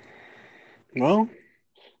 Well,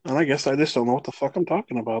 and I guess I just don't know what the fuck I'm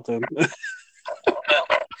talking about then.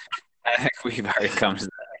 I think we've already come to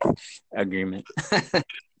that agreement.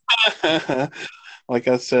 Like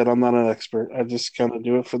I said, I'm not an expert. I just kind of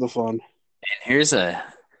do it for the fun. And here's a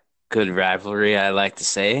good rivalry, I like to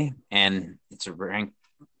say, and it's a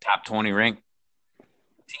top 20 ranked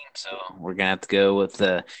team. So we're gonna have to go with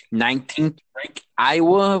the 19th ranked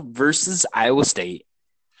Iowa versus Iowa State.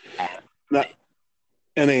 Not,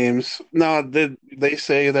 and Ames. Now, did they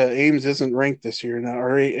say that Ames isn't ranked this year now,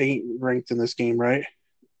 or ain't ranked in this game, right?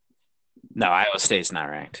 No, Iowa State's not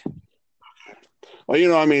ranked.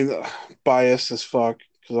 Well, I mean, biased as fuck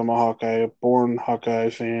because I'm a Hawkeye, born Hawkeye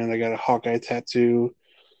fan. I got a Hawkeye tattoo.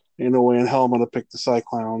 Ain't no way in hell I'm gonna pick the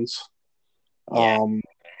Cyclones. Yeah.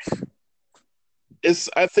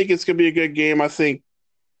 I think it's gonna be a good game. I think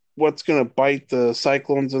what's gonna bite the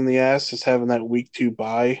Cyclones in the ass is having that week 2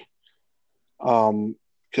 bye.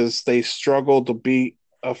 Because they struggled to beat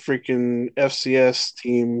a freaking FCS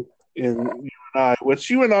team in UNI, which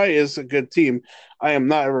UNI is a good team. I am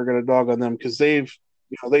not ever going to dog on them because they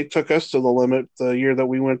took us to the limit the year that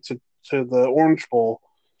we went to the Orange Bowl.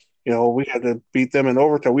 We had to beat them in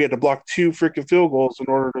overtime. We had to block 2 freaking field goals in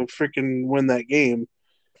order to freaking win that game.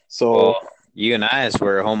 So Well, UNI is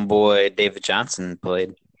where homeboy David Johnson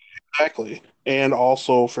played. exactly, and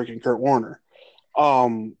also freaking Kurt Warner.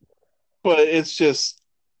 But it's just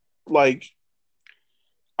like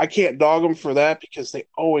I can't dog them for that because they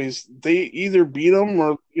either beat them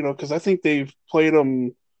or because I think they've played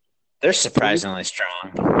them. They're surprisingly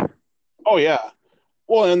strong. Oh yeah,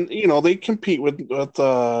 well, and they compete with North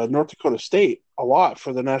Dakota State a lot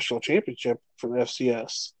for the national championship for the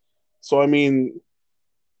FCS. So I mean,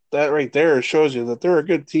 that right there shows you that they're a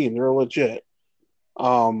good team. They're legit.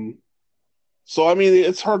 So I mean,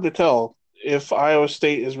 it's hard to tell if Iowa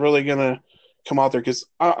State is really gonna come out there because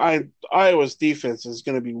Iowa's defense is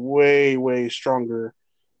going to be way, way stronger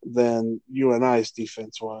than UNI's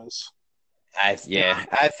defense was. I think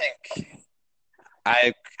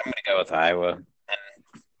I'm gonna go with Iowa. And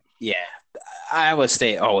yeah, Iowa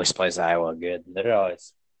State always plays Iowa good. They're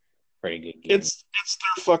always pretty good games. It's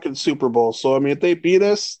their fucking Super Bowl. So I mean, if they beat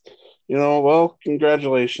us, well,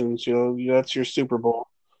 congratulations. That's your Super Bowl.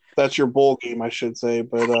 That's your bowl game, I should say.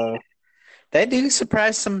 But They do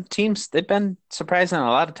surprise some teams. They've been surprising a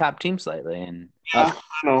lot of top teams lately. And yeah,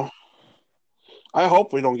 I know. I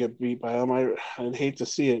hope we don't get beat by them. I'd hate to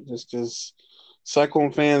see it, just because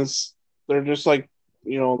Cyclone fans, they're just like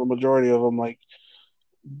the majority of them. Like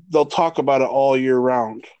they'll talk about it all year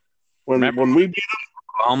round. When we beat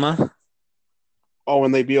Oklahoma,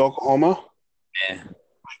 when they beat Oklahoma, yeah, like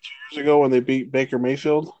 2 years ago when they beat Baker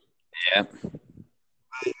Mayfield, yeah,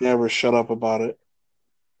 they never shut up about it.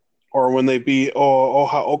 Or when they beat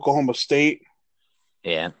Oklahoma State,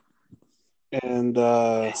 yeah. and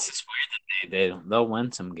It's just weird that they'll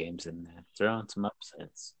win some games and throw in some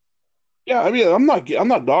upsets. yeah, I mean, I'm not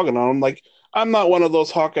dogging on them. Like I'm not one of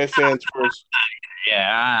those Hawkeye fans where it's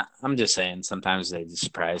Yeah, I'm just saying sometimes they just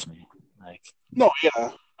surprise me. Like, no,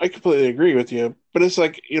 yeah, I completely agree with you. But it's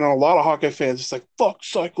like a lot of Hawkeye fans. It's like fuck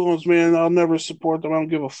Cyclones, man. I'll never support them. I don't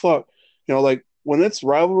give a fuck. Like when it's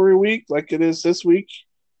rivalry week, like it is this week,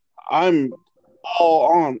 I'm all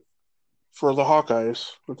on for the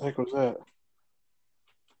Hawkeyes. What the heck was that?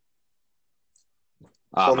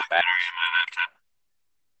 oh, So, my bad.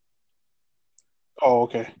 oh,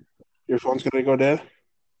 okay. Your phone's gonna go dead.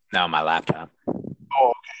 No, my laptop.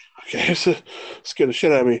 Oh, okay. So, scared the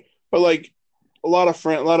shit out of me. But like a lot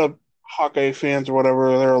of Hawkeye fans or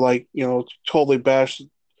whatever, they're like totally bashed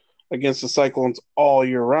against the Cyclones all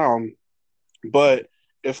year round. But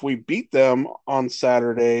if we beat them on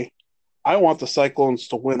Saturday, I want the Cyclones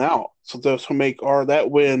to win out, so to make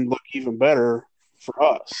that win look even better for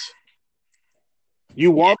us.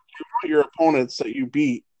 You want your opponents that you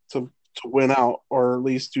beat to win out, or at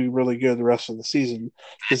least do really good the rest of the season,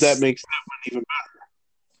 because that makes that win even better.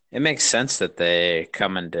 It makes sense that they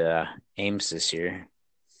come into Ames this year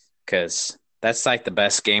because that's like the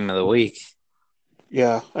best game of the week.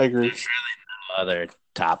 Yeah, I agree. There's really no other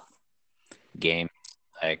top game.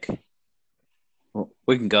 Like,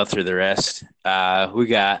 we can go through the rest. We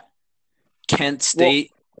got Kent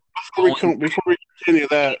State. Well, before we continue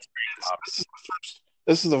that,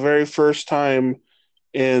 this is the very first time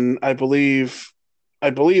in I believe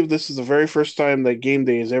this is the very first time that game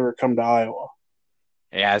day has ever come to Iowa.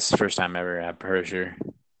 Yeah, it's the first time ever, I'm pretty sure.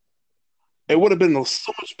 It would have been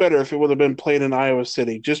so much better if it would have been played in Iowa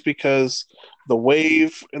City, just because the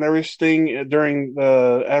wave and everything during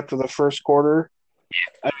after the first quarter.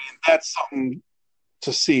 I mean, that's something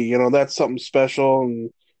to see. That's something special,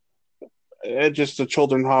 and just the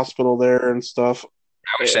children's hospital there and stuff.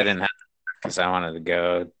 I wish I didn't have to because I wanted to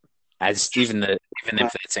go. I just even if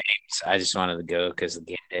it's Ames, I just wanted to go because of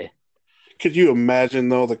game day. Could you imagine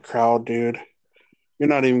though the crowd, dude? You're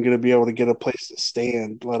not even going to be able to get a place to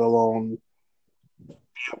stand, let alone be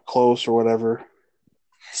up close or whatever.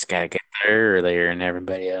 Just gotta get there earlier than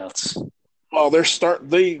everybody else. Well,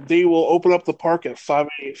 they will open up the park at 5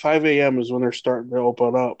 a.m. is when they're starting to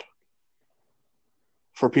open up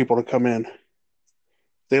for people to come in.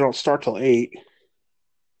 They don't start till 8.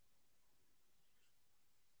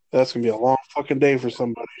 That's gonna be a long fucking day for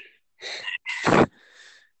somebody. I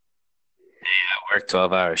work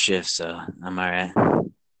 12-hour shifts, so I'm all right.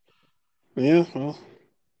 Yeah, well.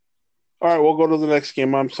 All right, we'll go to the next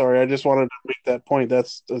game. I'm sorry. I just wanted to make that point.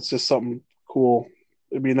 That's just something cool.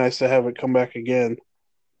 It'd be nice to have it come back again.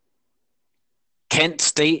 Kent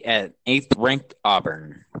State at 8th ranked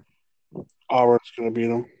Auburn. Auburn's going to beat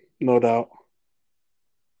them, no doubt.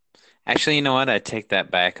 Actually, you know what? I take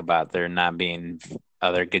that back about there not being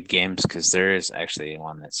other good games because there is actually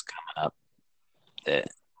one that's coming up that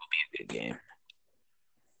will be a good game.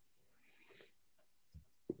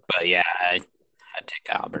 But yeah, I take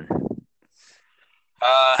Auburn.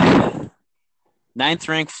 9th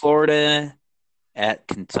ranked Florida at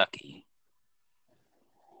Kentucky.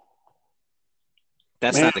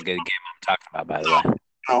 That's not the good game I'm talking about, by the way.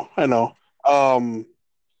 No, I know.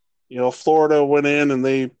 Florida went in and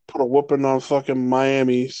they put a whooping on fucking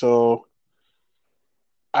Miami, so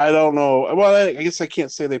I don't know. Well, I guess I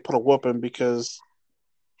can't say they put a whooping because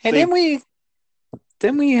Hey, didn't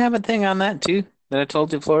we have a thing on that too? That I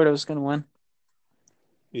told you Florida was going to win?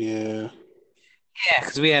 Yeah. Yeah,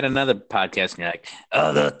 because we had another podcast and you're like,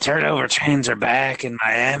 oh, the turnover trains are back in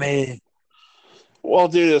Miami. Well,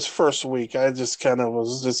 dude, it's first week. I just kind of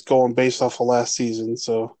was just going based off of last season,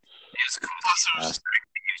 so. It was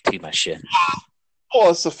cool. tweet my shit.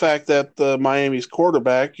 Well, it's the fact that the Miami's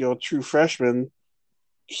quarterback, true freshman,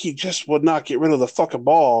 he just would not get rid of the fucking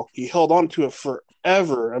ball. He held on to it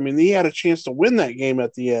forever. I mean, he had a chance to win that game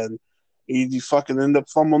at the end. He fucking ended up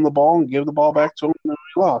fumbling the ball and gave the ball back to him, and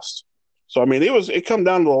he lost. So I mean, it come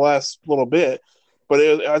down to the last little bit, but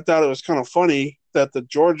I thought it was kind of funny that the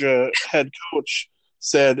Georgia head coach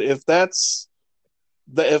said if that's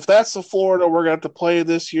the Florida we're going to have to play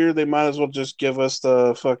this year, they might as well just give us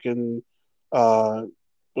the fucking was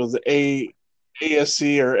the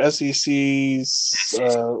ASC or SEC's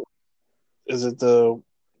is it the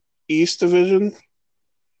East Division?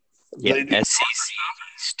 Yeah, SEC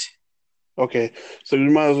East. Okay, so you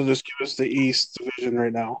might as well just give us the East Division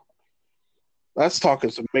right now. That's talking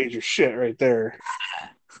some major shit right there.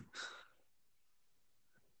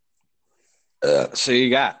 So you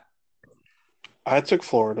got? I took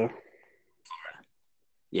Florida.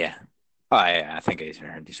 Yeah. Oh, I think I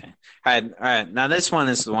heard you say. All right. Now this one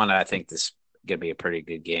is the one that I think this is going to be a pretty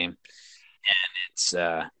good game, and it's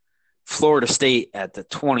Florida State at the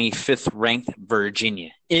 25th ranked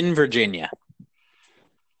Virginia in Virginia.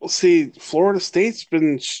 Well, see, Florida State's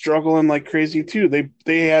been struggling like crazy too. They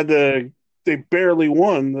barely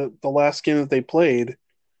won the last game that they played.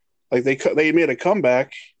 Like they made a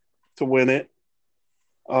comeback to win it.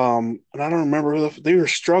 And I don't remember they were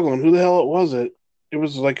struggling. Who the hell was it? It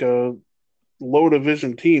was like a low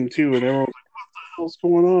division team too, and everyone was like, "What the hell's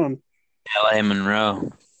going on?" LA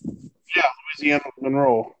Monroe. Yeah, Louisiana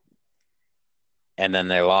Monroe. And then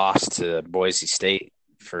they lost to Boise State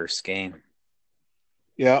first game.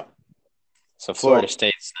 Yeah. So Florida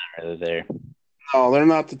State's not really there. No, they're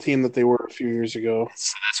not the team that they were a few years ago.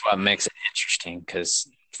 So that's what makes it interesting because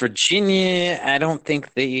Virginia, I don't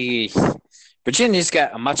think Virginia's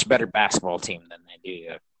got a much better basketball team than they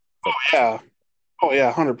do. Oh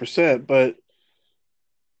yeah, 100%. But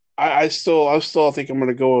I still think I'm going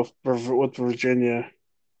to go with Virginia.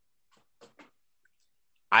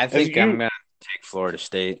 I think I'm going to take Florida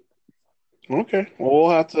State. Okay, well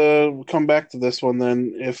we'll have to come back to this one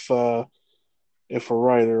then if we're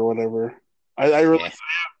right or whatever. I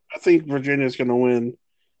think Virginia's going to win. We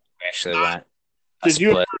actually went. Did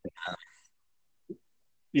you?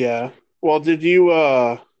 Yeah. Well, did you?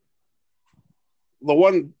 The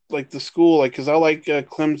one like the school, like because I like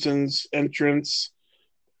Clemson's entrance.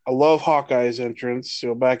 I love Hawkeye's entrance,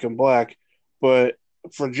 back in black, but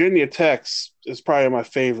Virginia Tech's is probably my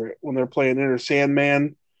favorite when they're playing Enter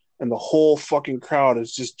Sandman, and the whole fucking crowd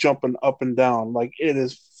is just jumping up and down like it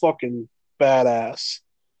is fucking badass.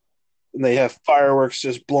 And they have fireworks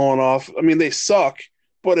just blowing off. I mean, they suck,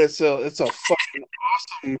 but it's a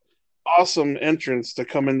fucking awesome entrance to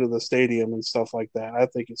come into the stadium and stuff like that. I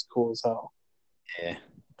think it's cool as hell. Yeah.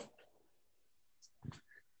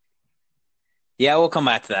 Yeah, we'll come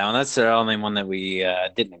back to that one. That's the only one that we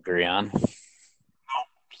didn't agree on.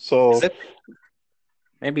 So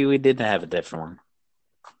maybe we did have a different one.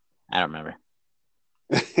 I don't remember.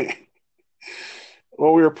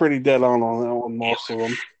 Well, we were pretty dead on that one, most of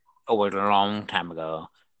them. Oh, a long time ago.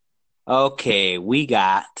 Okay, we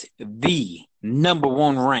got the number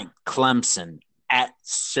one ranked Clemson at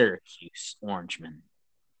Syracuse Orangemen.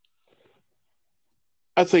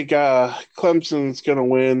 I think Clemson's going to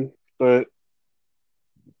win, but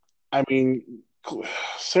I mean,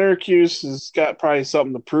 Syracuse has got probably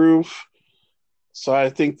something to prove. So I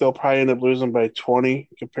think they'll probably end up losing by 20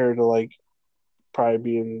 compared to it'll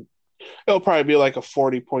probably be like a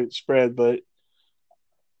 40-point spread, but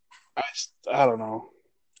I don't know.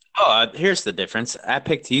 Oh, here's the difference. I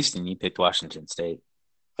picked Houston. You picked Washington State.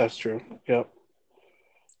 That's true. Yep.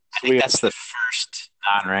 I think that's the first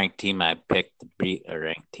non-ranked team I picked to beat a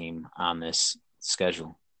ranked team on this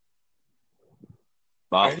schedule.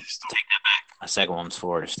 Well, take that back. My second one's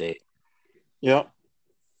Florida State. Yep.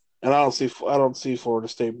 And I don't see Florida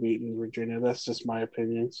State beating Virginia. That's just my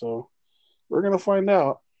opinion. So we're gonna find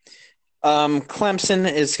out.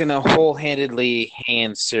 Clemson is gonna whole-handedly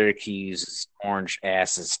hand Syracuse's orange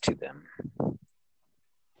asses to them.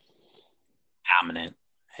 Dominant.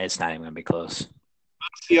 It's not even gonna be close.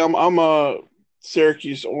 See, I'm a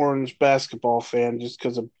Syracuse Orange basketball fan just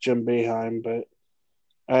because of Jim Boeheim, but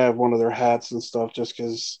I have one of their hats and stuff just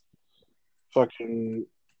because fucking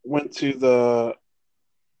went to the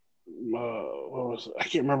I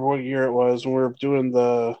can't remember what year it was when we were doing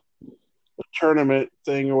the tournament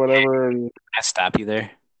thing or whatever. And I stop you there.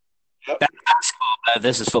 Yep. That's basketball.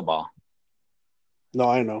 This is football. No,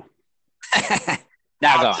 I know.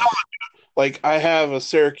 Now go on. Like I have a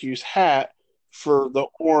Syracuse hat for the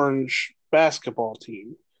orange basketball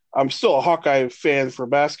team. I'm still a Hawkeye fan for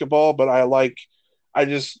basketball, but I don't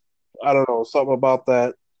know, something about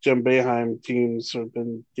that Jim Boeheim teams have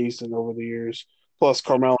been decent over the years. Plus,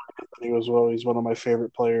 Carmelo Anthony was always one of my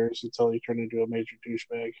favorite players until he turned into a major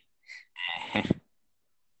douchebag.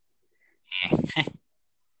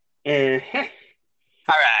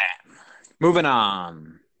 All right. Moving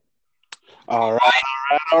on. All right,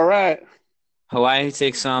 all right. Hawaii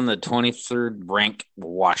takes on the 23rd ranked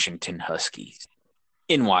Washington Huskies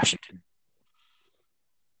in Washington.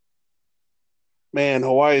 Man,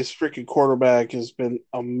 Hawaii's freaking quarterback has been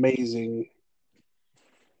amazing.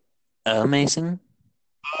 Amazing.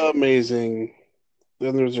 Amazing.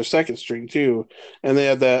 Then there's their second string, too. And they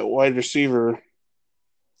had that wide receiver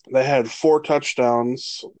that had 4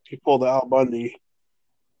 touchdowns. He pulled Al Bundy.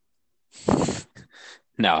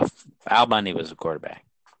 No, Al Bundy was a quarterback.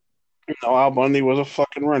 No, Al Bundy was a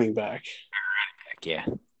fucking running back. Yeah.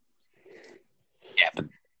 Yeah, but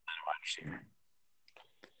wide receiver.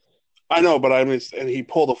 I know, but I mean, and he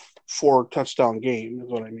pulled a 4 touchdown game, is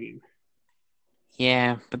what I mean.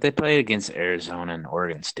 Yeah, but they played against Arizona and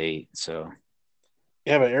Oregon State, so.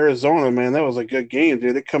 Yeah, but Arizona, man, that was a good game,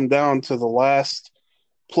 dude. It come down to the last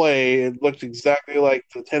play. It looked exactly like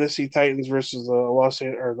the Tennessee Titans versus the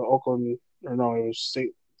the Oakland, or no, it was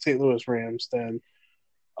St. Louis Rams. Then,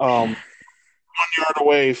 1 yard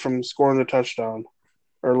away from scoring a touchdown,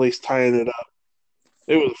 or at least tying it up.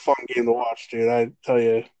 It was a fun game to watch, dude. I tell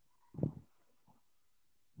you.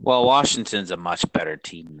 Well, Washington's a much better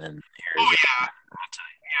team than Arizona.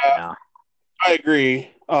 Yeah, I agree.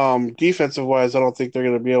 Defensive wise, I don't think they're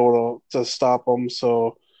going to be able to stop them.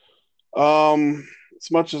 So, as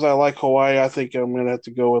much as I like Hawaii, I think I'm going to have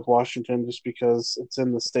to go with Washington just because it's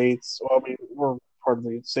in the States. Well, I mean, we're part of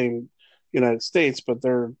the same United States, but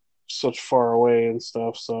they're such far away and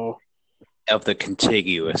stuff. So, of the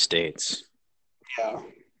contiguous states. Yeah.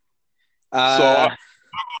 So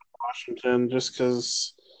Washington, just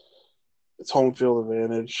because it's home field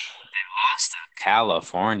advantage. They lost to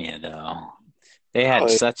California, though. They had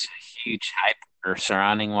such a huge hype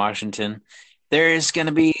surrounding Washington. There's going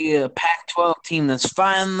to be a Pac-12 team that's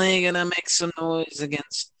finally going to make some noise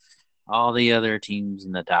against all the other teams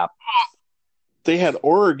in the top. They had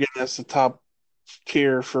Oregon as the top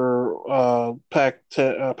tier for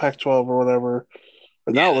Pac-12 or whatever.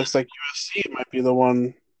 But now it looks like USC might be the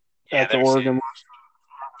one at the Oregon.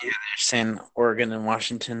 Yeah, they're saying Oregon and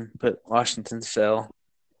Washington, but Washington fell.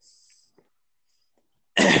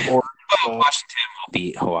 Washington will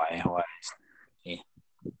beat Hawaii. Yeah.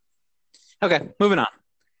 Okay, moving on.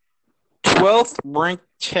 12th ranked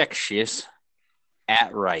Texas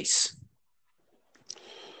at Rice.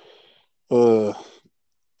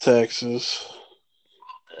 Texas.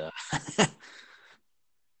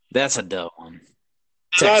 That's a dumb one.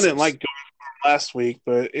 I didn't like going last week,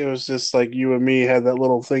 but it was just like you and me had that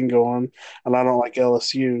little thing going, and I don't like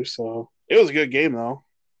LSU, so it was a good game though,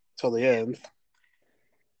 till the end.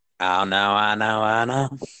 Oh no, I know.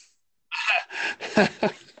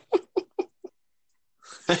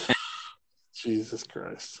 Jesus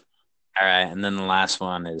Christ. All right, and then the last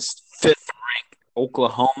one is 5th ranked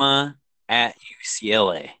Oklahoma at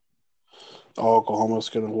UCLA. Oh, Oklahoma's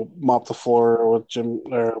gonna mop the floor with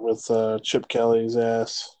Chip Kelly's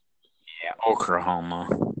ass. Yeah, Oklahoma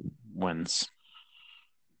wins.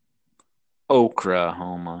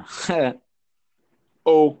 Oklahoma.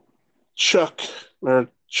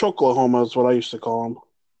 Choklahoma is what I used to call them.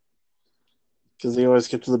 Because they always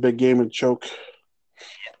get to the big game and choke.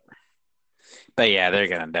 Yeah. But yeah, they're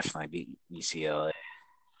going to definitely beat UCLA.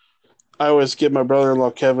 I always give my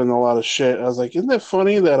brother-in-law Kevin a lot of shit. I was like, isn't it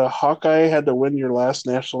funny that a Hawkeye had to win your last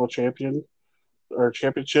national championship?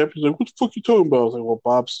 He's like, what the fuck are you talking about? I was like, well,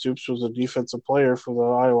 Bob Stoops was a defensive player for the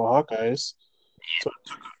Iowa Hawkeyes. So it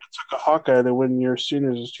took a Hawkeye to win your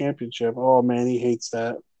seniors championship. Oh, man, he hates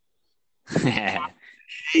that. He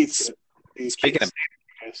hates it.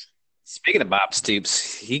 Speaking of Bob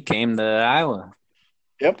Stoops, he came to Iowa.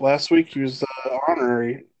 Yep, last week he was the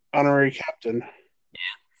honorary captain.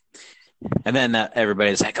 Yeah. And then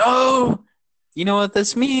everybody's like, oh, you know what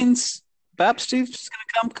this means? Bob Stoops is going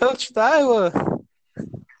to come coach with Iowa.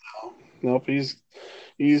 Nope, he's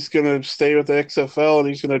going to stay with the XFL, and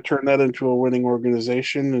he's going to turn that into a winning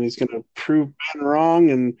organization, and he's going to prove Ben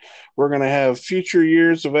wrong, and we're going to have future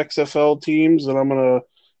years of XFL teams, and I'm going to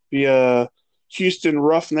be a Houston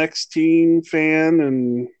Roughnecks team fan,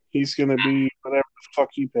 and he's going to be whatever the fuck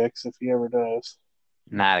he picks if he ever does.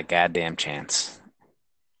 Not a goddamn chance.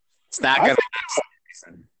 It's not going to.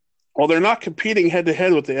 Well, they're not competing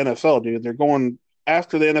head-to-head with the NFL, dude. They're going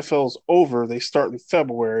after the NFL's over. They start in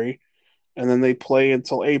February, and then they play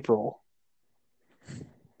until April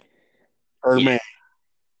or May.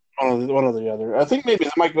 One or the other. I think maybe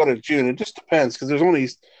it might go to June. It just depends because there's only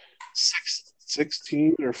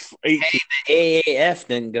 16 or 18 The AAF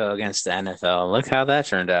didn't go against the NFL. Look how that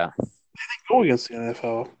turned out. go against the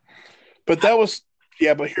NFL. But that was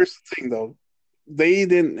yeah. But here's the thing though, they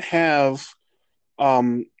didn't have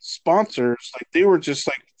sponsors. Like they were just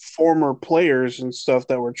like former players and stuff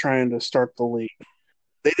that were trying to start the league.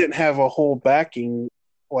 They didn't have a whole backing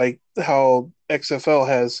like how XFL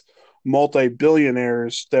has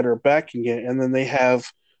multi-billionaires that are backing it, and then they have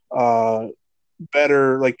uh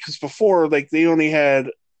better like because before like they only had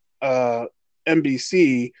uh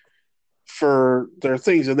NBC for their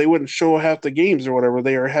things and they wouldn't show half the games or whatever.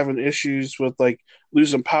 They are having issues with like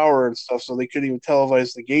losing power and stuff, so they couldn't even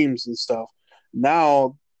televise the games and stuff.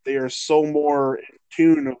 Now they are so more in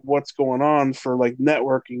tune of what's going on for like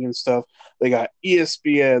networking and stuff. They got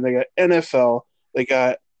ESPN, they got NFL, they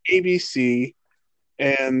got ABC,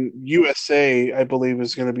 and USA, I believe,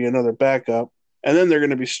 is going to be another backup. And then they're going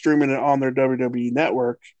to be streaming it on their WWE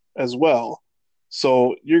network as well.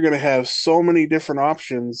 So you're going to have so many different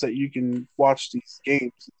options that you can watch these games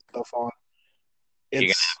and stuff on. You're gonna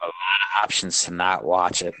It's have a lot of options to not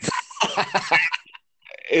watch it.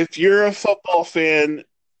 if you're a football fan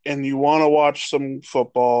and you want to watch some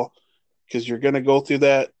football because you're going to go through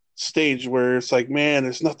that stage where it's like, man,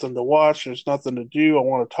 there's nothing to watch, there's nothing to do. I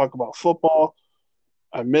want to talk about football.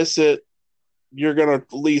 I miss it. You're gonna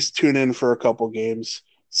at least tune in for a couple games,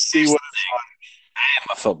 see what it's I'm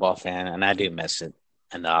a football fan, and I do miss it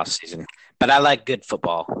in the off season. But I like good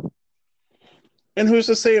football. like. And who's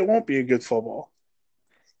to say it won't be a good football?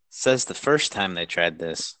 Says the first time they tried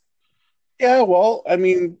this. Yeah, well, I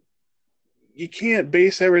mean, you can't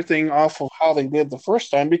base everything off of how they did the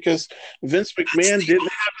first time because Vince McMahon didn't.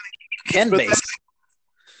 Ken But base.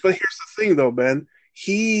 but here's the thing, though, Ben.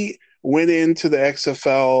 He went into the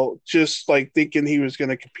XFL just like thinking he was going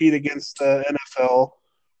to compete against the NFL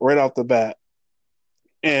right off the bat,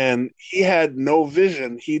 and he had no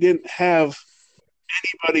vision. He didn't have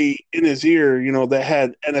anybody in his ear, that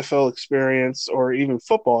had NFL experience or even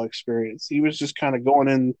football experience. He was just kind of going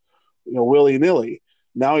in, willy nilly.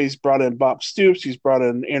 Now he's brought in Bob Stoops. He's brought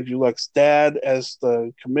in Andrew Luck's dad as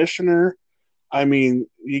the commissioner. I mean,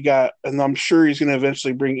 and I'm sure he's going to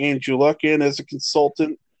eventually bring Andrew Luck in as a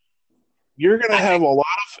consultant. You're going to have a lot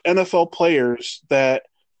of NFL players that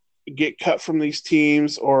get cut from these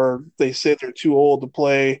teams or they say they're too old to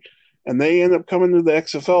play and they end up coming to the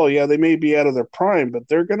XFL. Yeah, they may be out of their prime, but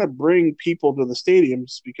they're going to bring people to the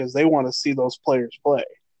stadiums because they want to see those players play.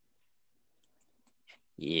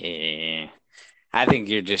 Yeah. I think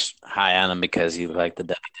you're just high on them because you like the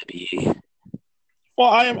WWE. Well,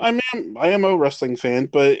 I am a wrestling fan,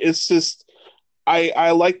 but it's just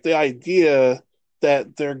I like the idea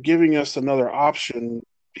that they're giving us another option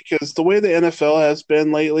because the way the NFL has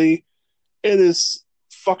been lately, it is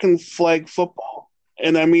fucking flag football.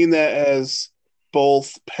 And I mean that as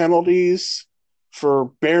both penalties for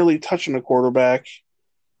barely touching a quarterback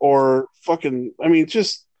or fucking I mean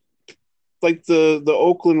just like the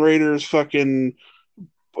Oakland Raiders fucking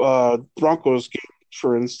Broncos game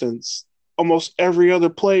for instance, almost every other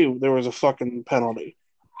play there was a fucking penalty.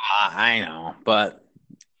 I know, but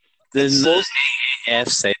It the slows AAF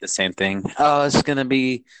say the same thing. Oh, it's going to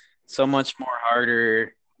be so much more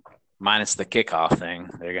harder, minus the kickoff thing.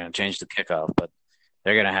 They're going to change the kickoff, but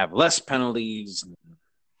they're going to have less penalties and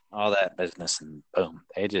all that business. And boom,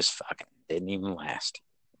 they just fucking didn't even last.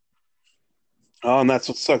 Oh, and that's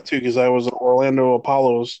what sucked too, because I was an Orlando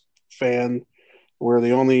Apollos fan. We're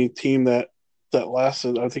the only team that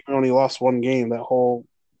lasted. I think we only lost one game that whole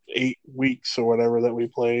 8 weeks or whatever that we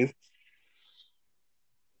played.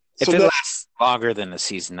 If So it that lasts longer than a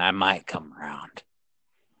season, I might come around.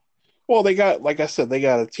 well, they got like I said, they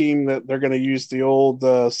got a team that they're going to use the old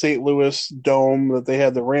St. Louis dome that they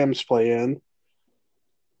had the Rams play in.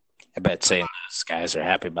 I bet St. Louis guys are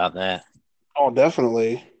happy about that. Oh,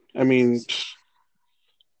 definitely. I mean,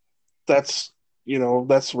 that's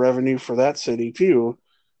that's revenue for that city too.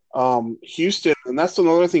 Houston, and that's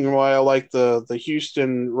another thing why I like the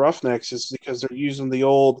Houston Roughnecks is because they're using the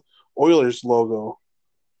old Oilers logo,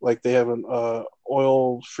 like they have an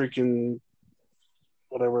oil freaking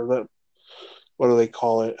whatever that what do they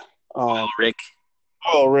call it? Rick,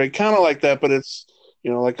 Oil rig, kind of like that, but it's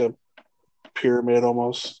like a pyramid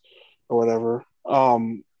almost or whatever.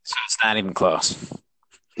 so it's not even close.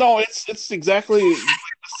 No, it's exactly like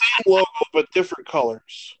the same logo but different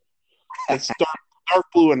colors. It's dark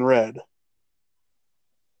blue and red.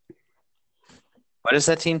 What is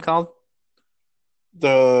that team called?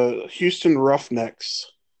 The Houston Roughnecks.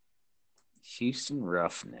 Houston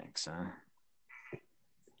Roughnecks, huh?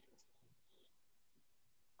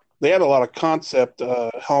 they had a lot of concept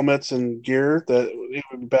helmets and gear that it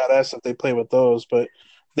would be badass if they play with those, but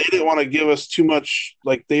they didn't want to give us too much.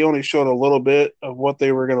 Like they only showed a little bit of what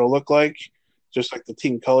they were going to look like, just like the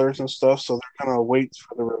team colors and stuff. So they're kind of waiting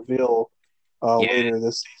for the reveal Yeah, later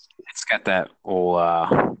this season. it's got that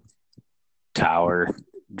old tower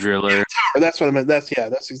driller Or that's what I meant. That's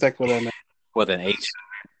exactly what I meant. with an H.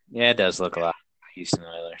 Yeah, it does look a lot like Houston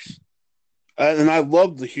Oilers. And I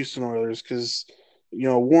love the Houston Oilers because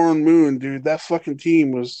Warren Moon, dude, that fucking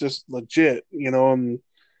team was just legit. And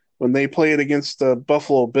when they played against the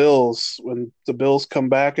Buffalo Bills, when the Bills come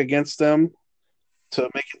back against them to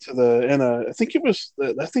make it to I think that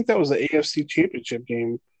was the AFC Championship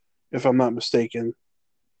game, if I'm not mistaken,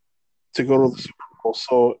 to go to the Super Bowl.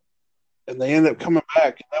 So, and they ended up coming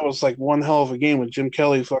back. That was like one hell of a game with Jim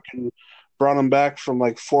Kelly fucking brought them back from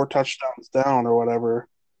like 4 touchdowns down or whatever,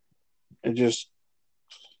 and just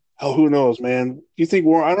hell, who knows, man? Do you think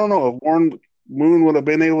Warren? I don't know if Warren Moon would have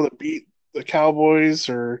been able to beat the Cowboys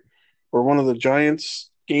or one of the Giants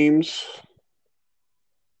games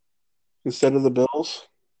instead of the Bills.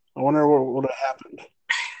 I wonder what would have happened.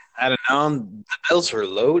 I don't know. The Bills were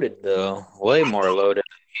loaded though, way more loaded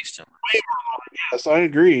than Houston. Yes, I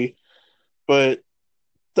agree, but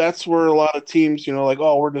that's where a lot of teams, like,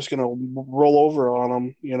 oh, we're just gonna roll over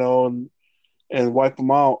on them, and wipe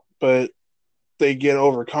them out. But they get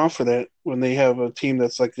overconfident when they have a team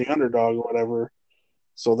that's like the underdog or whatever.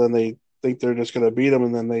 So then they think they're just gonna beat them,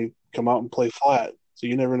 and then they come out and play flat. So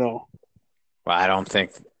you never know. Well, I don't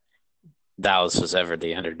think Dallas was ever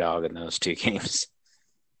the underdog in those two games.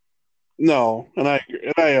 No, and I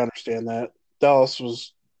understand that. Dallas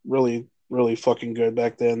was really really fucking good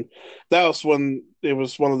back then. That was when it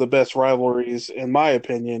was one of the best rivalries in my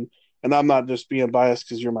opinion. And I'm not just being biased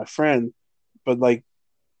because you're my friend, but like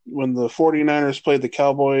when the 49ers played the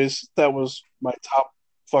Cowboys, that was my top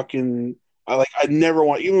fucking. I never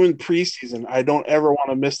want, even in preseason, I don't ever want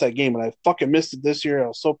to miss that game, and I fucking missed it this year. I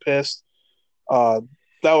was so pissed. Uh,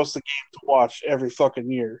 that was the game to watch every fucking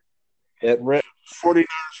year. Yep. 49ers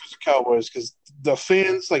versus Cowboys because the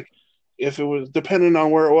fans, like, if it was depending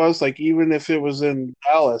on where it was, like, even if it was in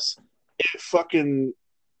Dallas, it fucking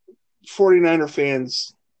 49er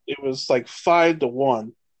fans, it was like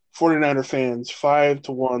 5-1. 49er fans,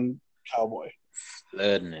 5-1 Cowboy.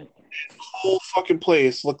 Flooding it. The whole fucking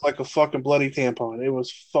place looked like a fucking bloody tampon. It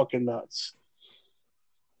was fucking nuts.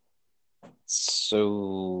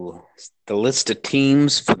 So the list of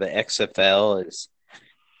teams for the XFL is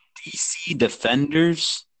DC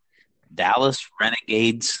Defenders, Dallas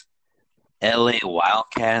Renegades, LA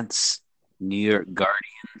Wildcats, New York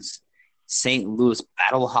Guardians, St. Louis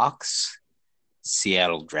Battlehawks,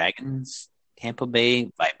 Seattle Dragons, Tampa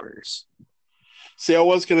Bay Vipers. See, I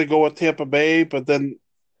was gonna go with Tampa Bay, but then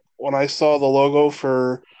when I saw the logo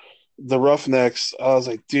for the Roughnecks, I was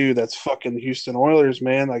like, dude, that's fucking Houston Oilers,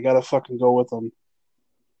 man. I gotta fucking go with them.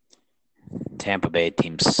 Tampa Bay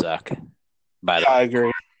teams suck. By the Yeah, I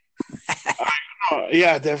agree.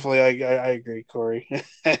 Yeah, definitely. I agree, Corey.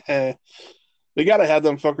 We gotta have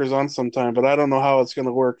them fuckers on sometime, but I don't know how it's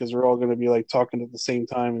gonna work because we're all gonna be like talking at the same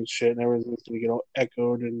time and shit, and everything's gonna get all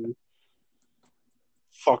echoed and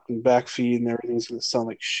fucking backfeed, and everything's gonna sound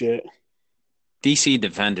like shit. DC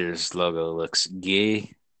Defenders logo looks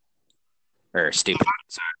gay or stupid.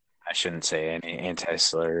 Sorry, I shouldn't say any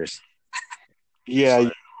anti-slurs. Yeah,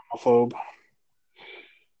 you homophobe.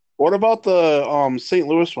 What about the St.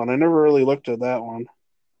 Louis one? I never really looked at that one.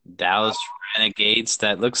 Dallas Renegades.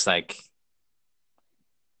 That looks like.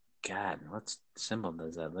 God, what symbol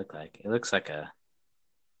does that look like? It looks like a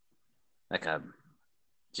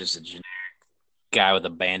just a generic guy with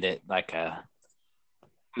a bandit, like a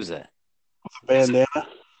who's that? With a bandana.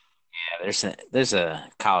 Yeah, there's a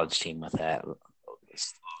college team with that. Oh,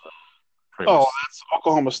 that's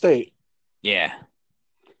Oklahoma State. Yeah.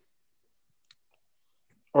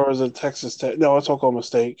 Or is it Texas Tech? No, it's Oklahoma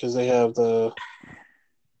State because they have the.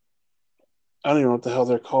 I don't even know what the hell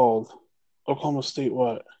they're called. Oklahoma State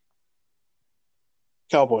what?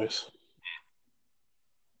 Cowboys.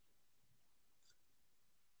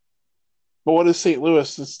 But what is St.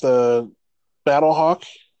 Louis? It's the Battlehawk.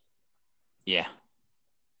 Yeah.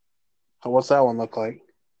 What's that one look like?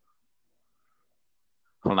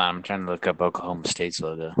 Hold on, I'm trying to look up Oklahoma State's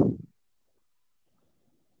logo.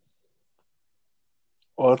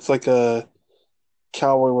 Well, it's like a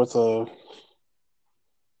cowboy with a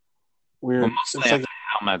weird. Well, mostly it's like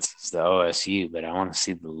helmets is the OSU, but I want to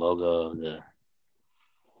see the logo of the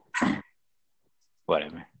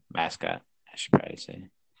whatever mascot. I should probably say.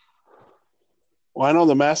 well, I know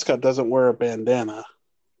the mascot doesn't wear a bandana.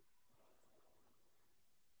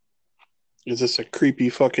 It's just a creepy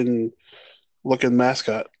fucking looking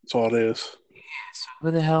mascot. That's all it is. So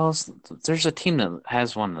who the hell's there's a team that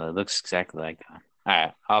has one that looks exactly like that. All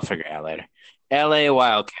right, I'll figure it out later. LA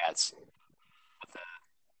Wildcats.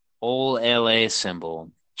 Old LA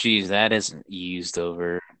symbol. Geez, that isn't used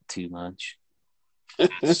over too much.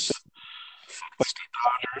 That's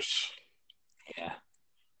Dodgers. yeah,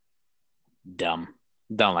 dumb.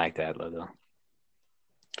 Don't like that logo.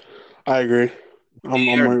 I agree. New I'm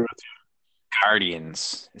York right with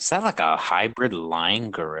Guardians. Is that like a hybrid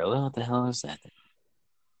lion gorilla? What the hell is that?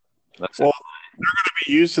 Looks you. like Well,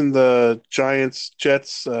 they're using the Giants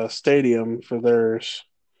Jets stadium for theirs,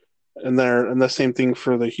 and the same thing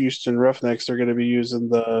for the Houston Roughnecks. They're going to be using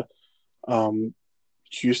the um,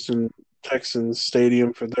 Houston Texans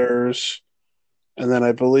stadium for theirs, and then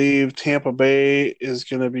I believe Tampa Bay is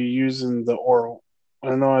going to be using the Oral. I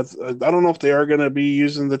don't know. I don't know if they are going to be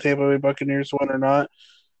using the Tampa Bay Buccaneers one or not,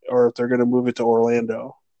 or if they're going to move it to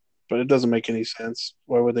Orlando. But it doesn't make any sense.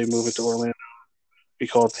 Why would they move it to Orlando? Be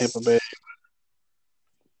called Tampa Bay.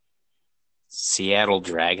 Seattle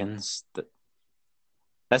Dragons.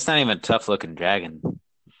 That's not even a tough looking dragon.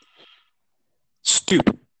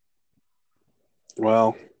 Stupid.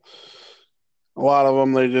 Well, a lot of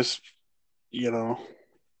them they just you know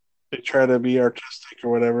they try to be artistic or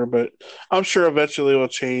whatever, but I'm sure eventually it'll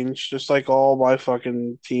change. Just like all my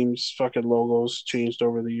fucking teams' fucking logos changed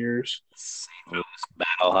over the years. St. Louis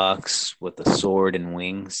Battlehawks with the sword and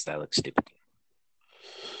wings. That looks stupid.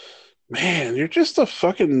 Man, you're just a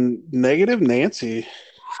fucking negative Nancy.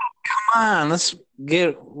 Come on, let's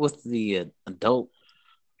get with the adult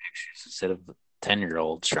pictures instead of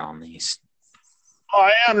 10-year-olds drawing these. Oh,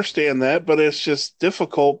 I understand that, but it's just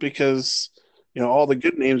difficult because all the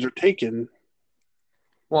good names are taken.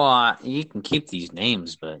 Well, you can keep these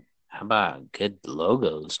names, but how about good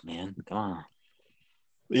logos, man? Come on.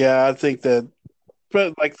 Yeah, I think that,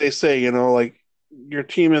 but like they say, like your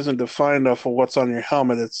team isn't defined off of what's on your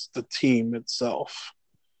helmet; it's the team itself.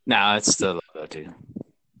 No, it's the logo too.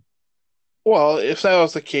 Well, if that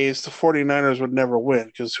was the case, the 49ers would never win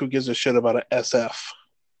because who gives a shit about an SF?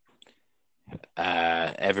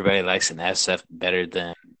 Everybody likes an SF better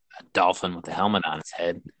than a dolphin with a helmet on its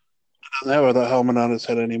head. Doesn't have a helmet on his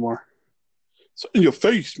head anymore. So in your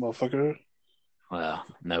face, motherfucker. Well,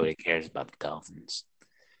 nobody cares about the dolphins.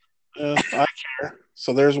 I care.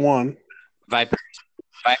 So there's one. Viper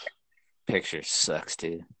picture sucks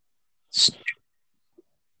too.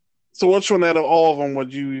 So which one out of all of them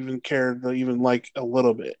would you even care to even like a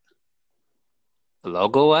little bit?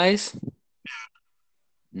 Logo wise,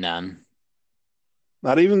 none.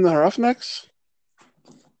 Not even the Roughnecks?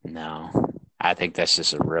 No, I think that's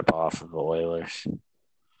just a rip off of the Oilers.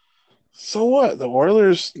 So what? The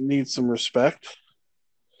Oilers need some respect.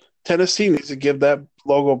 Tennessee needs to give that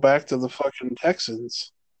logo back to the fucking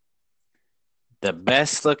Texans. The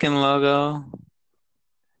best looking logo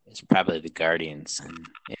is probably the Guardians, and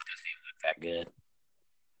it doesn't even look that good.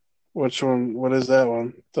 Which one? What is that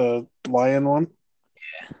one? The lion one?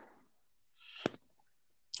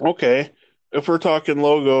 Yeah. Okay. If we're talking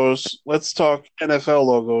logos, let's talk NFL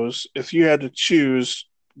logos. If you had to choose,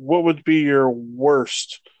 what would be your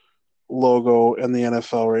worst logo in the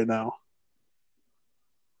NFL right now?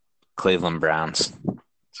 Cleveland Browns.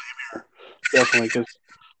 Definitely, because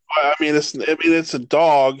it's a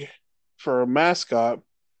dog for a mascot,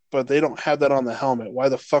 but they don't have that on the helmet. Why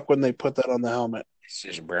the fuck wouldn't they put that on the helmet? It's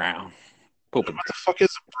just brown. What the fuck is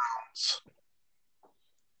the Browns?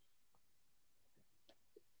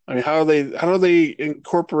 I mean, how do they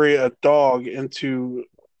incorporate a dog into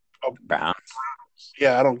a Brown.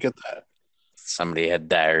 Yeah, I don't get that. Somebody had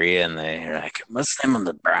diarrhea and they're like, what's the name of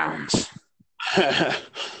the Browns?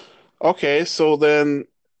 Okay, so then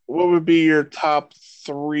what would be your top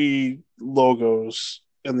three logos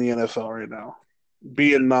in the NFL right now?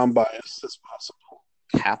 Being non-biased as possible.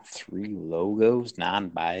 Top three logos,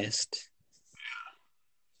 non-biased.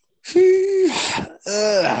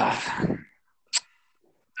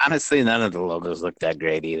 Honestly, none of the logos look that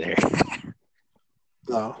great either.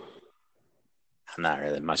 No. I'm not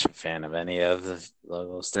really much of a fan of any of the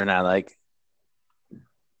logos. They're not like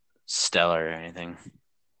stellar or anything.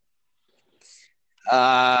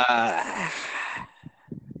 I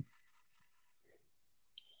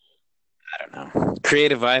don't know.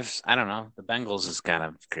 Creative vibes. I don't know. The Bengals is kind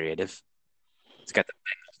of creative. It's got the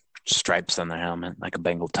stripes on their helmet, like a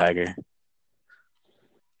Bengal tiger.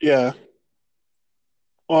 Yeah.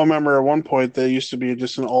 Well, I remember at one point they used to be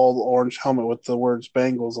just an all orange helmet with the words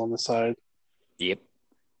Bengals on the side. Yep.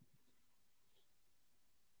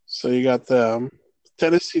 So you got them.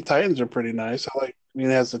 Tennessee Titans are pretty nice. It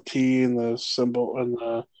has the T and the symbol and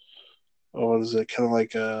the what is it? Kind of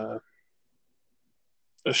like a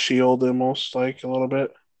shield, almost like a little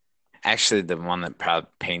bit. Actually, the one that probably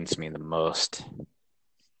pains me the most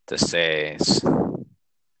to say is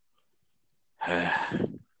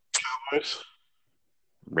Boys.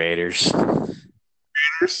 Raiders.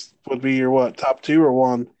 Raiders would be your what? Top two or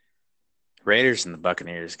one? Raiders and the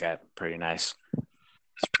Buccaneers got pretty nice.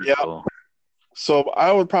 It's pretty Yeah. cool. So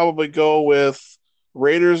I would probably go with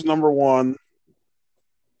Raiders number one.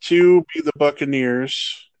 Two be the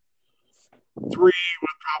Buccaneers. Three would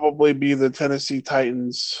probably be the Tennessee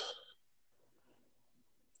Titans.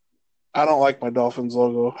 I don't like my Dolphins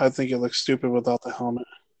logo. I think it looks stupid without the helmet.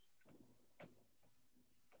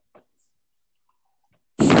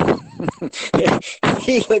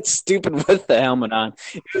 He looked stupid with the helmet on.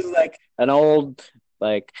 It was like an old,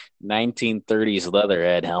 like 1930s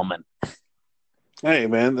leatherhead helmet. Hey,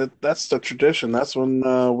 man, that's the tradition. That's when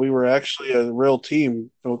we were actually a real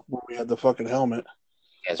team when we had the fucking helmet.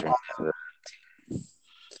 You guys remember?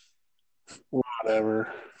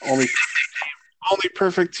 Whatever. Only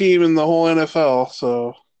perfect team in the whole NFL.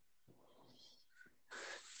 So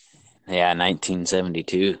Yeah,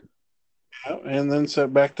 1972. yeah, and then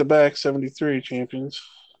set back to back 73 champions.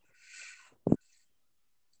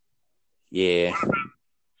 Yeah.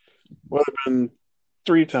 Would have been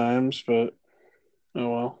three times, but oh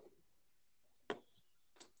well.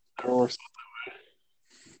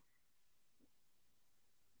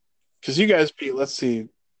 Because you guys beat, let's see,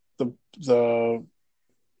 the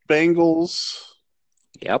Bengals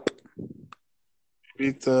Yep.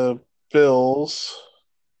 beat the Bills,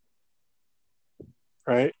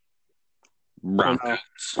 right? Or no,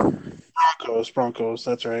 Broncos. Broncos.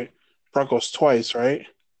 That's right. Broncos twice, right?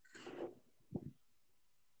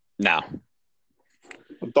 No.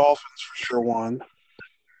 The Dolphins for sure won.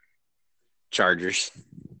 Chargers.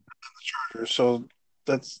 Chargers. So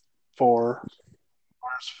that's four.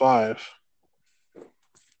 Where's five?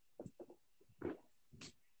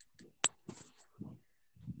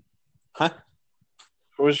 Huh?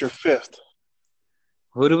 Who was your fifth?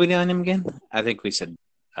 Who do we know him again? I think we said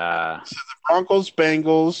Broncos,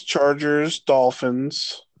 Bengals, Chargers,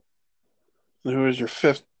 Dolphins. And who was your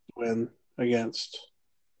fifth win against?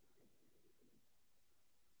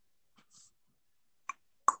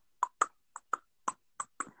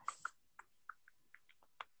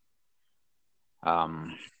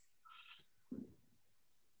 um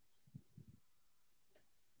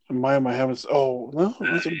And why am I having? Oh no,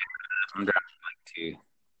 it wasn't. I'm dropping like two.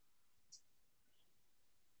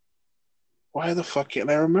 Why the fuck can't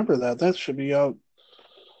I remember that? That should be out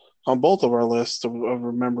on both of our lists of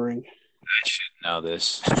remembering. I should know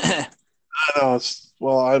this. I know it's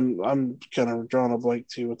well. I'm kind of drawing a blank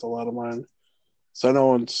too with a lot of mine. So I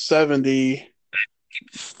know in '70,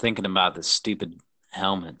 Thinking about the stupid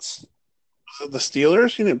helmets. was it the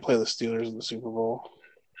Steelers? He didn't play the Steelers in the Super Bowl.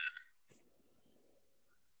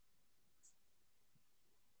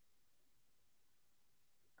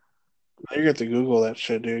 Now you got to Google that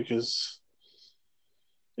shit, dude. Because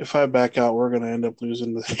if I back out, we're gonna end up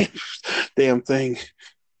losing the damn thing.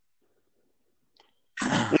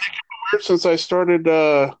 Since I started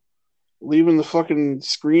leaving the fucking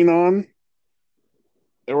screen on,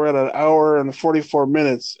 we're at an hour and 44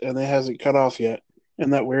 minutes, and it hasn't cut off yet.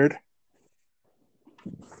 Isn't that weird?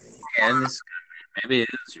 Yeah, maybe it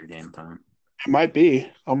is your game time. It might be.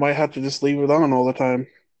 I might have to just leave it on all the time.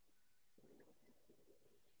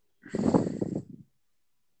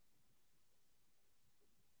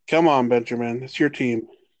 Come on, Benjamin. It's your team.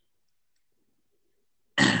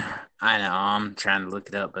 I know. I'm trying to look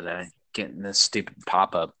it up, but I getting this stupid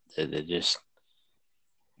pop up that it just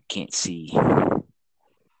can't see.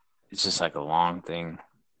 It's just like a long thing.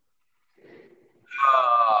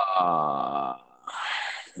 Uh,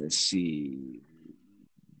 let's see.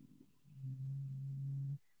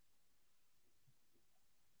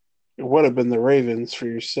 It would have been the Ravens for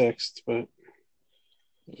your sixth, but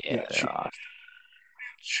Yeah,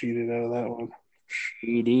 cheated out of that one.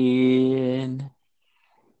 cheated.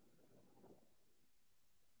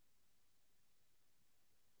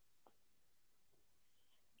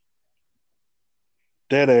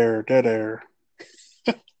 Dead air, dead air.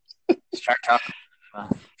 Start talking. I'm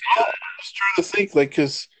just trying to think, like,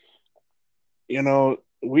 because,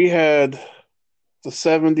 we had the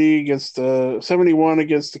 71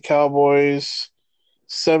 against the Cowboys,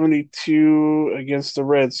 72 against the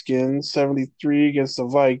Redskins, 73 against the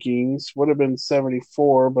Vikings. Would have been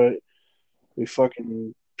 74, but we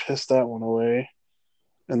fucking pissed that one away.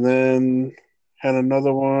 And then had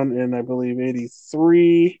another one in, I believe,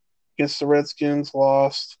 83 against the Redskins,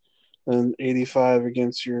 lost. And 85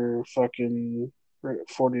 against your fucking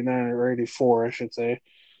 49 or 84, I should say,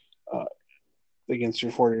 uh, against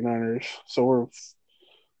your 49ers. So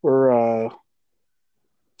we're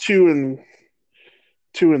 2-3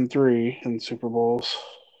 in Super Bowls.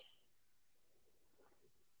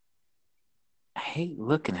 I hate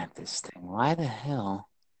looking at this thing. Why the hell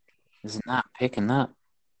is it not picking up?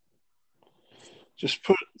 Just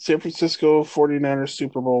put San Francisco 49ers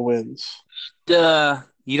Super Bowl wins. Duh.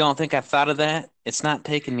 You don't think I thought of that? It's not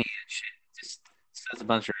taking me in shit. It just says a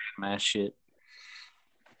bunch of random ass shit.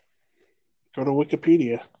 Go to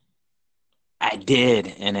Wikipedia. I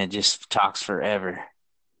did, and it just talks forever.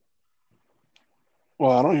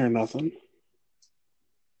 Well, I don't hear nothing.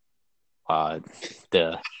 Duh.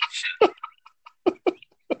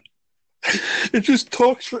 It just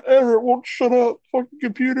talks forever. It won't shut up. Fucking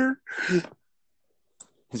computer.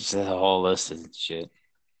 It's a whole list of shit.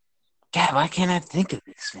 God, why can't I think of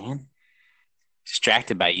this, man?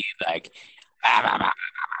 Distracted by you, like.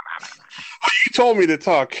 You told me to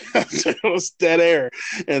talk. It was dead air,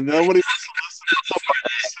 and nobody wants to listen to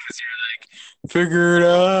somebody. Figure it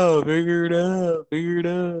out, figure it out, figure it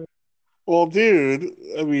out. Well, dude,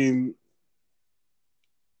 I mean,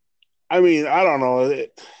 I don't know.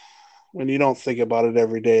 When you don't think about it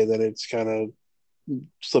every day, then it's kind of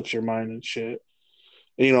slips your mind and shit.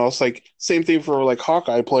 And, it's like same thing for like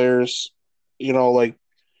Hawkeye players. Like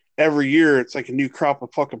every year it's like a new crop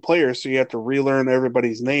of fucking players, so you have to relearn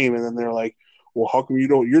everybody's name, and then they're like, "Well, how come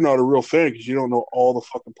you're not a real fan because you don't know all the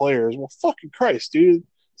fucking players?" Well, fucking Christ, dude!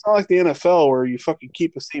 It's not like the NFL where you fucking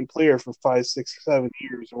keep the same player for 5, 6, 7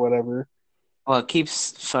 years or whatever. Well, it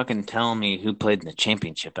keeps fucking telling me who played in the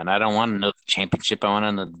championship, and I don't want to know the championship. I want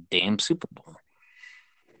to know the damn Super Bowl.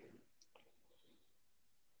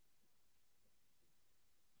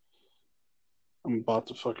 I'm about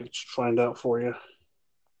to fucking find out for you.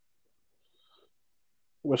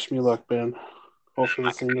 Wish me luck, Ben. Hopefully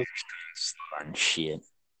this thing And shit.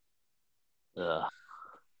 Ugh.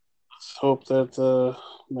 Let's hope that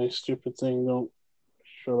my stupid thing don't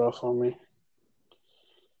shut off on me.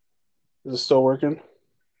 Is it still working?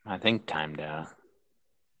 I think timed out.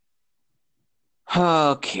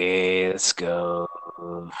 Okay, let's go.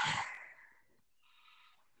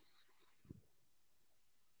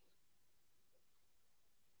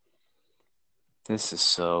 This is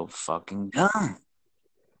so fucking dumb.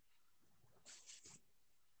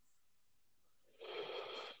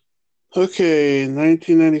 Okay,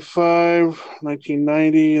 1995,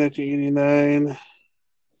 1990, 1989,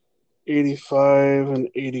 85, and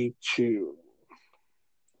 82.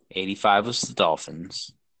 85 was the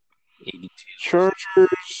Dolphins. 82.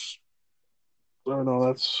 Chargers. Oh, no,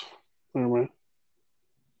 that's. Never mind.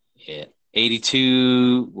 Yeah.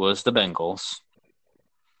 82 was the Bengals.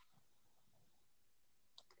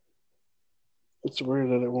 It's weird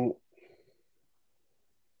that it won't.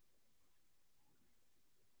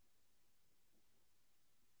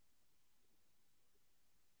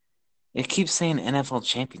 It keeps saying NFL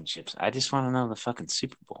championships. I just want to know the fucking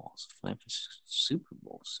Super Bowls. Super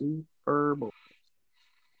Bowl. Super Bowl.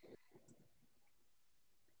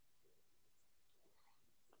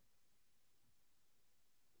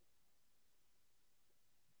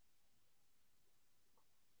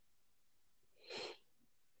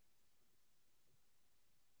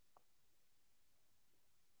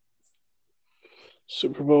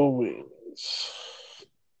 Super Bowl wins.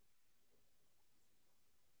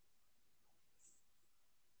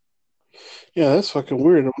 Yeah, that's fucking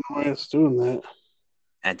weird. I wonder why it's doing that.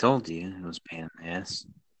 I told you it was pain in the ass.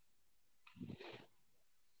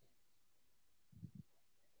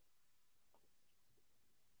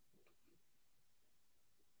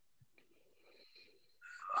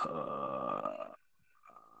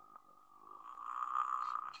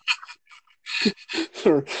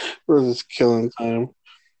 Or is this killing time?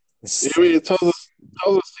 I mean, it tells us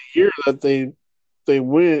the year that they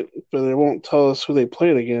went, but it won't tell us who they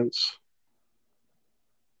played against.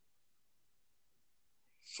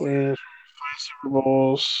 5 Super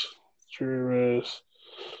Bowls. They're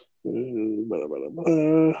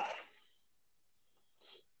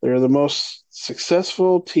the most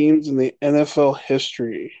successful teams in the NFL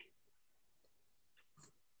history.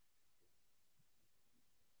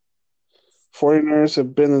 49ers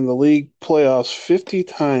have been in the league playoffs 50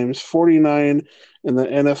 times, 49 in the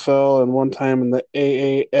NFL, and one time in the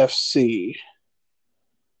AAFC.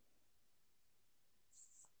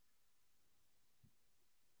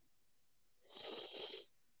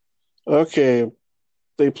 Okay,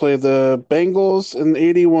 they play the Bengals in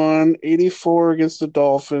 81, 84 against the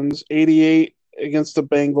Dolphins, 88 against the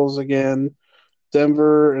Bengals again,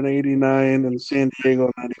 Denver in 89, and San Diego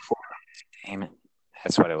in 94. Damn it.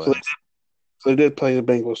 That's what it was. So So they did play the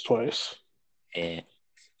Bengals twice. Yeah.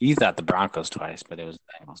 You thought the Broncos twice, but it was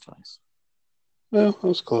the Bengals twice. Well, that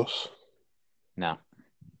was close. No.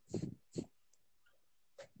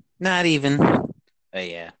 Not even. But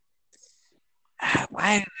yeah.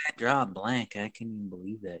 Why did I draw a blank? I can't even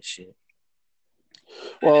believe that shit.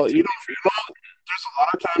 Well, there's a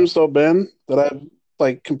lot of times though, Ben, that I've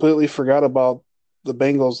like completely forgot about the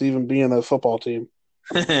Bengals even being a football team.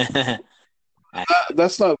 That's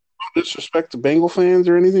not disrespect to Bengal fans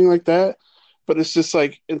or anything like that, but it's just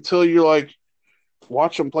like until you're like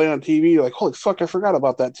watch them play on TV, you're like, holy fuck, I forgot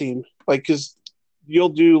about that team. Like, because you'll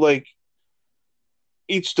do like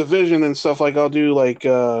each division and stuff. Like, I'll do like,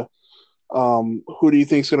 who do you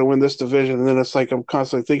think's going to win this division? And then it's like I'm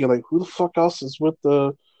constantly thinking like, who the fuck else is with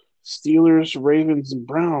the Steelers, Ravens, and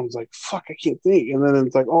Browns? Like, fuck, I can't think. And then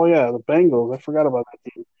it's like, oh yeah, the Bengals. I forgot about that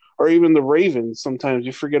team. Or even the Ravens. Sometimes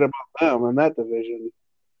you forget about them in that division.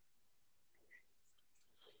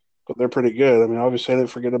 But they're pretty good. I mean, obviously, I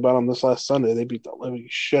didn't forget about them this last Sunday. They beat the living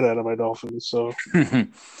shit out of my Dolphins. So, yeah,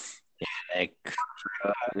 they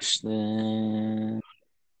crushed them.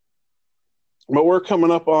 but we're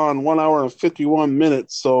coming up on 1 hour and 51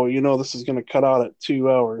 minutes. So, this is going to cut out at 2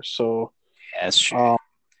 hours. So, Yeah, that's true.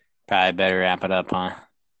 Probably better wrap it up, huh?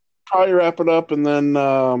 Probably wrap it up, and then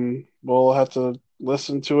we'll have to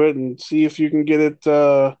listen to it and see if you can get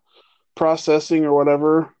it processing or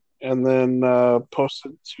whatever, and then post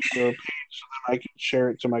it to the page so then I can share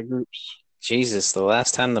it to my groups. Jesus, the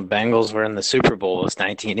last time the Bengals were in the Super Bowl was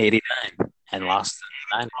 1989 and lost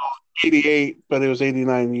in 9. 88, but it was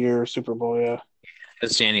 89 year Super Bowl, yeah. It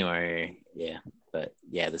was January, yeah. But,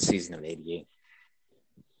 yeah, the season of 88.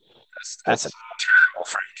 That's a terrible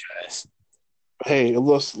franchise. Hey,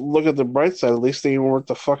 let's look at the bright side. At least they weren't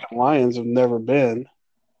the fucking Lions have never been.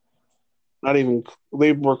 Not even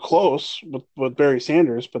they were close with Barry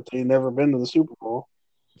Sanders, but they never been to the Super Bowl.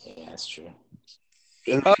 Yeah, that's true.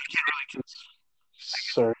 And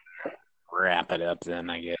sorry. Wrap it up then,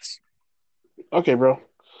 I guess. Okay, bro.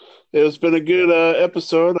 It's been a good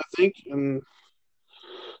episode, I think, and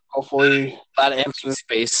hopefully a lot of empty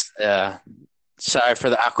space. Sorry for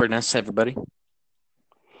the awkwardness, everybody.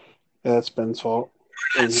 That's Ben's fault.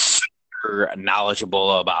 Super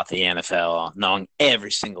knowledgeable about the NFL, knowing every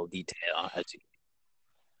single detail.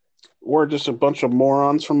 We're just a bunch of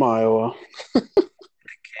morons from Iowa.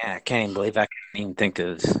 I can't even believe I can't even think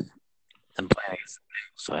of them playing against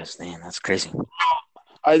the Bengals. Man, that's crazy.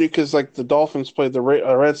 I do because like the Dolphins played the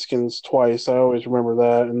Redskins twice. I always remember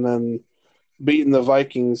that, and then beating the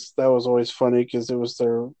Vikings. That was always funny because it was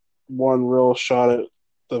their one real shot at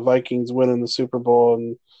the Vikings winning the Super Bowl,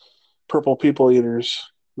 and Purple People Eaters.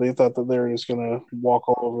 They thought that they were just gonna walk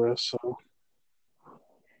all over us. So.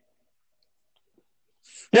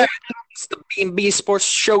 Yeah, it's the B&B Sports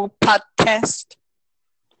Show podcast.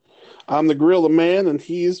 I'm the Gorilla Man, and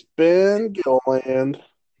he's Ben Gilland.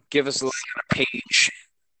 Give us a like on our page.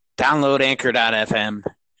 Download Anchor.fm.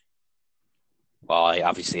 Well, I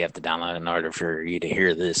obviously have to download in order for you to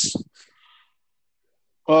hear this.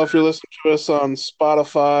 Well, if you're listening to us on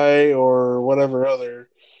Spotify or whatever other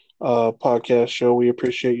podcast show, we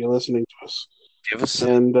appreciate you listening to us. Give us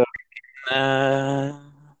and up to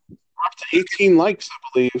 18 likes, I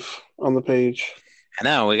believe, on the page. I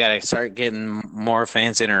know we got to start getting more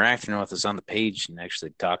fans interacting with us on the page and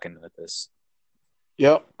actually talking with us.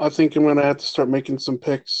 Yep, I think I'm gonna have to start making some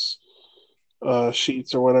picks,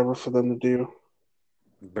 sheets or whatever for them to do.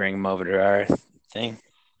 Bring them over to our thing.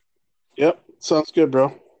 Yep, sounds good,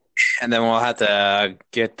 bro. And then we'll have to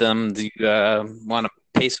get them to want to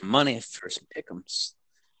pay some money for some pick'ems,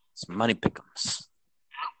 some money pick'ems.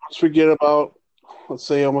 Once we get about, let's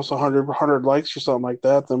say, almost 100 likes or something like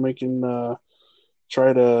that, then we can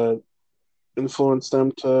try to influence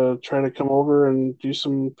them to try to come over and do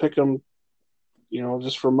some pick'em,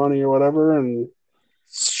 just for money or whatever. And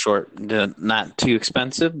short, not too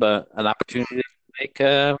expensive, but an opportunity to make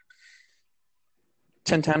 10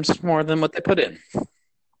 times more than what they put in.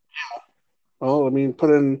 Well, I mean, put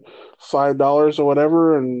in $5 or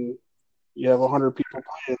whatever, and you have 100 people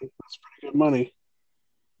playing. That's pretty good money.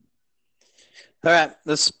 All right,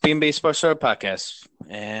 this is B&B Sports Show podcast,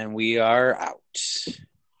 and we are out.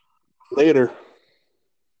 Later.